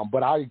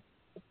 but I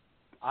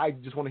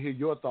just want to hear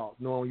your thoughts,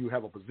 knowing you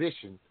have a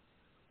position.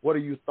 What are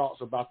your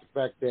thoughts about the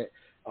fact that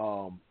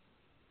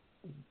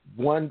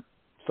one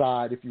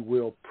side, if you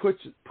will,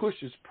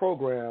 pushes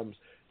programs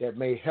that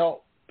may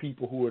help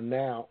people who are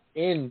now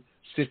in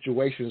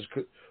situations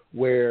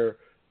where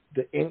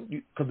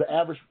because the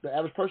average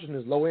person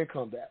is low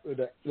income.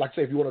 Like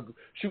say, if you want to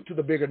shoot to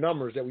the bigger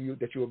numbers that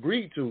you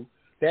agreed to,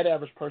 that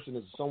average person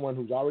is someone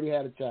who's already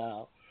had a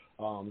child,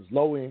 is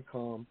low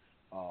income,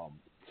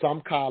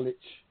 some college,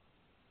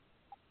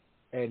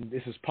 and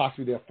this is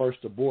possibly their first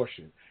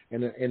abortion.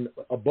 And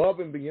above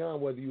and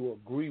beyond whether you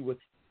agree with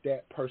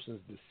that person's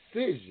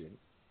decision,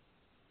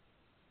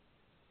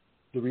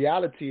 the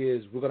reality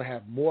is we're going to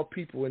have more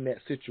people in that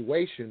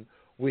situation,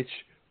 which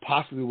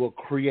possibly will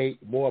create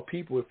more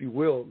people, if you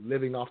will,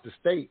 living off the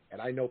state.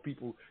 And I know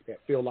people that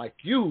feel like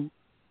you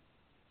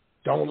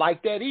don't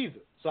like that either.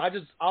 So I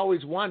just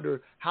always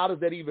wonder, how does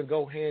that even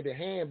go hand in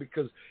hand?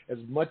 Because as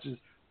much as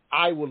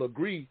I will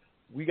agree,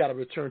 we got to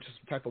return to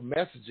some type of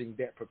messaging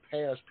that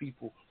prepares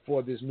people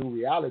for this new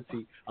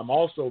reality. I'm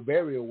also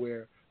very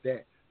aware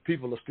that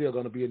people are still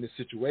going to be in this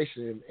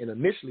situation. And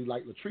initially,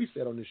 like Latrice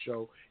said on this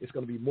show, it's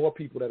going to be more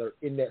people that are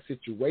in that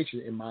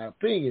situation, in my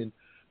opinion,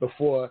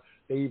 before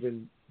they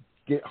even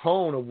get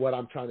home of what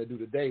I'm trying to do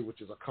today,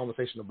 which is a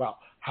conversation about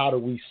how do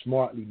we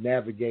smartly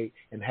navigate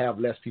and have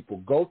less people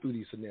go through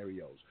these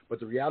scenarios.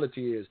 But the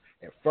reality is,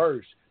 at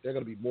first, there are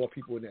going to be more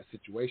people in that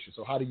situation.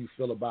 So how do you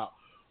feel about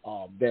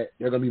that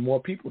there are going to be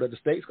more people that the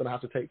state's going to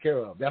have to take care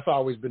of? That's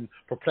always been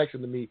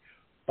perplexing to me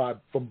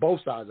from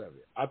both sides of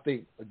it. I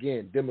think,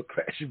 again,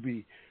 Democrats should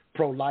be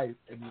pro-life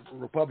and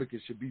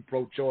Republicans should be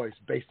pro-choice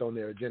based on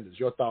their agendas.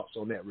 Your thoughts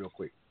on that real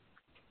quick?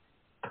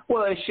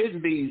 Well, it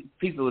shouldn't be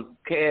people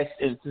cast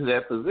into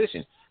that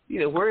position.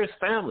 Where is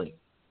family?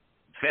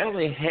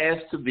 Family has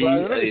to be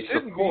a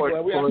support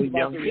for young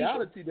people. The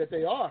reality that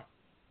they are.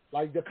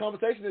 Like, the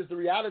conversation is the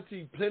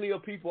reality. Plenty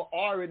of people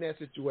are in that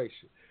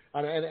situation.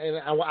 I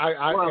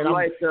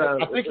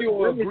think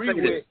you'll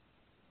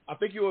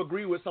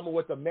agree with some of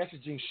what the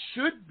messaging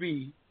should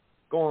be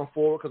going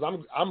forward, because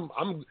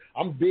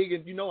I'm big,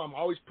 and I'm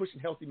always pushing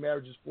healthy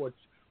marriages for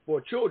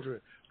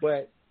children.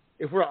 But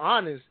if we're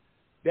honest,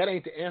 that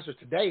ain't the answer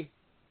today,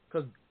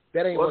 because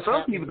that ain't. Well,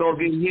 some people gonna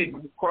get hit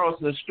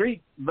crossing the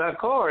street by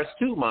cars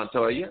too,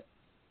 Montoya.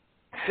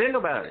 Think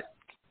about it.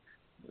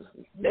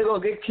 They're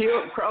gonna get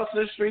killed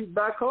crossing the street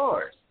by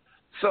cars.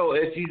 So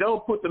if you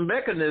don't put the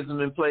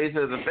mechanism in place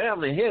as a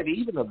family, heck,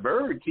 even an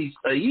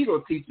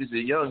eagle teaches the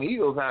young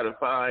eagles how to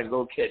fly and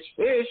go catch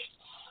fish.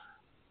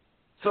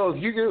 So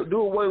if you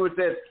do away with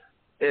that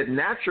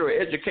natural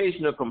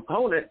educational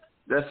component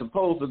that's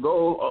supposed to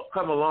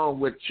come along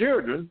with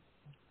children,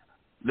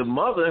 the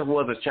mother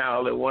was a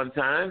child at one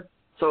time.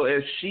 So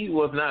if she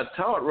was not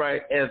taught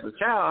right as a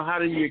child, how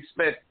do you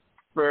expect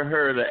for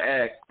her to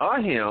act or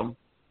him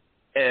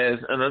as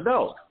an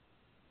adult?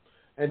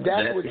 And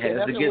that's what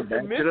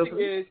the missing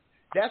is.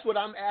 That's what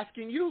I'm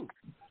asking you.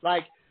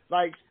 Like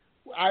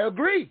I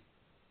agree.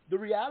 The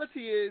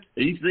reality is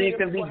these things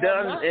can be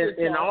done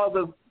in all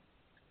the.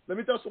 Let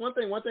me throw one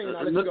thing. And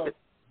I'll let you go.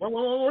 One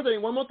more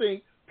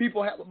thing.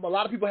 A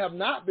lot of people have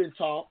not been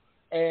taught,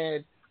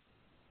 and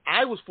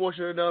I was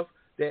fortunate enough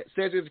that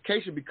sex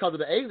education, because of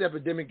the AIDS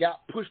epidemic,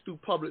 got pushed through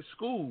public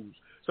schools.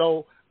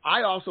 So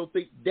I also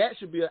think that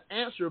should be an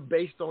answer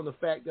based on the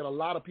fact that a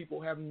lot of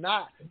people have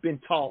not been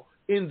taught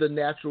in the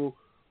natural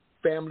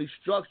family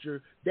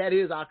structure. That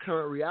is our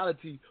current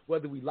reality,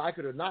 whether we like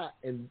it or not,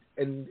 and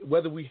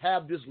whether we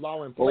have this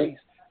law in place.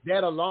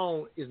 That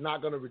alone is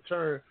not going to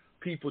return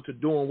people to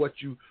doing what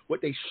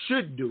they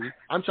should do.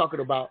 I'm talking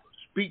about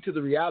speak to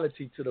the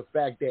reality, to the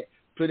fact that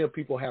plenty of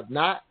people have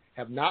not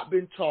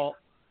been taught,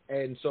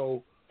 and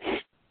so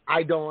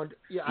I don't.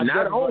 Yeah,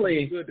 not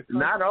only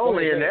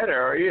in that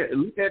area.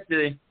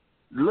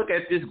 Look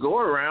at this go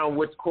around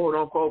with quote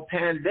unquote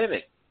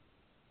pandemic.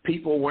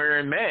 People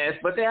wearing masks,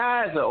 but their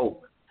eyes are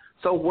open.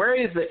 So where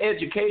is the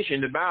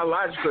education, the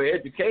biological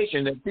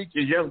education that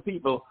teaches young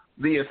people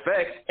the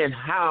effects and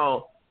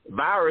how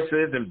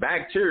viruses and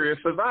bacteria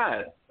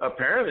survive?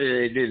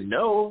 Apparently they didn't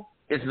know.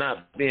 It's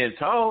not being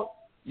taught.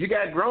 You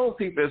got grown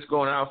people that's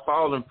going out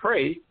falling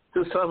prey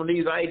to some of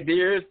these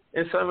ideas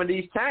and some of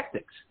these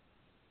tactics.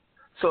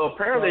 So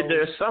apparently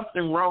there's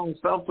something wrong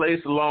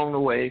someplace along the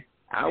way.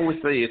 I would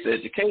say it's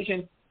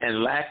education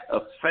and lack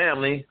of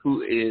family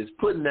who is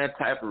putting that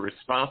type of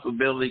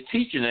responsibility,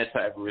 teaching that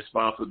type of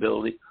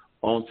responsibility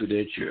onto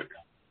their children.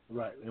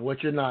 Right. And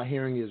what you're not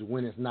hearing is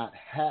when it's not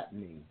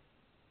happening,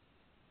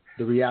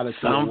 the reality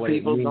some of what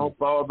people it means. Don't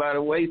fall by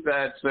the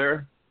wayside,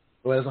 sir.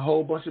 Well, there's a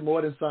whole bunch of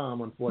more than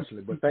some,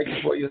 unfortunately. But thank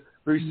you for your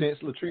 3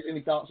 cents. Latrice,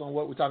 any thoughts on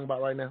what we're talking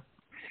about right now?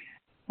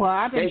 Well,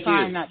 I've been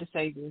trying not to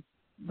say this,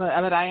 but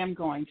I am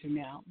going to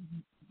now.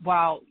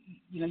 While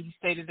you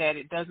stated that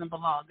it doesn't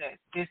belong,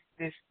 that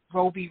this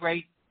Roe v.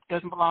 Wade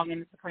doesn't belong in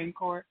the Supreme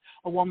Court,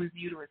 a woman's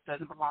uterus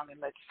doesn't belong in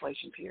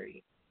legislation,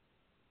 period.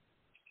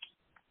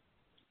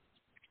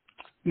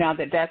 Now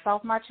that that's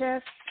off my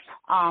chest,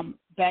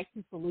 back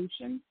to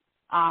solutions.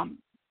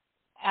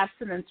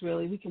 Abstinence,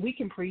 really, we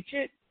can preach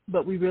it,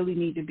 but we really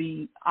need to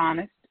be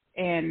honest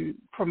and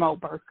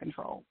promote birth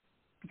control,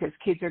 because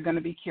kids are going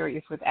to be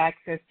curious with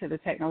access to the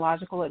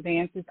technological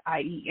advances,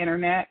 i.e.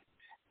 internet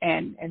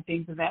and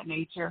things of that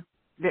nature.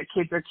 That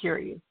kids are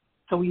curious.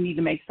 So we need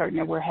to make certain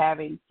that we're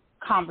having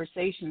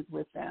conversations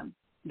with them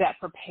that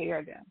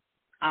prepare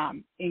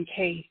them in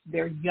case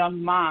their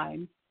young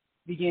minds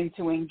begin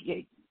to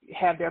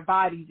have their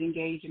bodies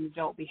engage in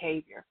adult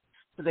behavior,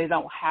 so they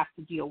don't have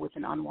to deal with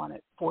an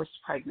unwanted forced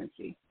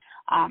pregnancy.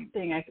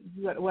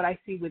 What I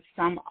see with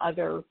some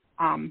other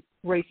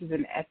races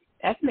and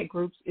ethnic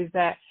groups is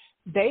that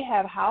they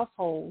have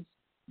households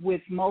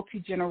with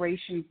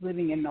multi-generations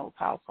living in those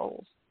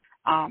households,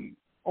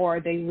 or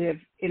they live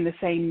in the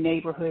same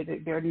neighborhood.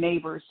 They're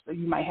neighbors. So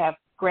you might have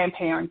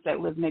grandparents that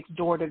live next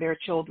door to their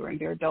children,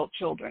 their adult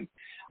children.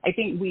 I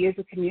think we as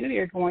a community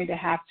are going to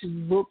have to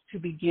look to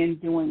begin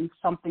doing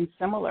something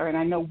similar. And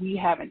I know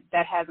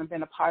that hasn't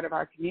been a part of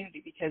our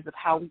community because of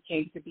how we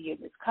came to be in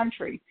this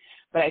country.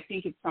 But I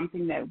think it's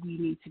something that we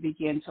need to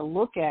begin to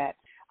look at.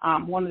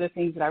 One of the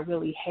things that I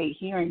really hate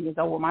hearing is,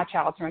 oh, well, my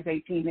child turns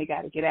 18, they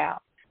got to get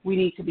out. We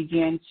need to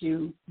begin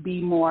to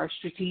be more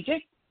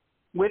strategic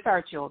with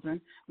our children.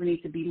 We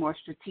need to be more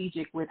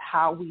strategic with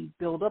how we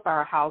build up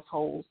our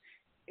households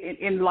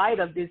in light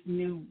of this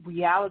new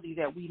reality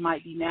that we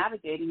might be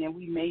navigating, and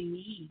we may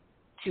need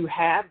to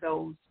have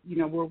those,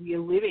 where we are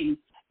living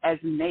as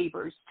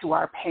neighbors to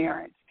our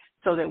parents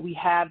so that we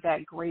have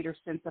that greater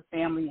sense of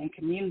family and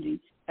community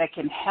that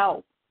can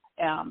help.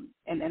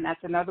 And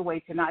that's another way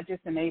to not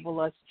just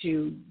enable us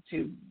to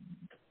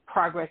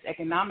progress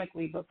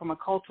economically, but from a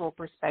cultural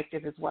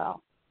perspective as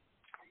well.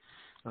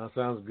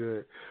 Sounds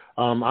good.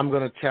 I'm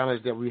going to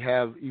challenge that we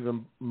have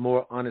even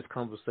more honest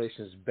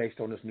conversations based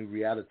on this new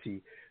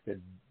reality that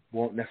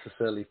won't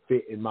necessarily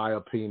fit, in my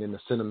opinion, in the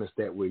sentiments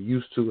that we're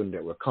used to and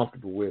that we're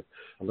comfortable with.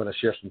 I'm going to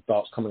share some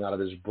thoughts coming out of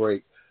this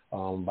break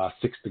by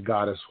Six the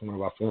Goddess, one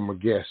of our former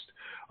guests.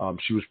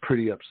 She was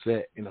pretty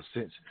upset, in a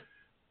sense,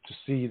 to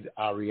see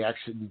our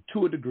reaction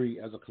to a degree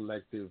as a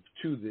collective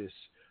to this.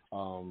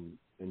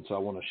 And so I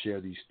want to share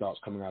these thoughts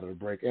coming out of the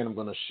break. And I'm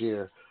going to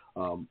share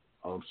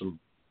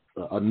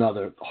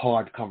another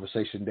hard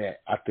conversation that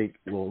I think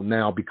will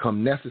now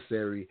become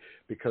necessary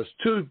because,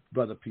 to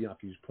Brother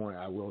Pianki's point,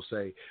 I will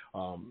say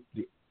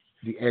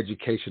the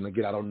education,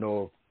 again, I don't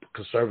know if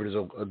conservatives,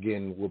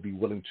 again, will be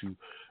willing to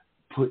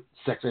put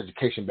sex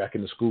education back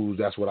in the schools.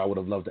 That's what I would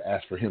have loved to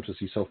ask for him, since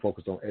he's so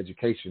focused on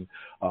education.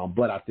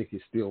 But I think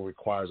it still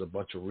requires a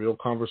bunch of real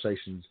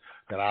conversations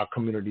that our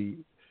community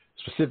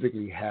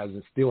specifically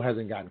still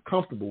hasn't gotten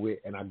comfortable with.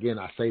 And again,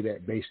 I say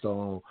that based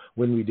on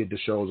when we did the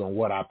shows on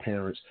what our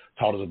parents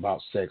taught us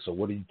about sex, or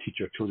what do you teach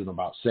your children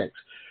about sex,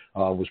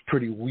 was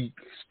pretty weak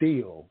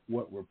still,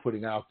 what we're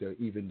putting out there,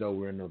 even though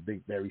we're in a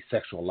big, very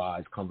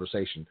sexualized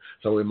conversation.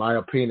 So in my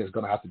opinion, it's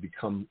going to have to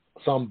become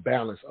some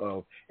balance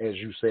of, as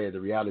you said,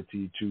 the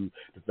reality to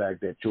the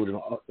fact that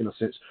children, in a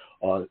sense,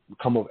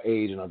 come of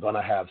age and are going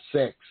to have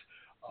sex.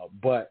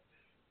 But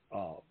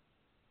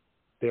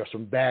there are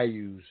some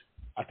values.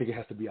 I think it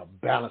has to be a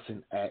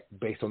balancing act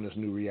based on this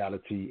new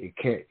reality. It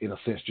can't, in a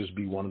sense, just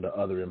be one or the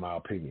other, in my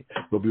opinion.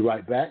 We'll be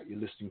right back. You're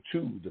listening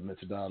to the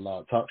Mental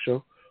Dialogue Talk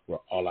Show, where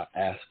all I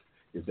ask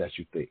is that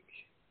you think.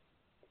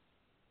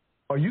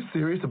 Are you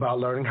serious about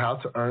learning how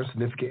to earn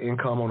significant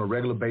income on a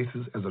regular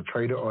basis as a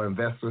trader or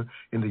investor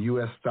in the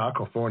U.S. stock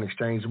or foreign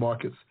exchange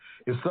markets?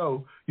 If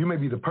so, you may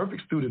be the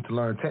perfect student to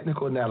learn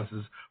technical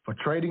analysis for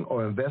trading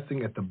or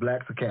investing at the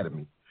Blacks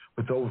Academy.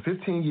 With over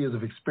 15 years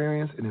of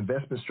experience in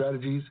investment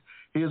strategies,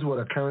 here's what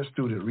a current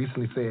student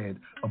recently said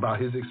about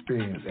his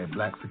experience at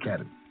Blacks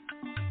Academy.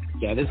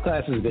 Yeah, this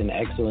class has been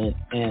excellent,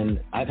 and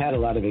I've had a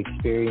lot of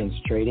experience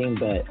trading,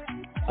 but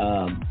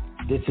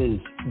this is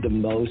the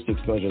most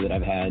exposure that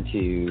I've had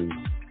to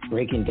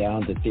breaking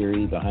down the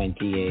theory behind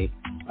TA.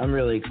 I'm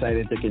really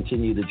excited to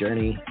continue the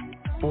journey.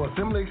 For a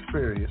similar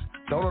experience,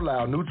 don't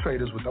allow new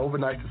traders with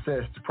overnight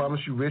success to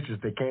promise you riches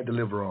they can't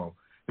deliver on.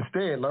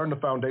 Instead, learn the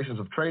foundations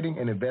of trading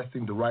and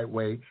investing the right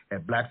way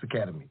at Blacks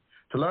Academy.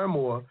 To learn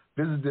more,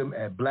 visit them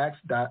at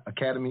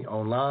blacks.academy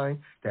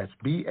online. That's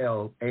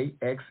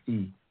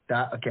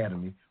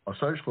BLAXE.academy, or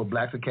search for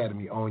Blacks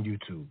Academy on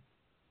YouTube.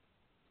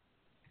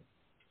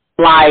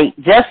 Like,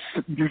 just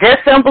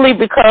simply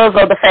because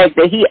of the fact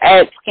that he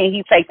asked, can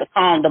he take the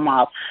condom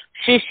off,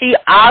 should she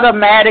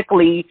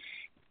automatically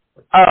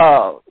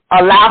allow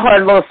her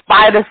little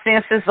spider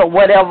senses or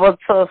whatever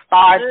to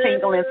start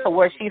tingling to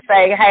where she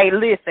say, hey,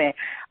 listen,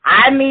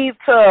 I need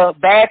to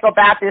back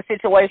about this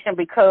situation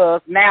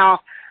because now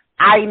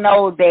I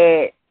know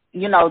that,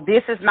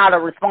 this is not a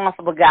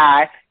responsible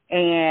guy.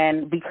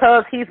 And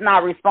because he's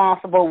not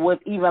responsible with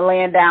even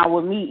laying down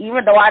with me,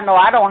 even though I know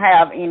I don't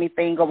have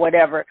anything or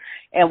whatever,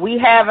 and we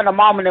having a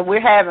moment and we're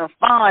having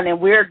fun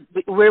and we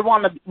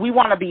want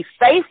to be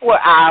safe with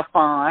our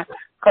fun,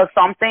 because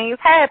some things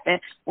happen.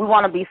 We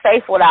want to be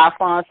safe with our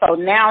fun. So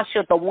now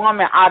should the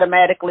woman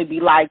automatically be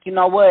like, you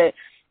know what,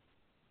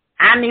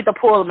 I need to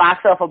pull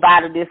myself up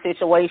out of this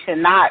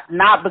situation, not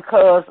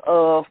because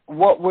of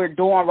what we're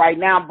doing right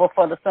now, but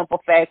for the simple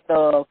fact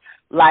of,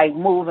 like,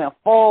 moving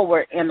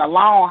forward in the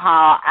long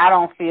haul, I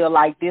don't feel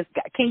like this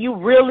guy. Can you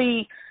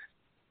really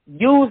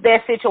use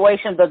that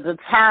situation to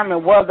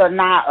determine whether or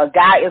not a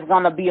guy is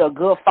going to be a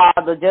good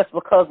father just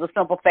because the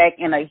simple fact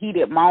in a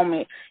heated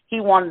moment he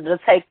wanted to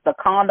take the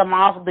condom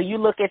off? Do you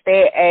look at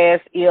that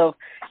as if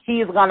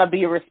he's going to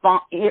be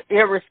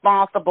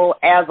irresponsible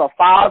as a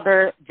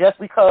father just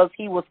because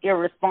he was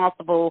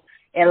irresponsible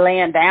in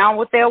laying down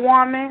with that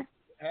woman?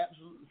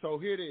 Absolutely. So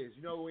here it is.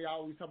 We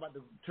always talk about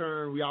the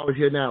term, we always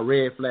hear now,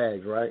 red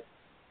flags, right?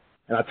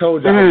 And I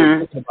told you I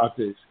was talking about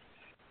this.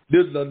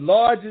 The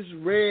largest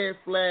red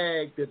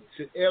flag that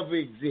should ever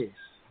exist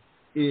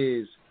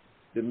is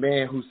the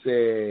man who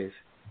says,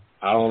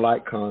 I don't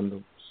like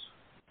condoms.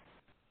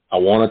 I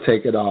want to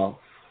take it off.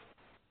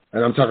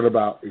 And I'm talking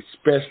about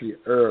especially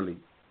early.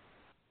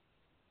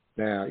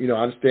 Now, I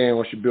understand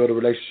once you build a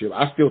relationship,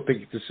 I still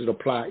think this should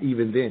apply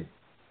even then.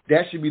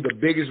 That should be the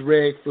biggest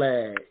red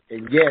flag.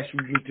 And yes,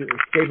 you need to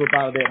escape up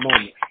out of that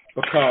moment.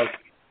 Because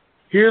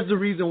here's the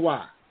reason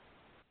why.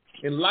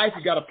 In life,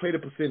 you got to play the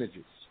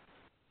percentages.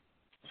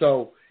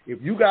 So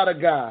if you got a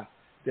guy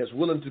that's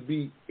willing to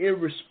be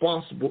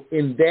irresponsible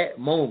in that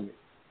moment,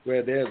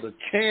 where there's a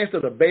chance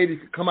that a baby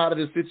could come out of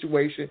this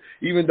situation,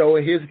 even though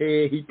in his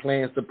head he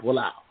plans to pull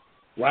out,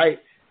 right?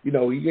 He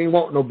ain't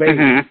want no baby,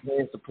 he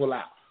plans to pull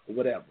out or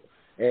whatever.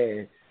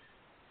 And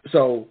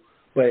so,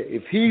 but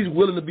if he's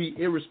willing to be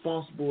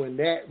irresponsible in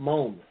that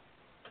moment,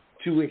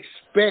 to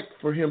expect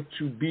for him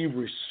to be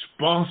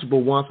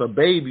responsible once a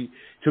baby,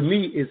 to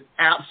me, is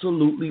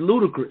absolutely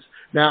ludicrous.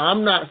 Now,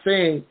 I'm not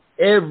saying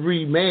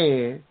every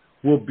man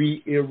will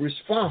be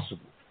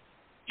irresponsible,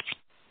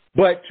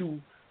 but to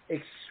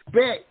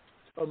expect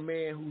a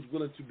man who's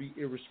willing to be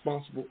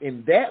irresponsible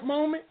in that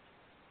moment,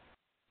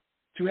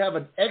 to have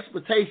an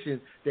expectation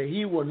that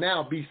he will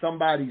now be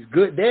somebody's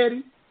good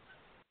daddy,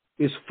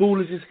 is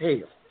foolish as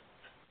hell.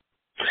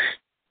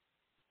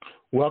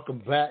 Welcome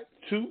back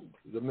to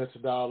the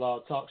Mental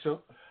Dialogue Talk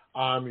Show.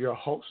 I'm your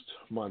host,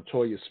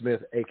 Montoya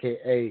Smith,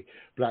 a.k.a.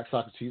 Black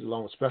Socrates,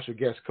 along with special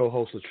guest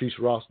co-host Latrice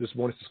Ross. This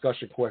morning's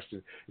discussion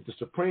question: if the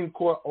Supreme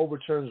Court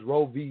overturns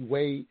Roe v.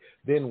 Wade,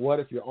 then what?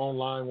 If you're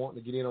online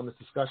wanting to get in on this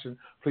discussion,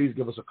 please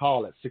give us a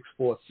call at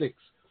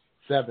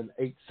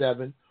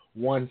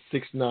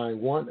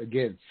 646-787-1691.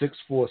 Again,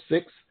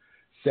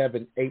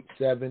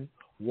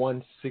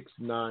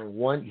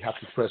 646-787-1691. You have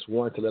to press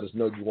 1 to let us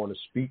know you want to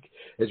speak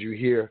as you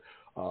hear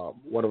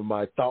one of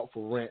my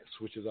thoughtful rants,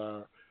 which is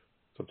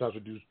sometimes we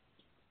do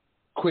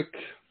quick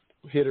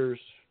hitters,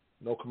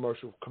 no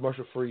commercial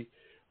free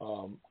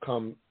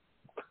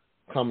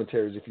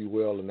commentaries, if you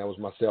will. And that was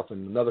myself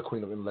and another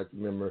Queen of Intellect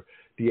member,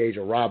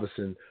 Deasia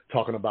Robinson,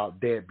 talking about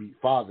deadbeat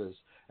fathers.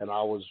 And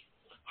I was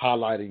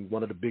highlighting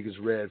one of the biggest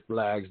red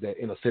flags that,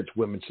 in a sense,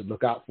 women should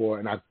look out for.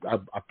 And I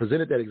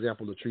presented that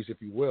example, Latrice,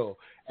 if you will,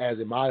 as,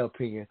 in my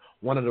opinion,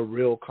 one of the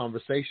real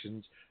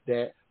conversations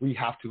that we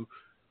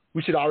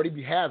should already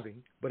be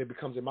having, but it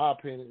becomes, in my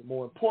opinion,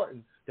 more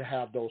important to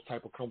have those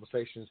type of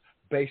conversations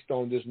based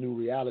on this new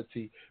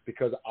reality,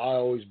 because I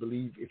always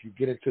believe if you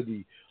get into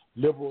the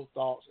liberal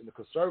thoughts and the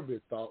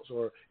conservative thoughts,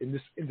 or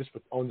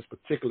on this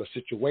particular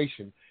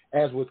situation,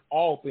 as with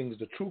all things,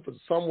 the truth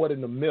is somewhat in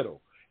the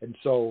middle. And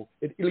so,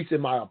 at least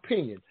in my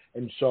opinion,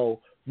 and so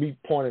me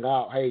pointing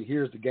out, hey,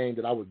 here's the game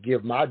that I would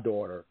give my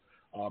daughter,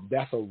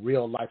 that's a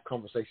real life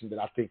conversation that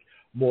I think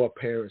more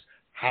parents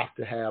have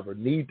to have or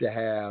need to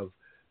have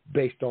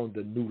based on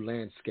the new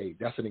landscape.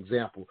 That's an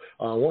example.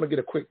 I want to get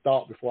a quick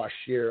thought before I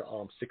share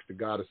Six the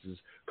Goddess's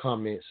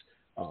comments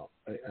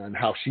and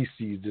how she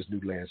sees this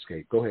new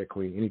landscape. Go ahead,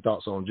 Queen. Any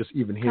thoughts on just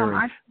even hearing? Go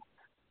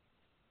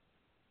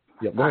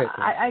ahead,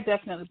 I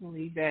definitely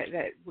believe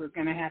that we're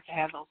going to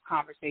have those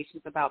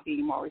conversations about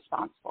being more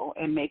responsible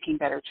and making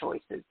better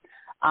choices,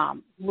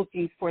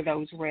 looking for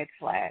those red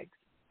flags,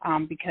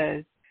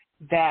 because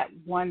that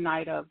one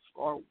night of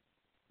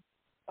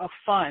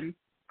fun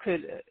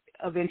could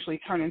eventually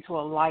turn into a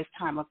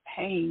lifetime of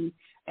pain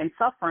and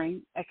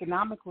suffering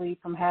economically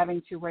from having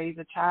to raise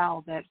a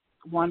child that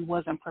one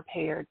wasn't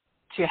prepared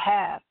to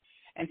have.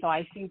 And so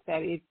I think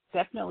that it's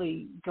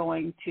definitely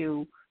going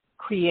to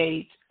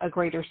create a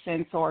greater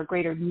sense or a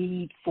greater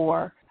need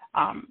for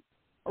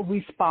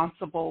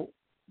responsible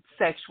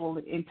sexual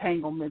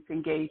entanglements,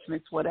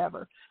 engagements,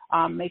 whatever,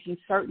 making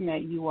certain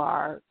that you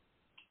are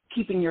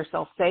keeping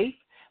yourself safe,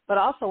 but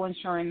also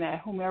ensuring that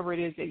whomever it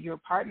is that you're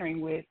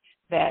partnering with,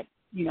 that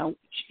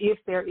if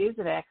there is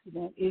an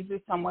accident, is there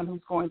someone who's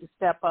going to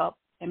step up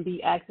and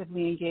be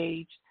actively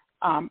engaged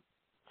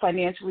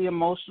financially,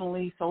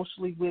 emotionally,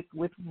 socially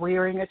with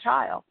rearing a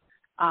child?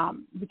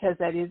 Because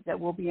that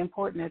will be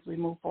important as we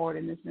move forward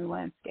in this new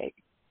landscape.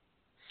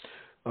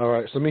 All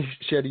right, so let me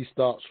share these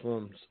thoughts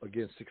from,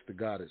 again, Six the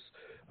Goddess.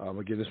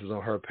 Again, this was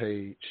on her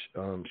page.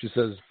 She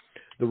says,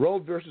 the Roe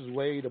versus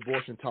Wade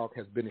abortion talk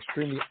has been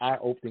extremely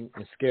eye-opening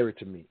and scary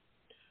to me.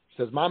 She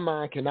says, my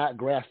mind cannot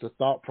grasp the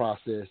thought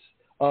process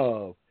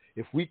of,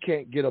 if we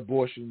can't get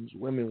abortions,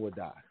 women will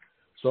die.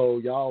 So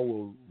y'all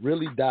will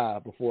really die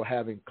before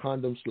having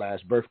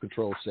condom/birth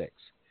control sex.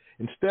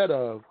 Instead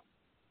of,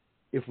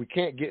 if we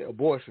can't get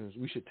abortions,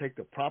 we should take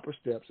the proper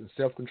steps and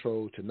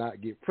self-control to not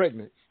get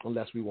pregnant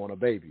unless we want a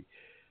baby.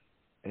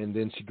 And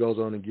then she goes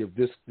on and gives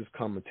this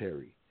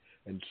commentary.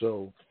 And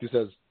so she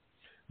says,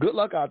 good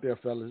luck out there,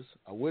 fellas.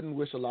 I wouldn't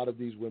wish a lot of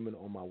these women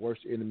on my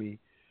worst enemy.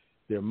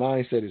 Their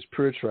mindset is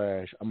pure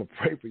trash. I'm going to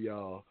pray for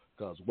y'all,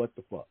 because what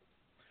the fuck?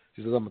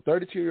 She says, I'm a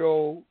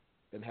 32-year-old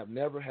and have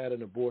never had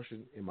an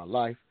abortion in my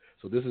life,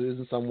 so this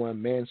isn't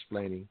someone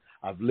mansplaining.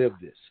 I've lived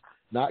this.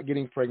 Not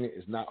getting pregnant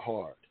is not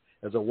hard.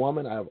 As a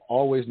woman, I have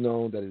always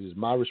known that it is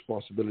my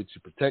responsibility to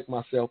protect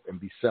myself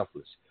and be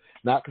selfless,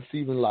 not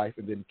conceiving life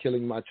and then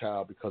killing my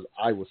child because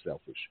I was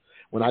selfish.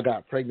 When I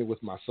got pregnant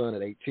with my son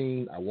at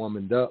 18, I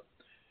womaned up,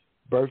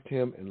 birthed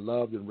him, and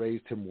loved and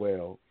raised him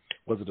well.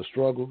 Was it a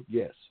struggle?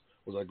 Yes.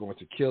 Was I going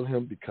to kill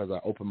him because I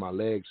opened my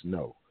legs?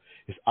 No.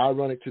 It's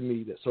ironic to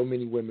me that so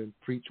many women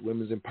preach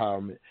women's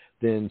empowerment,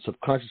 then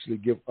subconsciously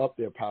give up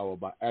their power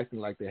by acting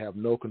like they have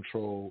no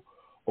control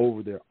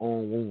over their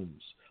own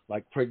wombs,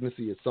 like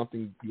pregnancy is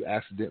something you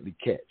accidentally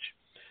catch.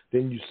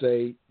 Then you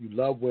say you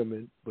love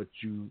women, but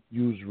you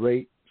use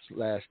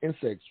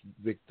rape/incest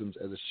victims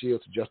as a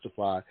shield to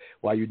justify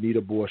why you need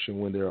abortion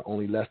when there are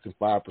only less than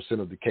 5%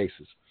 of the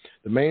cases.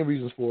 The main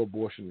reasons for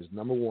abortion is,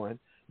 number one,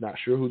 not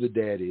sure who the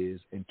dad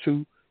is, and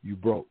two, you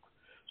broke.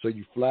 So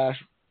you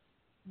flash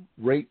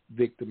rape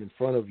victim in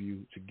front of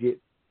you to get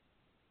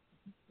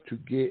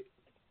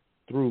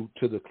through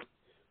to the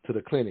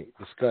clinic.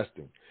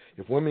 Disgusting.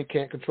 If women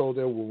can't control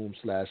their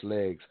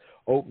womb/legs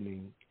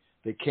opening,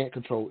 they can't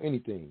control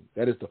anything.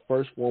 That is the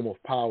first form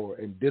of power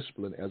and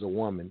discipline as a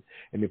woman.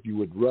 And if you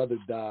would rather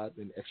die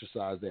than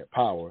exercise that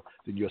power,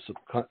 then you're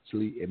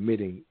subconsciously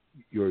admitting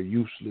you're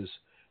useless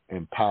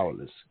and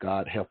powerless.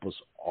 God help us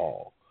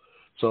all.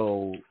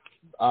 So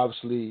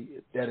obviously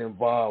that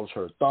involves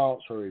her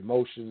thoughts, her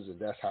emotions, and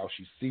that's how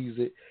she sees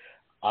it.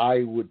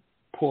 I would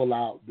pull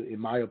out, in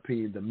my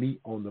opinion, the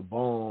meat on the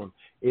bone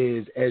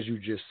is, as you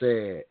just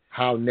said,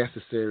 how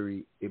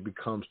necessary it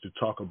becomes to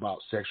talk about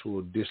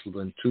sexual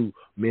discipline to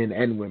men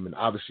and women.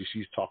 Obviously,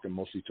 she's talking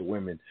mostly to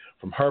women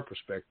from her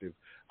perspective.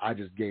 I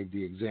just gave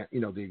the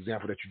example. The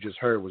example that you just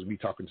heard was me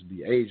talking to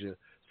Deasia,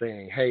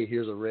 saying, "Hey,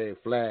 here's a red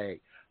flag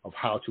of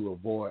how to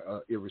avoid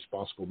an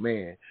irresponsible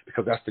man,"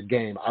 because that's the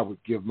game I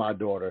would give my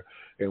daughter,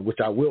 and which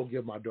I will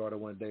give my daughter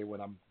one day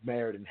when I'm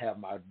married and have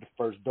my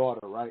first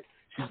daughter, right?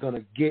 She's going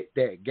to get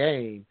that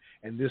game,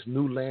 and this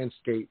new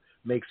landscape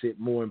makes it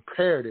more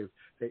imperative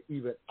that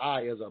even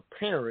I, as a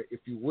parent, if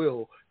you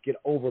will, get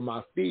over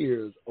my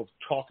fears of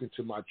talking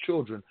to my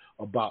children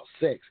about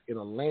sex in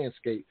a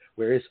landscape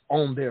where it's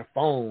on their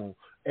phone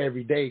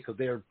every day because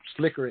they're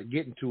slicker at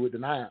getting to it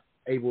than I am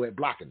able at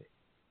blocking it.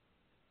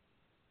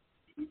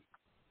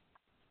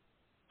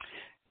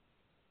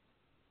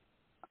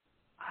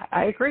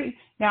 I agree.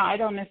 Now, I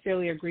don't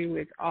necessarily agree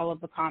with all of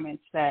the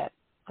comments that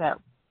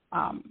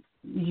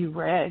you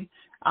read,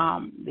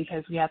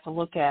 because we have to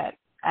look at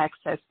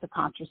access to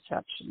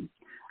contraception.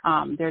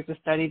 There's a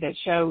study that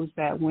shows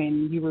that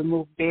when you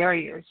remove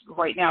barriers,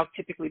 right now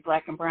typically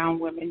black and brown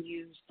women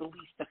use the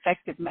least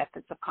effective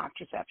methods of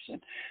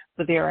contraception,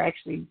 but there are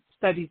actually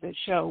studies that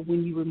show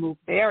when you remove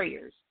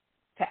barriers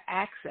to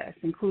access,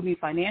 including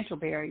financial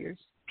barriers,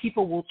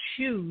 people will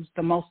choose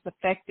the most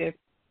effective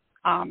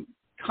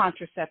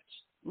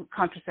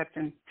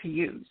contraception to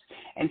use.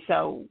 And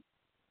so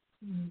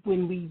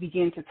when we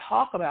begin to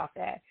talk about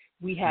that,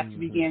 we have to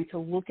begin to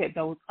look at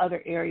those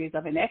other areas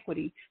of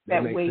inequity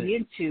that weigh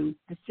into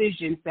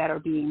decisions that are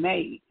being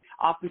made.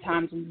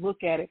 Oftentimes we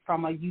look at it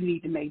from you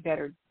need to make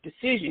better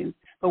decisions,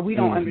 but we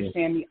don't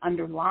understand the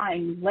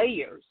underlying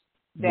layers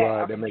that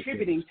are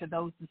contributing to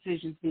those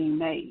decisions being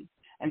made.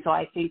 And so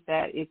I think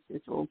that it's a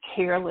little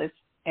careless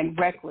and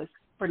reckless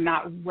for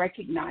not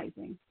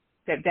recognizing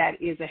that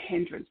is a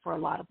hindrance for a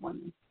lot of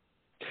women.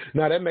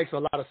 Now, that makes a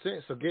lot of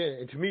sense. Again,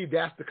 and to me,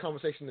 that's the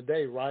conversation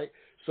today, right?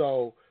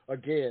 So,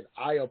 again,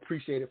 I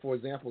appreciated, for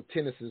example,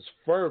 Tennison's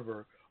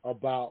fervor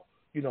about,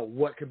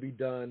 what can be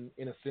done,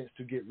 in a sense,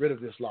 to get rid of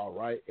this law,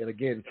 right? And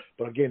again,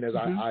 as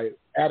I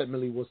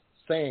adamantly was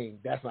saying,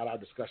 that's not our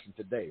discussion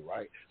today,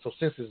 right? So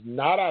since it's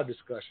not our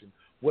discussion,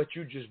 what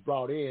you just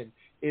brought in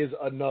is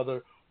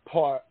another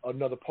part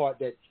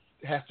that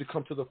has to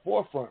come to the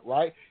forefront,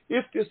 right?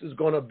 If this is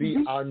going to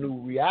be our new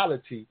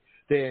reality,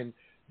 then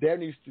there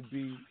needs to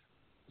be,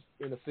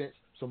 in a sense,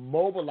 some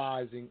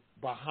mobilizing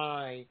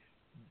behind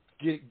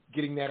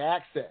getting that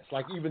access.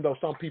 Like, even though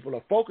some people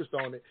are focused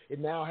on it, it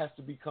now has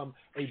to become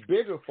a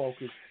bigger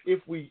focus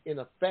if we, in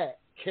effect,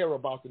 care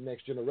about the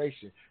next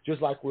generation. Just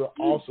like we're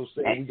also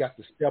saying we got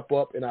to step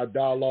up in our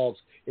dialogues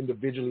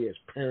individually as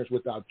parents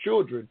with our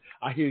children.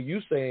 I hear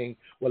you saying,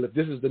 well, if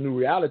this is the new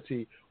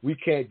reality, we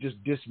can't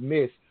just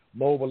dismiss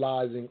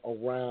mobilizing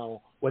around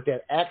what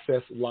that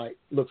access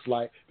looks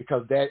like,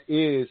 because that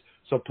is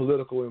some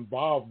political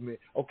involvement.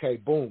 Okay,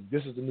 boom,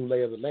 this is the new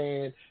lay of the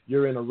land.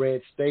 You're in a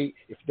red state.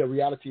 If the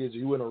reality is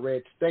you're in a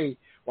red state,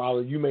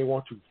 while you may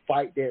want to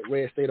fight that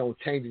red state on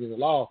changing the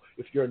law,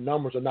 if your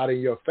numbers are not in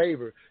your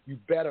favor, you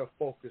better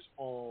focus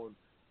on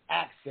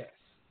access.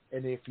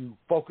 And if you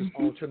focus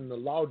on turning the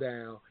law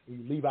down and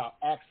you leave out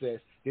access,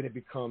 then it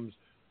becomes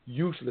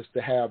useless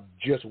to have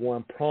just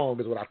one prong,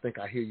 is what I think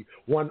I hear you.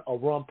 A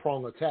one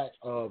prong attack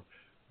of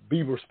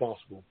be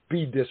responsible,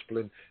 be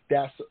disciplined.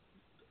 That's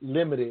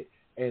limited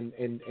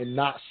and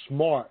not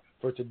smart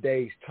for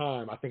today's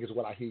time, I think is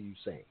what I hear you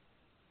saying.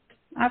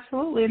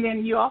 Absolutely. And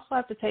then you also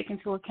have to take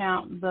into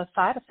account the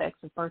side effects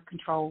of birth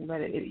control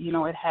that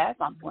it has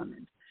on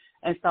women.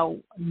 And so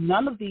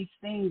none of these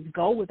things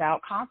go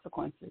without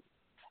consequences.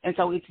 And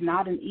so it's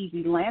not an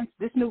easy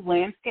this new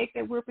landscape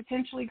that we're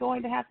potentially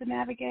going to have to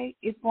navigate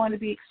is going to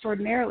be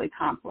extraordinarily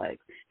complex,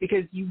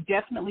 because you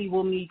definitely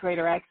will need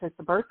greater access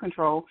to birth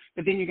control,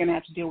 but then you're going to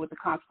have to deal with the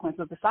consequence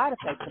of the side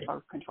effects of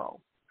birth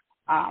control.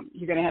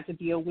 You're going to have to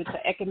deal with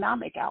the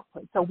economic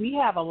output. So we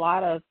have a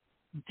lot of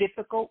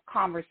difficult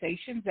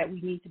conversations that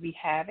we need to be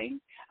having.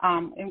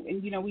 And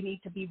we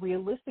need to be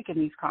realistic in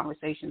these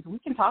conversations. We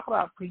can talk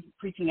about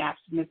preaching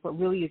abstinence, but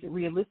really, is it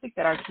realistic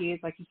that our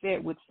kids, like you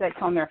said, with sex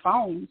on their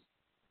phones,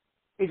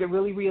 is it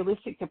really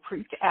realistic to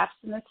preach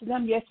abstinence to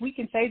them? Yes, we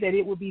can say that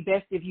it would be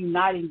best if you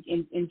not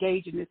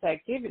engage in this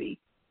activity.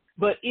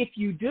 But if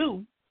you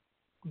do,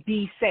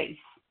 be safe.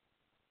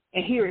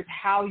 And here is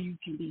how you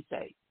can be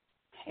safe.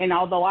 And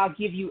although I'll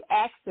give you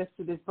access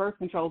to this birth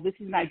control, this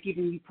is not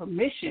giving you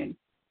permission,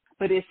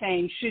 but it's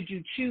saying, should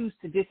you choose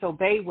to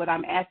disobey what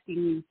I'm asking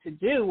you to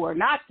do or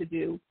not to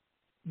do,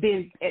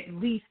 then at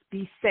least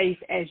be safe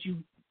as you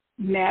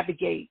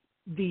navigate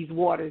these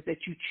waters that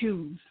you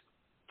choose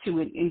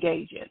to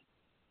engage in.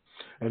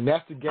 And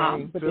that's the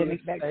game. But then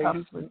that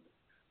comes with.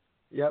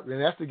 Yep,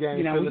 and that's the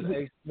game. Phyllis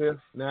A. Smith,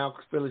 now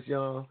Phyllis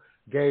Young,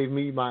 gave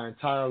me my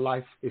entire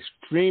life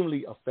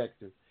extremely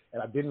effective,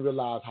 and I didn't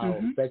realize how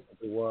effective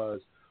it was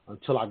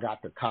until I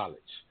got to college.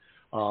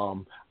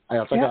 I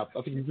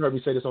think you've heard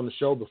me say this on the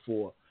show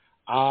before.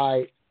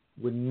 I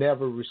would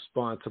never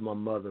respond to my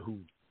mother who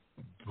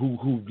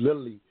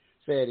literally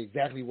said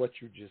exactly what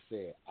you just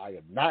said. I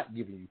am not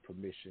giving you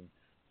permission,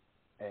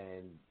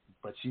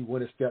 but she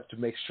went a step to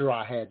make sure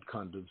I had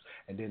condoms.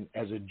 And then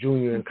as a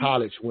junior in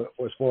college,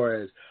 as far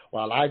as,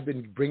 while I've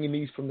been bringing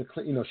these from the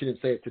clinic, she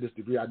didn't say it to this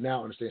degree. I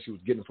now understand she was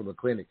getting them from the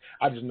clinic.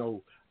 I just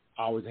know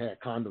I always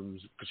had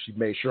condoms because she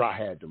made sure I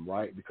had them,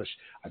 right? Because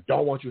I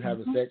don't want you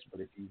having sex,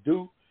 but if you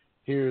do,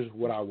 here's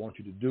what I want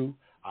you to do.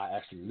 I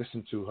actually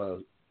listened to her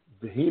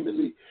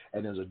vehemently.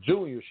 And as a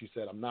junior, she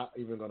said, I'm not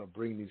even going to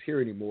bring these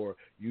here anymore.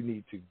 You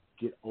need to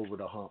get over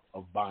the hump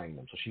of buying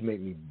them. So she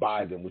made me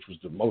buy them, which is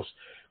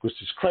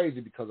crazy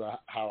because of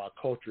how our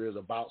culture is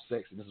about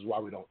sex, and this is why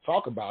we don't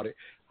talk about it.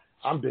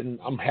 I'm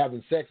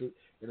having sex, and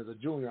as a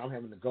junior, I'm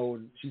having to go,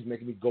 and she's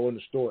making me go in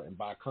the store and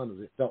buy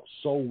condoms. It felt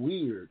so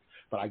weird,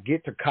 but I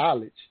get to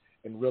college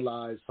and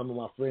realize some of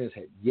my friends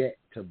had yet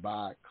to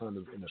buy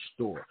condoms in a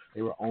store.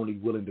 They were only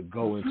willing to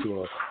go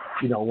into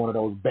one of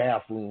those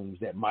bathrooms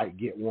that might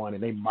get one,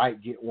 and they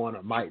might get one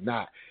or might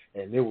not.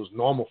 And it was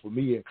normal for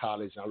me in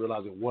college, and I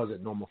realized it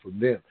wasn't normal for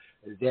them.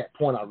 At that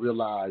point, I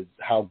realized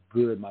how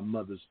good my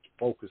mother's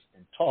focus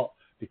and taught,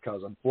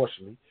 because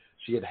unfortunately,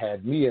 she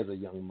had me as a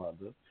young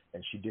mother,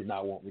 and she did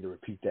not want me to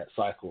repeat that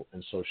cycle.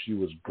 And so she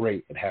was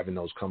great at having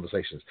those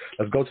conversations.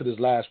 Let's go to this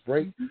last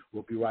break.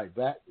 We'll be right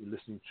back. You're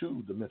listening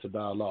to the Mental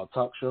Dialogue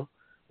Talk Show,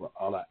 where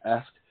all I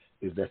ask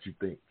is that you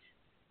think.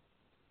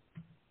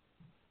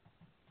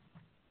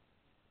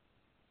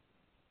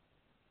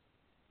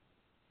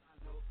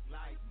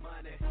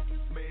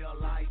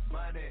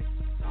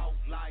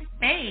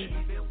 Hey,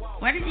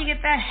 where did you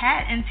get that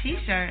hat and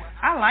t-shirt?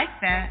 I like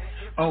that.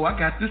 Oh, I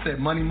got this at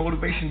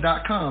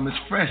moneymotivation.com. It's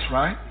fresh,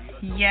 right?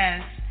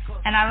 Yes,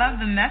 and I love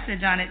the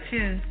message on it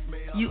too.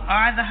 You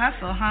are the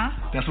hustle, huh?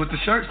 That's what the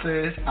shirt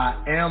says. I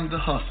am the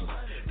hustle.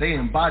 They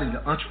embody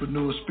the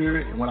entrepreneur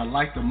spirit, and what I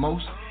like the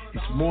most,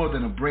 it's more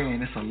than a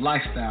brand. It's a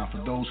lifestyle for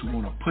those who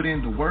want to put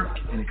in the work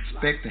and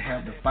expect to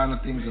have the finer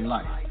things in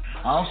life.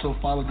 I also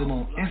follow them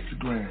on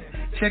Instagram.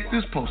 Check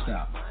this post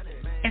out.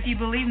 If you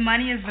believe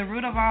money is the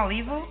root of all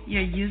evil,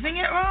 you're using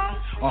it wrong?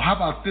 Or how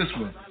about this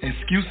one?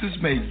 Excuses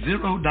make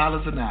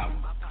 $0 an hour.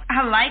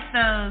 I like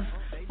those.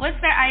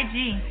 What's their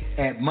IG?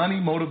 At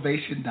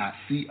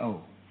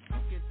moneymotivation.co.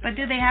 But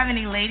do they have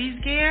any ladies'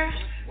 gear?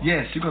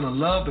 Yes, you're going to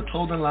love the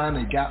clothing line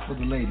they got for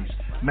the ladies.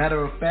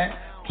 Matter of fact,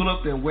 pull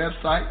up their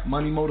website,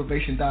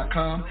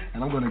 moneymotivation.com,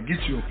 and I'm going to get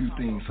you a few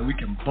things so we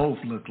can both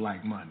look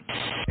like money.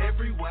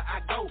 Everywhere I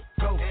go,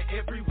 and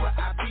everywhere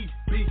I be,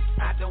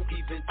 I don't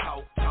even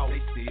talk,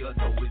 they still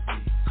know it's me.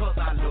 Cause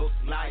I look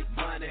like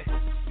money,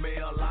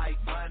 smell like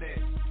money,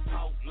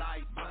 talk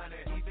like money,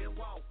 even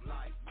walk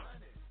like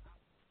money.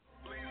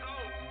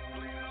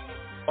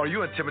 Are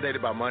you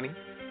intimidated by money?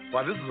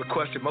 While this is a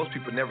question most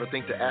people never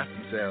think to ask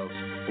themselves,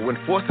 but when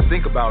forced to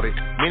think about it,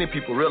 many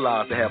people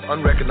realize they have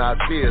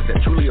unrecognized fears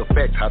that truly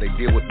affect how they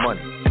deal with money.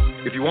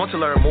 If you want to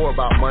learn more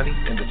about money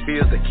and the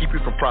fears that keep you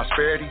from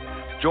prosperity,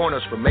 join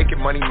us for Making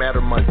Money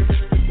Matter Mondays,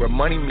 where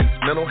money meets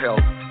mental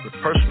health with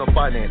personal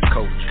finance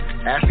coach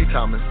Ashley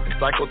Thomas and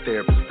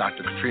psychotherapist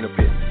Dr. Katrina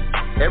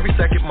Pittman. Every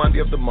second Monday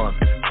of the month,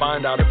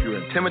 find out if you're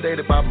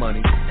intimidated by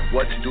money and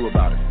what to do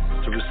about it.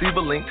 To receive a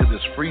link to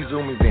this free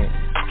Zoom event,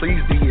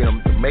 please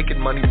DM the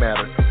Making Money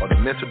Matter or the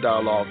Mental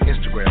Dialogue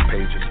Instagram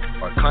pages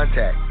or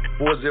contact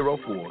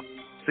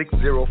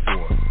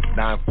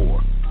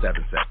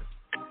 404-604-9477.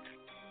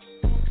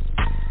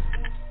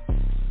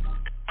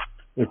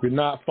 If you're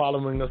not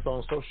following us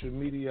on social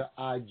media,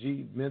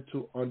 IG,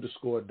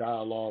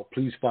 mental_dialogue,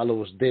 please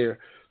follow us there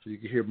so you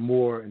can hear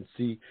more and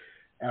see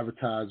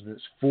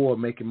advertisements for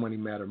Making Money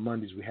Matter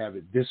Mondays. We have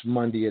it this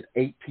Monday at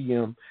 8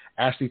 p.m.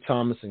 Ashley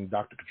Thomas and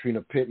Dr.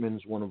 Katrina Pittman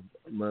is one of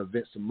my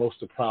events I'm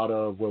most proud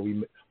of, where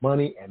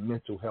money and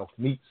mental health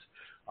meets.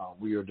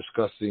 We are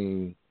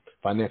discussing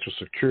financial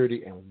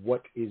security and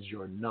what is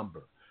your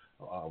number.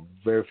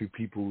 Very few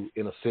people,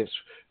 in a sense,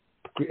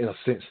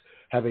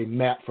 have a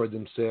map for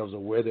themselves of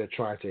where they're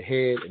trying to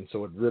head, and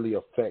so it really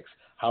affects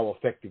how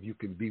effective you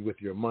can be with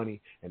your money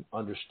and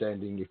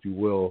understanding, if you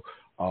will,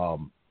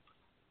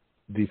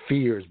 the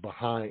fears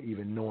behind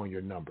even knowing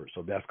your numbers.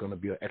 So that's going to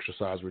be an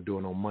exercise we're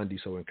doing on Monday.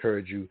 So I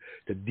encourage you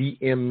to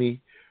DM me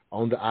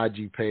on the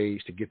IG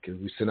page to get, because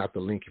we send out the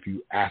link if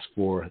you ask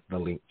for the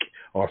link,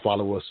 or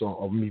follow us on,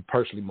 or me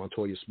personally,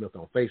 Montoya Smith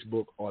on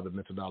Facebook or the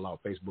Mental Dialogue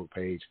Facebook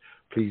page.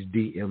 Please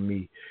DM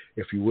me,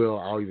 if you will.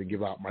 I'll even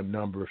give out my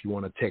number if you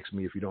want to text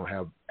me if you don't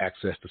have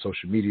access to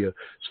social media.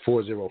 It's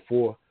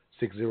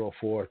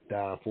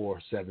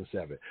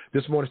 404-604-9477.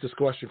 This morning's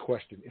discussion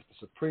question: if the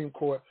Supreme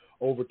Court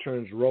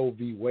overturns Roe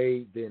v.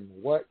 Wade, then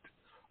what?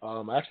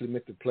 I actually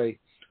meant to play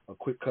a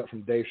quick cut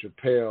from Dave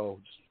Chappelle.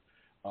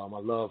 I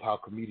love how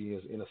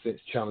comedians, in a sense,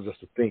 challenge us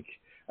to think,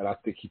 and I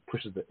think he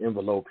pushes the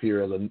envelope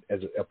here. And I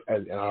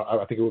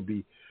think it would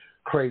be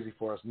crazy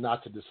for us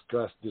not to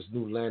discuss this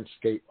new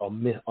landscape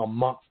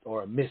amongst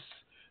or amidst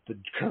the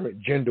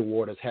current gender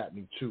war that's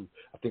happening too.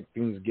 I think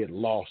things get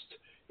lost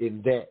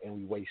in that, and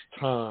we waste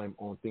time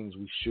on things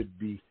we should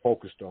be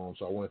focused on.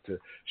 So I wanted to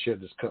share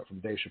this cut from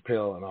Dave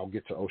Chappelle, and I'll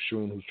get to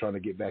Oshun, who's trying to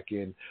get back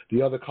in.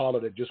 The other caller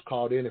that just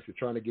called in, if you're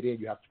trying to get in,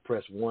 you have to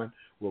press 1.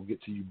 We'll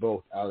get to you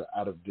both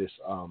out of this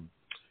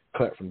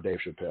cut from Dave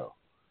Chappelle.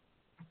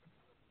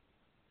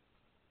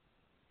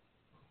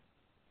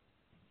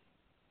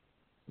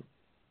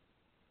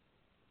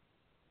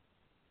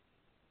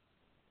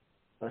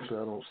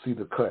 Actually, I don't see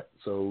the cut,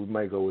 so we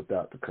might go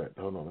without the cut.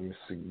 Hold on, let me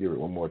see. Give it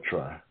one more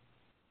try.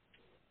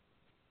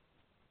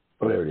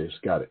 Oh, there it is.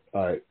 Got it.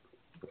 All right.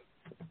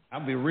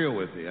 I'll be real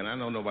with you, and I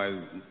know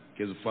nobody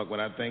gives a fuck what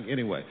I think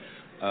anyway.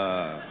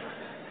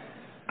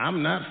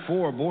 I'm not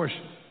for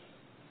abortion.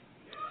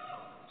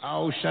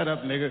 Oh, shut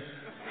up, nigga.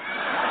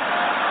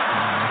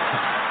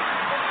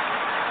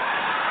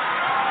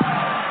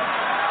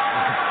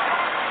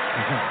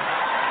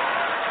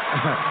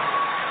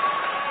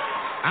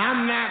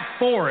 I'm not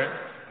for it,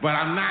 but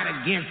I'm not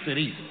against it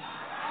either.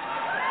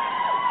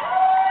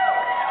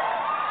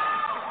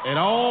 It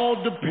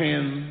all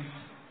depends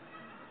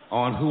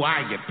on who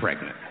I get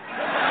pregnant.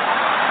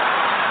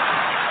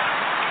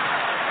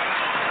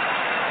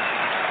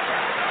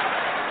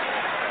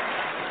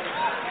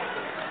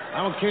 I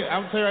don't care.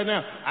 I'll tell you right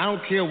now, I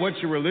don't care what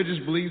your religious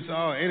beliefs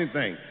are or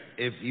anything.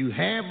 If you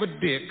have a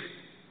dick,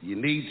 you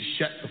need to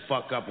shut the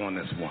fuck up on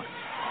this one.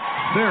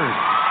 Seriously.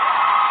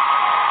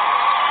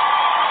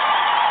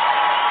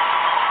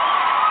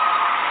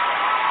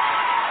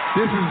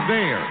 This is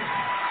theirs.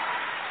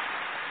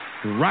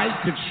 The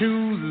right to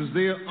choose is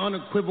their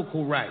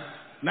unequivocal right.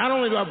 Not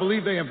only do I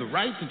believe they have the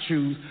right to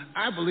choose,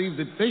 I believe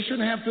that they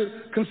shouldn't have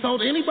to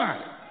consult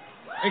anybody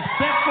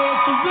except for a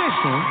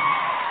physician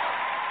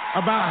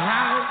about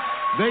how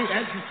they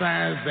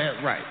exercise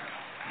that right.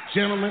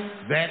 Gentlemen,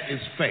 that is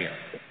fair.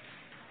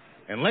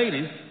 And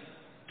ladies,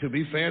 to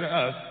be fair to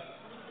us,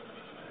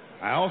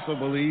 I also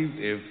believe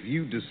if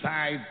you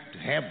decide to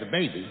have the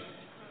baby,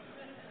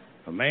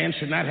 a man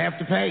should not have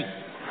to pay.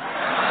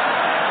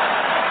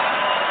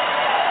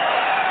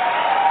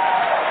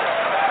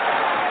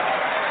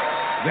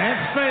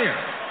 That's fair.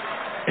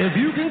 If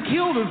you can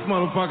kill this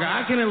motherfucker,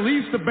 I can at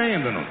least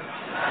abandon him.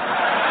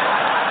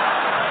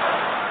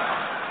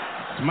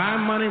 It's my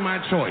money, my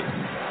choice.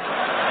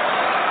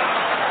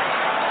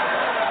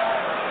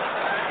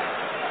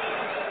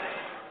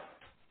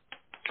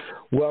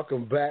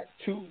 Welcome back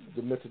to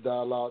the Mental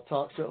Dialogue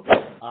Talk Show.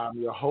 I'm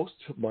your host,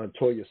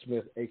 Montoya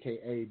Smith,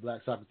 a.k.a.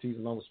 Black Socrates,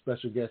 along with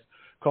special guest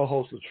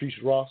co-host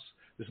Latrice Ross.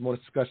 This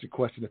morning's discussion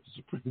question: if the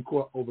Supreme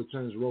Court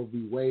overturns Roe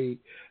v. Wade,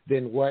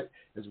 then what?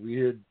 As we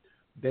hear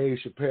Dave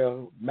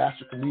Chappelle,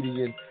 master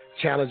comedian,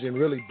 challenging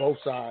really both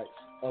sides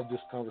of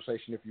this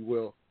conversation, if you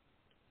will,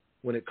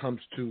 when it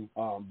comes to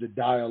the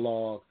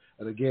dialogue.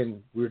 And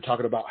again, we were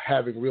talking about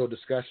having real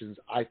discussions.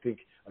 I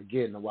think,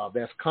 again, while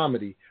that's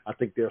comedy, I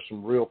think there are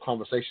some real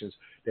conversations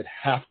that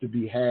have to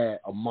be had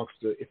amongst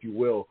the, if you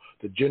will,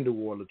 the gender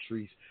war,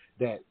 Latrice,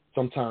 that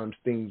sometimes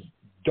things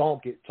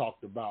don't get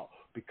talked about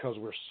because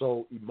we're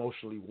so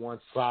emotionally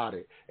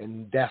one-sided,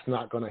 and that's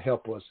not going to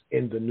help us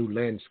in the new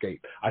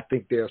landscape. I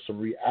think there's some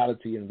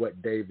reality in what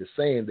Dave is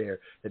saying there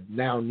that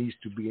now needs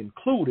to be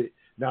included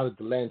now that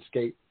the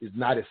landscape is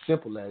not as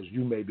simple as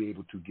you may be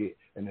able to get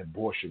an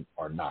abortion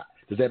or not.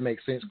 Does that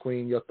make sense,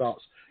 Queen? Your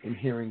thoughts in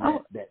hearing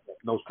that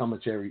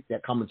commentary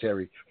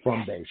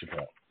from Dave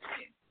Chappelle?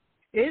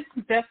 It's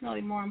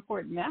definitely more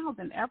important now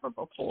than ever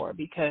before,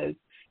 because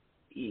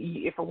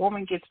if a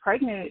woman gets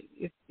pregnant,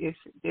 if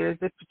there's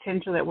the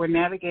potential that we're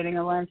navigating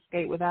a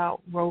landscape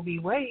without Roe v.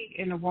 Wade,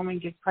 and a woman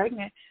gets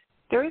pregnant,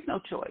 there is no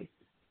choice.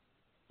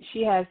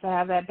 She has to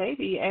have that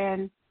baby,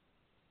 and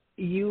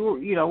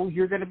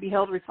you're going to be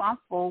held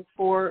responsible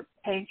for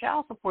paying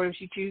child support if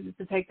she chooses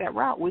to take that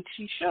route, which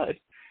she should.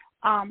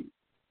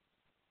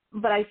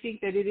 But I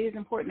think that it is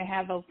important to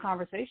have those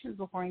conversations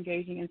before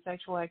engaging in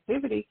sexual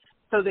activity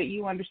so that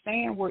you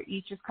understand where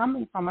each is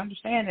coming from.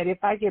 Understand that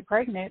if I get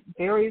pregnant,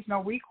 there is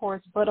no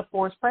recourse but a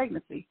forced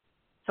pregnancy.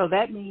 So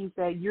that means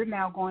that you're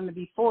now going to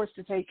be forced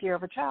to take care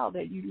of a child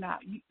that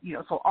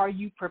so are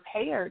you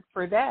prepared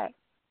for that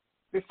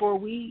before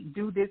we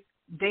do this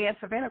dance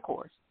of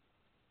intercourse?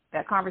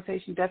 that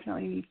conversation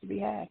definitely needs to be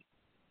had.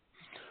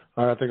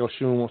 All right, I think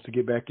Oshun wants to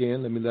get back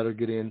in. Let me let her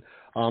get in.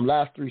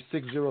 Last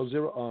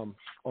 3600.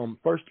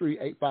 First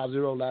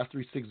 3850. Last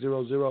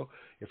 3600.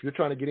 If you're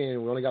trying to get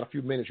in, we only got a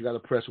few minutes. You got to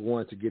press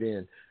 1 to get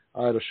in.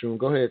 All right, Oshun,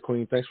 go ahead,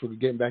 Queen. Thanks for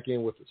getting back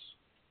in with us.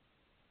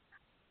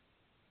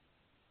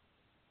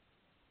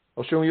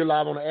 Oshun, you're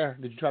live on the air.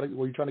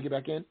 Were you trying to get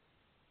back in?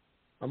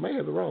 I may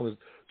have it wrong. It's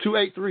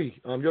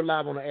 283. You're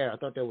live on the air. I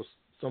thought that was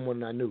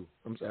someone I knew.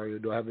 I'm sorry.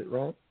 Do I have it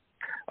wrong?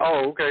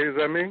 Oh, okay. Is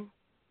that me?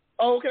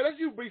 Oh, okay. That's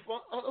you,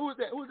 B-Funk. Who is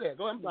that? Who is that?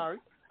 Go ahead. I'm sorry.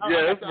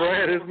 Yeah, it's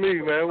Brad. It's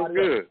me, man. What's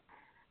good?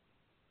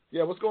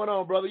 Yeah, what's going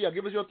on, brother? Yeah,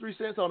 give us your 3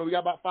 cents on it. We got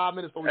about 5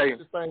 minutes before we get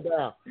this thing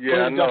down.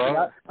 Yeah, I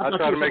know. I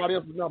try to make somebody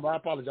else's number. I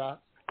apologize.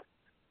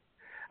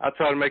 I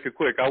try to make it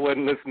quick. I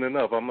wasn't listening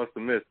up. I must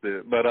have missed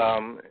it. But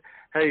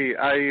hey,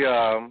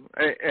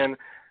 and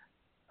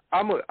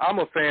I'm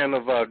a fan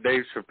of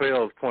Dave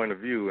Chappelle's point of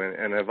view,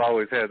 and I've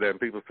always had that. And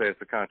people say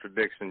it's a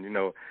contradiction. You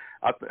know,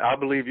 I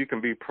believe you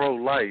can be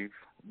pro-life,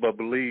 but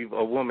believe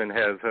a woman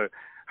has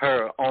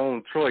her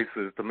own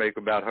choices to make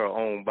about her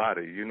own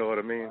body. You know what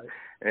I mean? Right.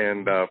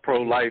 And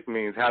pro-life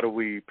means how do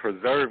we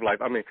preserve life?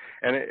 I mean,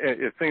 and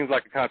it seems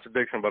like a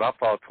contradiction, but I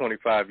fought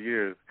 25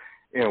 years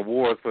in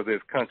wars for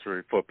this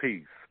country for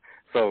peace.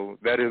 So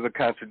that is a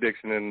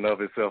contradiction in and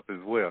of itself as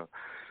well.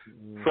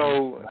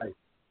 So,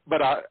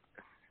 but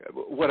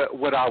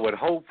what I would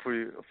hope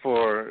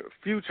for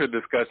future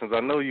discussions, I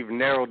know you've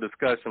narrowed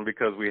discussion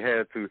because we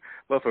had to,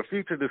 but for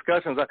future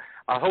discussions,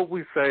 I hope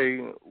we say,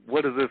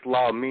 what does this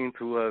law mean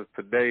to us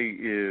today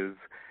is,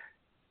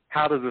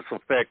 how does this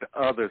affect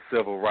other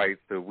civil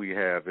rights that we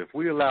have? If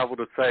we allow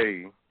to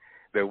say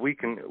that we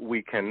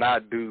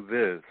cannot do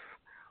this,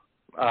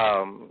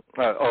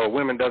 or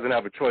women doesn't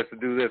have a choice to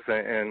do this,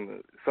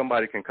 and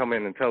somebody can come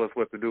in and tell us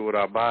what to do with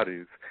our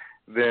bodies,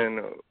 then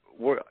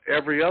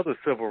every other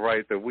civil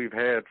right that we've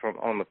had from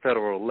on the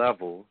federal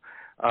level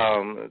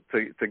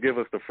to give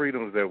us the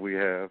freedoms that we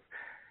have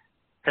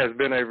has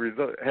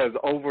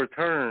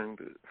overturned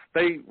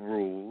state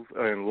rules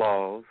and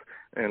laws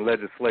and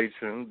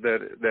legislation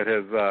that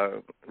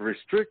has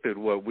restricted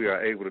what we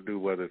are able to do,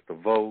 whether it's to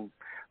vote.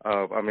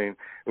 I mean,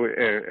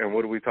 and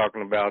what are we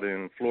talking about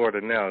in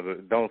Florida now?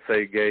 The Don't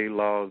Say Gay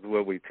laws,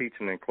 what we're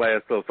teaching in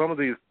class. So some of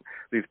these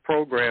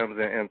programs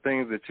and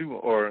things that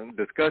or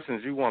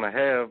discussions you want to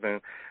have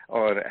and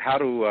or how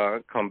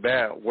to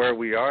combat where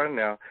we are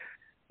now,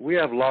 we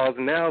have laws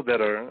now that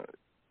are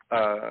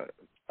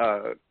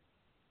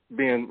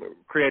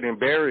creating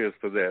barriers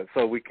for that.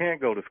 So we can't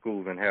go to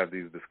schools and have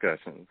these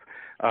discussions.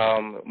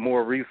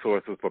 More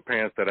resources for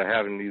parents that are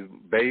having these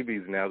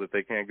babies now that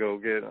they can't go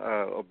get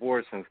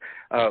abortions.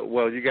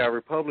 Well, you got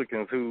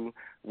Republicans who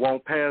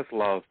won't pass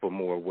laws for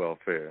more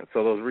welfare.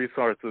 So those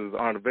resources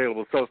aren't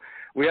available. So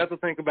we have to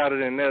think about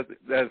it in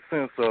that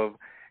sense of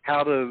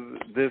how does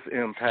this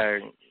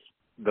impact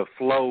the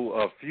flow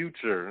of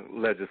future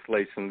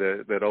legislation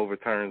that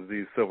overturns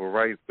these civil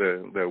rights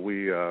that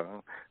we are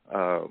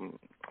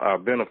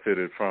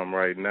benefited from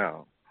right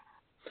now.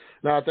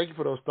 Now, thank you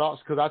for those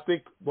thoughts, because I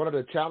think one of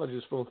the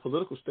challenges from a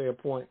political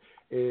standpoint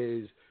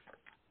is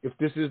if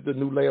this is the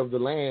new lay of the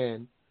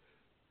land,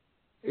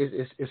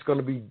 it's going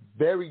to be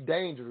very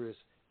dangerous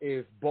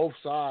if both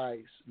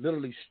sides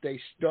literally stay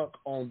stuck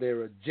on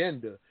their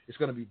agenda. It's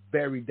going to be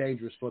very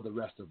dangerous for the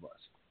rest of us.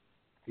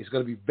 It's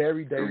going to be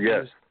very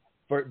dangerous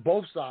for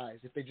both sides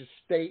if they just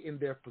stay in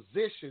their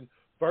position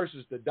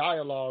versus the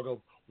dialogue of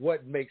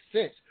what makes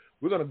sense.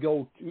 We're going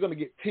to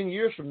get 10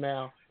 years from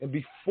now and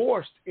be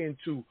forced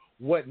into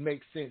what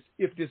makes sense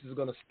if this is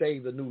going to stay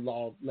the new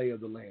lay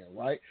of the land,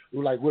 right?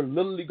 We're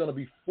literally going to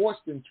be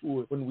forced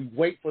into it when we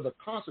wait for the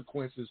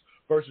consequences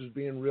versus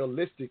being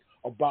realistic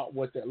about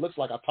what that looks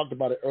like. I talked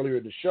about it earlier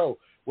in the show,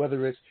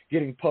 whether it's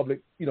getting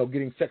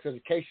getting sex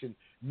education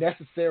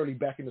necessarily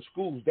back in the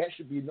schools. That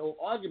should be no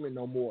argument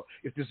no more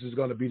if this is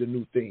going to be the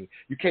new thing.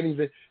 You can't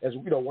even, as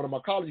one of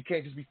my colleagues, you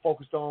can't just be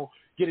focused on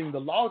getting the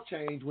law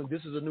changed when this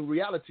is a new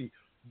reality.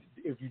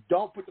 If you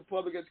don't put the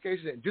public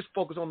education and just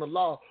focus on the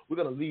law, we're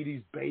going to leave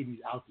these babies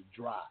out to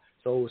dry.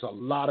 So it's a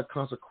lot of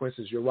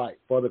consequences. You're right.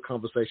 Further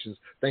conversations.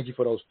 Thank you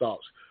for those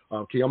thoughts.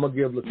 Key, I'm going to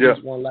give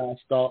Latrice one last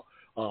thought.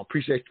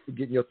 Appreciate you for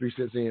getting your 3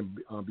 cents in,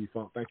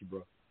 B-Funk. Thank you,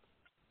 bro.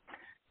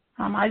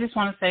 I just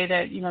want to say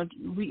that,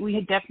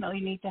 we definitely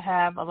need to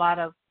have a lot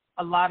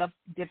of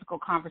difficult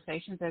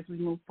conversations as we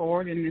move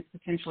forward in this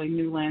potentially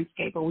new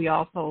landscape. But we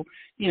also,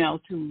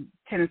 to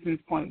Tennyson's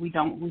point, we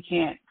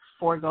can't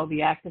forego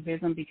the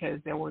activism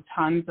because there were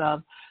tons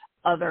of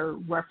other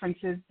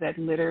references that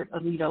littered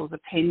Alito's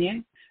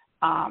opinion.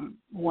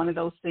 One of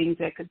those things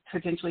that could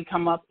potentially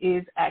come up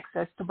is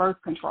access to birth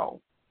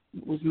control.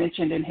 It was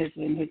mentioned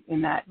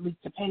in that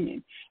leaked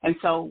opinion. And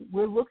so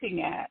we're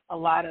looking at a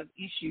lot of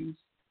issues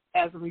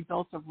as a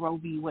result of Roe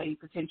v. Wade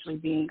potentially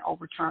being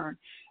overturned.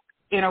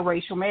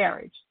 Interracial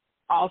marriage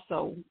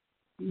also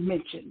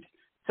mentioned.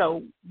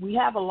 So we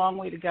have a long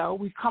way to go.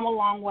 We've come a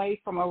long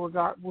way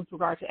with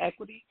regard to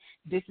equity.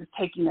 This is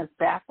taking us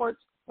backwards,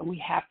 and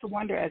we have to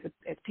wonder as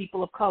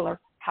people of color,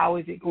 how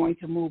is it going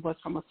to move us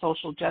from a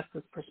social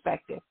justice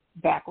perspective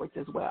backwards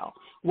as well,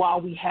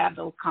 while we have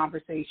those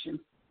conversations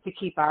to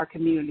keep our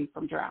community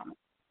from drowning.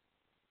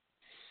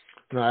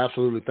 No,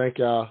 absolutely. Thank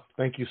y'all.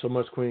 Thank you so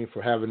much, Queen,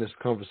 for having this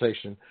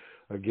conversation.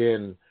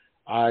 Again,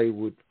 I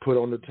would put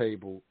on the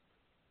table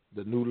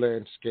the new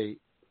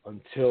landscape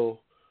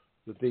until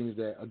the things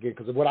that, again,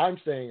 because what I'm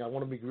saying, I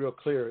want to be real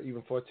clear,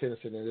 even for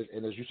Tennyson,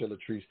 and as you said,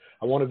 Latrice,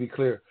 I want to be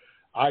clear.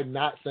 I'm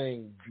not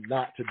saying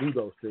not to do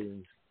those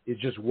things. It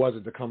just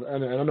wasn't the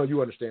conversation. And I know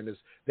you understand this.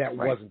 That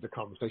wasn't the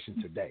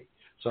conversation today.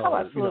 So,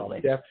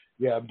 absolutely.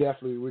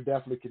 We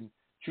definitely can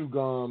chew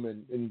gum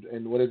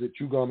and what is it,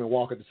 chew gum and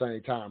walk at the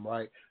same time,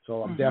 right?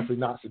 So I'm definitely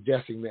not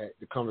suggesting that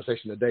the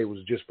conversation today was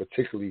just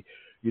particularly,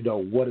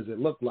 what does it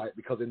look like?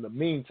 Because in the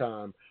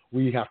meantime,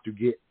 we have to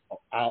get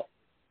out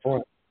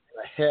front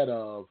ahead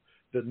of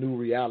the new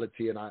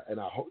reality, and I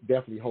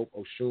definitely hope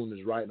Oshun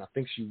is right, and I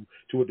think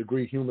to a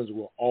degree, humans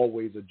will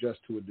always adjust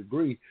to a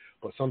degree,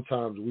 but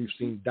sometimes we've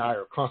seen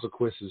dire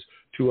consequences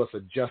to us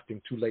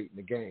adjusting too late in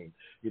the game.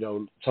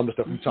 Some of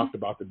the stuff we talked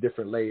about, the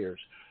different layers.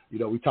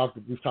 We've talked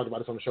about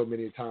this on the show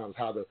many times,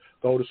 how to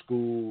go to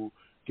school,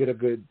 get a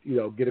good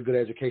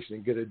education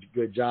and get a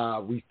good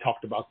job. We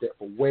talked about that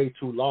for way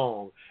too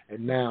long,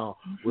 and now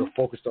we're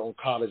focused on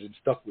college and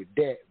stuck with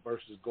debt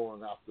versus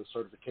going after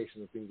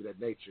certification and things of that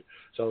nature.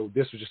 So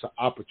this was just an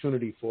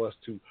opportunity for us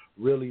to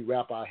really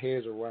wrap our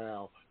heads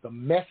around the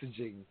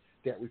messaging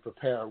that we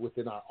prepare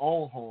within our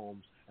own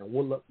homes and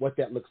what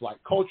that looks like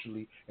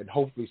culturally, and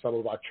hopefully some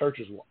of our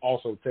churches will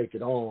also take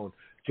it on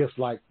just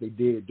like they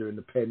did during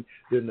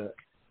the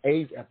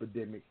AIDS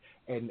epidemic,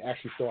 and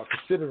actually start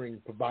considering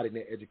providing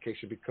that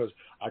education, because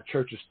our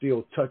churches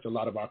still touch a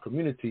lot of our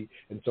community,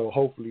 and so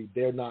hopefully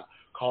they're not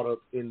caught up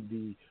in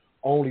the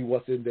only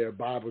what's in their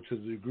Bible to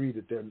the degree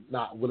that they're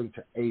not willing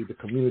to aid the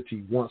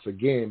community once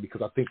again,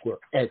 because I think we're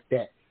at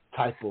that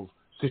type of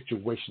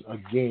situation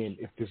again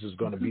if this is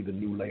going to be the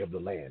new lay of the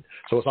land.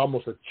 So it's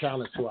almost a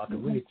challenge to our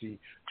community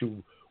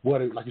to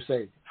like you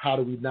say, how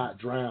do we not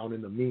drown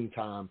in the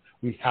meantime?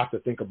 We have to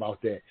think about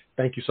that.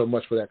 Thank you so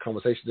much for that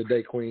conversation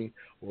today, Queen.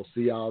 We'll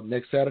see y'all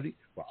next Saturday,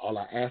 but all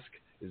I ask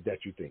is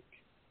that you think.